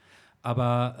wegnimmt.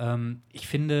 Aber ich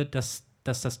finde, dass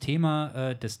das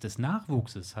Thema des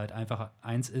Nachwuchses halt einfach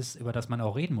eins ist, über das man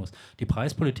auch reden muss. Die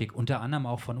Preispolitik, unter anderem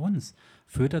auch von uns,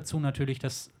 führt dazu natürlich,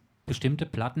 dass bestimmte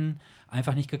Platten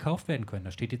einfach nicht gekauft werden können.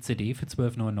 Da steht die CD für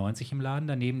 12,99 im Laden,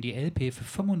 daneben die LP für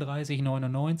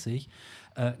 35,99.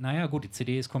 Naja gut, die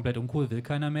CD ist komplett uncool, will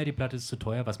keiner mehr, die Platte ist zu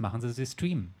teuer, was machen sie? Sie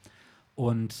streamen.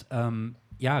 Und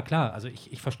ja, klar, also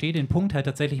ich verstehe den Punkt halt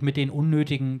tatsächlich mit den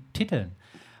unnötigen Titeln.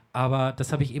 Aber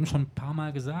das habe ich eben schon ein paar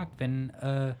Mal gesagt, wenn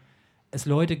es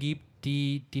Leute gibt,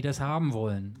 die das haben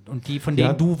wollen und von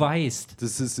denen du weißt.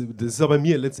 Das ist aber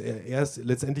mir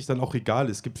letztendlich dann auch egal.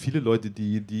 Es gibt viele Leute,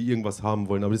 die irgendwas haben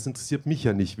wollen, aber das interessiert mich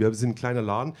ja nicht. Wir sind ein kleiner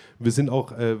Laden, wir sind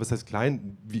auch, was heißt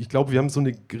klein? Ich glaube, wir haben so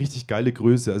eine richtig geile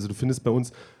Größe. Also du findest bei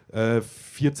uns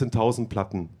 14.000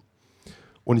 Platten.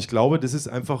 Und ich glaube, das ist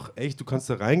einfach echt, du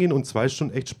kannst da reingehen und 2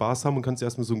 Stunden echt Spaß haben und kannst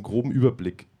erstmal so einen groben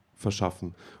Überblick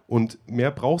verschaffen. Und mehr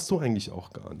brauchst du eigentlich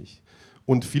auch gar nicht.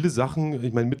 Und viele Sachen,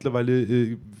 ich meine,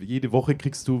 mittlerweile jede Woche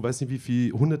kriegst du, weiß nicht wie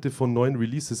viele, hunderte von neuen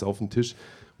Releases auf den Tisch,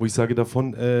 wo ich sage,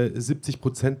 davon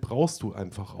 70% brauchst du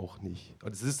einfach auch nicht.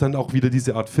 Das ist dann auch wieder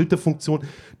diese Art Filterfunktion,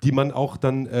 die man auch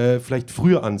dann vielleicht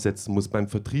früher ansetzen muss, beim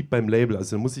Vertrieb, beim Label.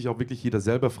 Also da muss sich auch wirklich jeder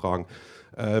selber fragen.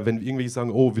 Wenn irgendwelche sagen,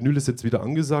 oh, Vinyl ist jetzt wieder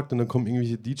angesagt und dann kommen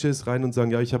irgendwelche DJs rein und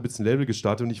sagen, ja, ich habe jetzt ein Label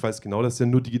gestartet und ich weiß genau, dass der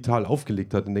nur digital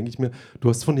aufgelegt hat. Dann denke ich mir, du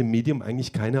hast von dem Medium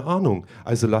eigentlich keine Ahnung,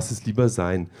 also lass es lieber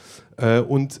sein.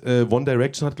 Und One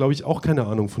Direction hat, glaube ich, auch keine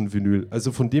Ahnung von Vinyl.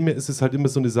 Also von dem her ist es halt immer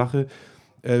so eine Sache,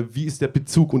 wie ist der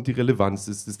Bezug und die Relevanz?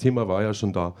 Das Thema war ja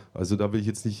schon da, also da will ich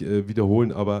jetzt nicht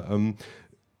wiederholen, aber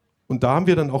und da haben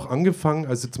wir dann auch angefangen,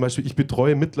 also zum Beispiel, ich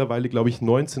betreue mittlerweile, glaube ich,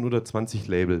 19 oder 20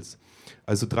 Labels.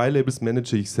 Also 3 Labels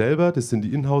manage ich selber, das sind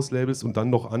die Inhouse-Labels und dann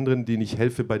noch anderen, denen ich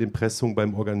helfe bei den Pressungen,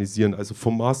 beim Organisieren, also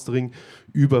vom Mastering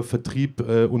über Vertrieb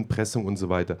und Pressung und so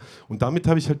weiter. Und damit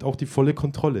habe ich halt auch die volle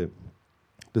Kontrolle.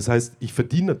 Das heißt, ich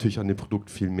verdiene natürlich an dem Produkt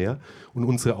viel mehr und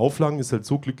unsere Auflagen ist halt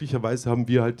so, glücklicherweise haben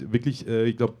wir halt wirklich,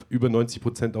 ich glaube, über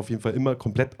 90% auf jeden Fall immer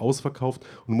komplett ausverkauft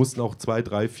und mussten auch 2,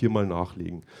 3, 4 Mal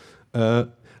nachlegen.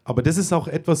 Aber das ist auch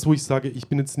etwas, wo ich sage, ich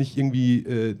bin jetzt nicht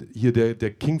irgendwie hier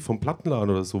der King vom Plattenladen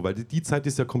oder so, weil die Zeit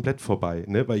ist ja komplett vorbei.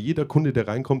 Ne? Weil jeder Kunde, der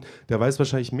reinkommt, der weiß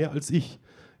wahrscheinlich mehr als ich.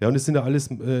 Ja, und es sind ja alles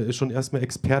schon erstmal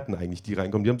Experten eigentlich, die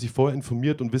reinkommen. Die haben sich vorher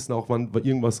informiert und wissen auch, wann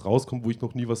irgendwas rauskommt, wo ich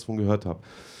noch nie was von gehört habe.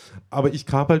 Aber ich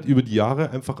habe halt über die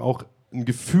Jahre einfach auch ein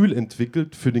Gefühl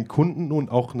entwickelt für den Kunden und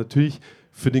auch natürlich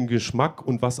für den Geschmack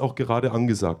und was auch gerade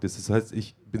angesagt ist. Das heißt,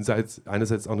 ich bin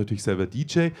einerseits auch natürlich selber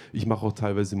DJ, ich mache auch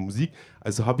teilweise Musik,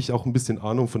 also habe ich auch ein bisschen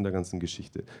Ahnung von der ganzen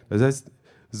Geschichte. Das heißt,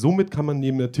 somit kann man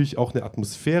eben natürlich auch eine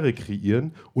Atmosphäre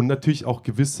kreieren und natürlich auch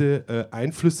gewisse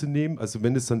Einflüsse nehmen. Also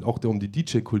wenn es dann auch um die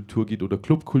DJ-Kultur geht oder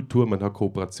Clubkultur, man hat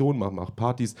Kooperationen, man macht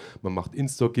Partys, man macht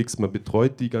In-Store-Gigs, man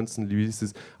betreut die ganzen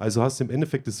Releases. Also hast du im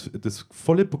Endeffekt das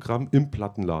volle Programm im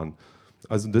Plattenladen.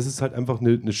 Also das ist halt einfach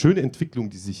eine schöne Entwicklung,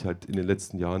 die sich halt in den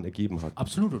letzten Jahren ergeben hat.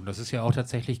 Absolut, und das ist ja auch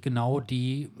tatsächlich genau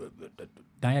die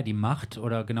Macht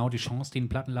oder genau die Chance, die ein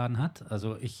Plattenladen hat.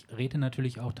 Also ich rede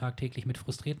natürlich auch tagtäglich mit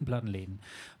frustrierten Plattenläden,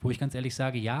 wo ich ganz ehrlich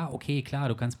sage, ja, okay, klar,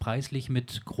 du kannst preislich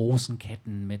mit großen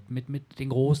Ketten, mit den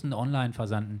großen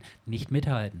Online-Versanden nicht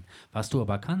mithalten. Was du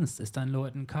aber kannst, ist deinen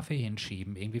Leuten einen Kaffee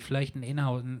hinschieben, irgendwie vielleicht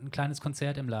ein kleines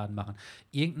Konzert im Laden machen,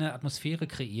 irgendeine Atmosphäre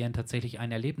kreieren, tatsächlich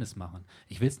ein Erlebnis machen.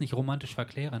 Ich will es nicht romantisch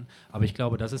verklären, aber ich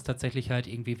glaube, das ist tatsächlich halt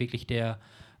irgendwie wirklich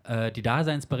die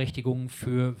Daseinsberechtigung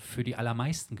für die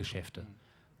allermeisten Geschäfte.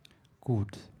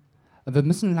 Gut. Wir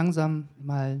müssen langsam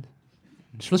mal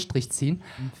einen Schlussstrich ziehen.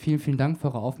 Vielen, vielen Dank für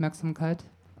eure Aufmerksamkeit.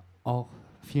 Auch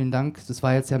vielen Dank, das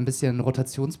war jetzt ja ein bisschen ein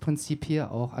Rotationsprinzip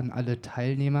hier, auch an alle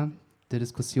Teilnehmer der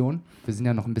Diskussion. Wir sind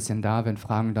ja noch ein bisschen da, wenn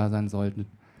Fragen da sein sollten.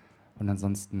 Und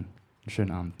ansonsten einen schönen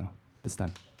Abend noch. Bis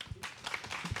dann.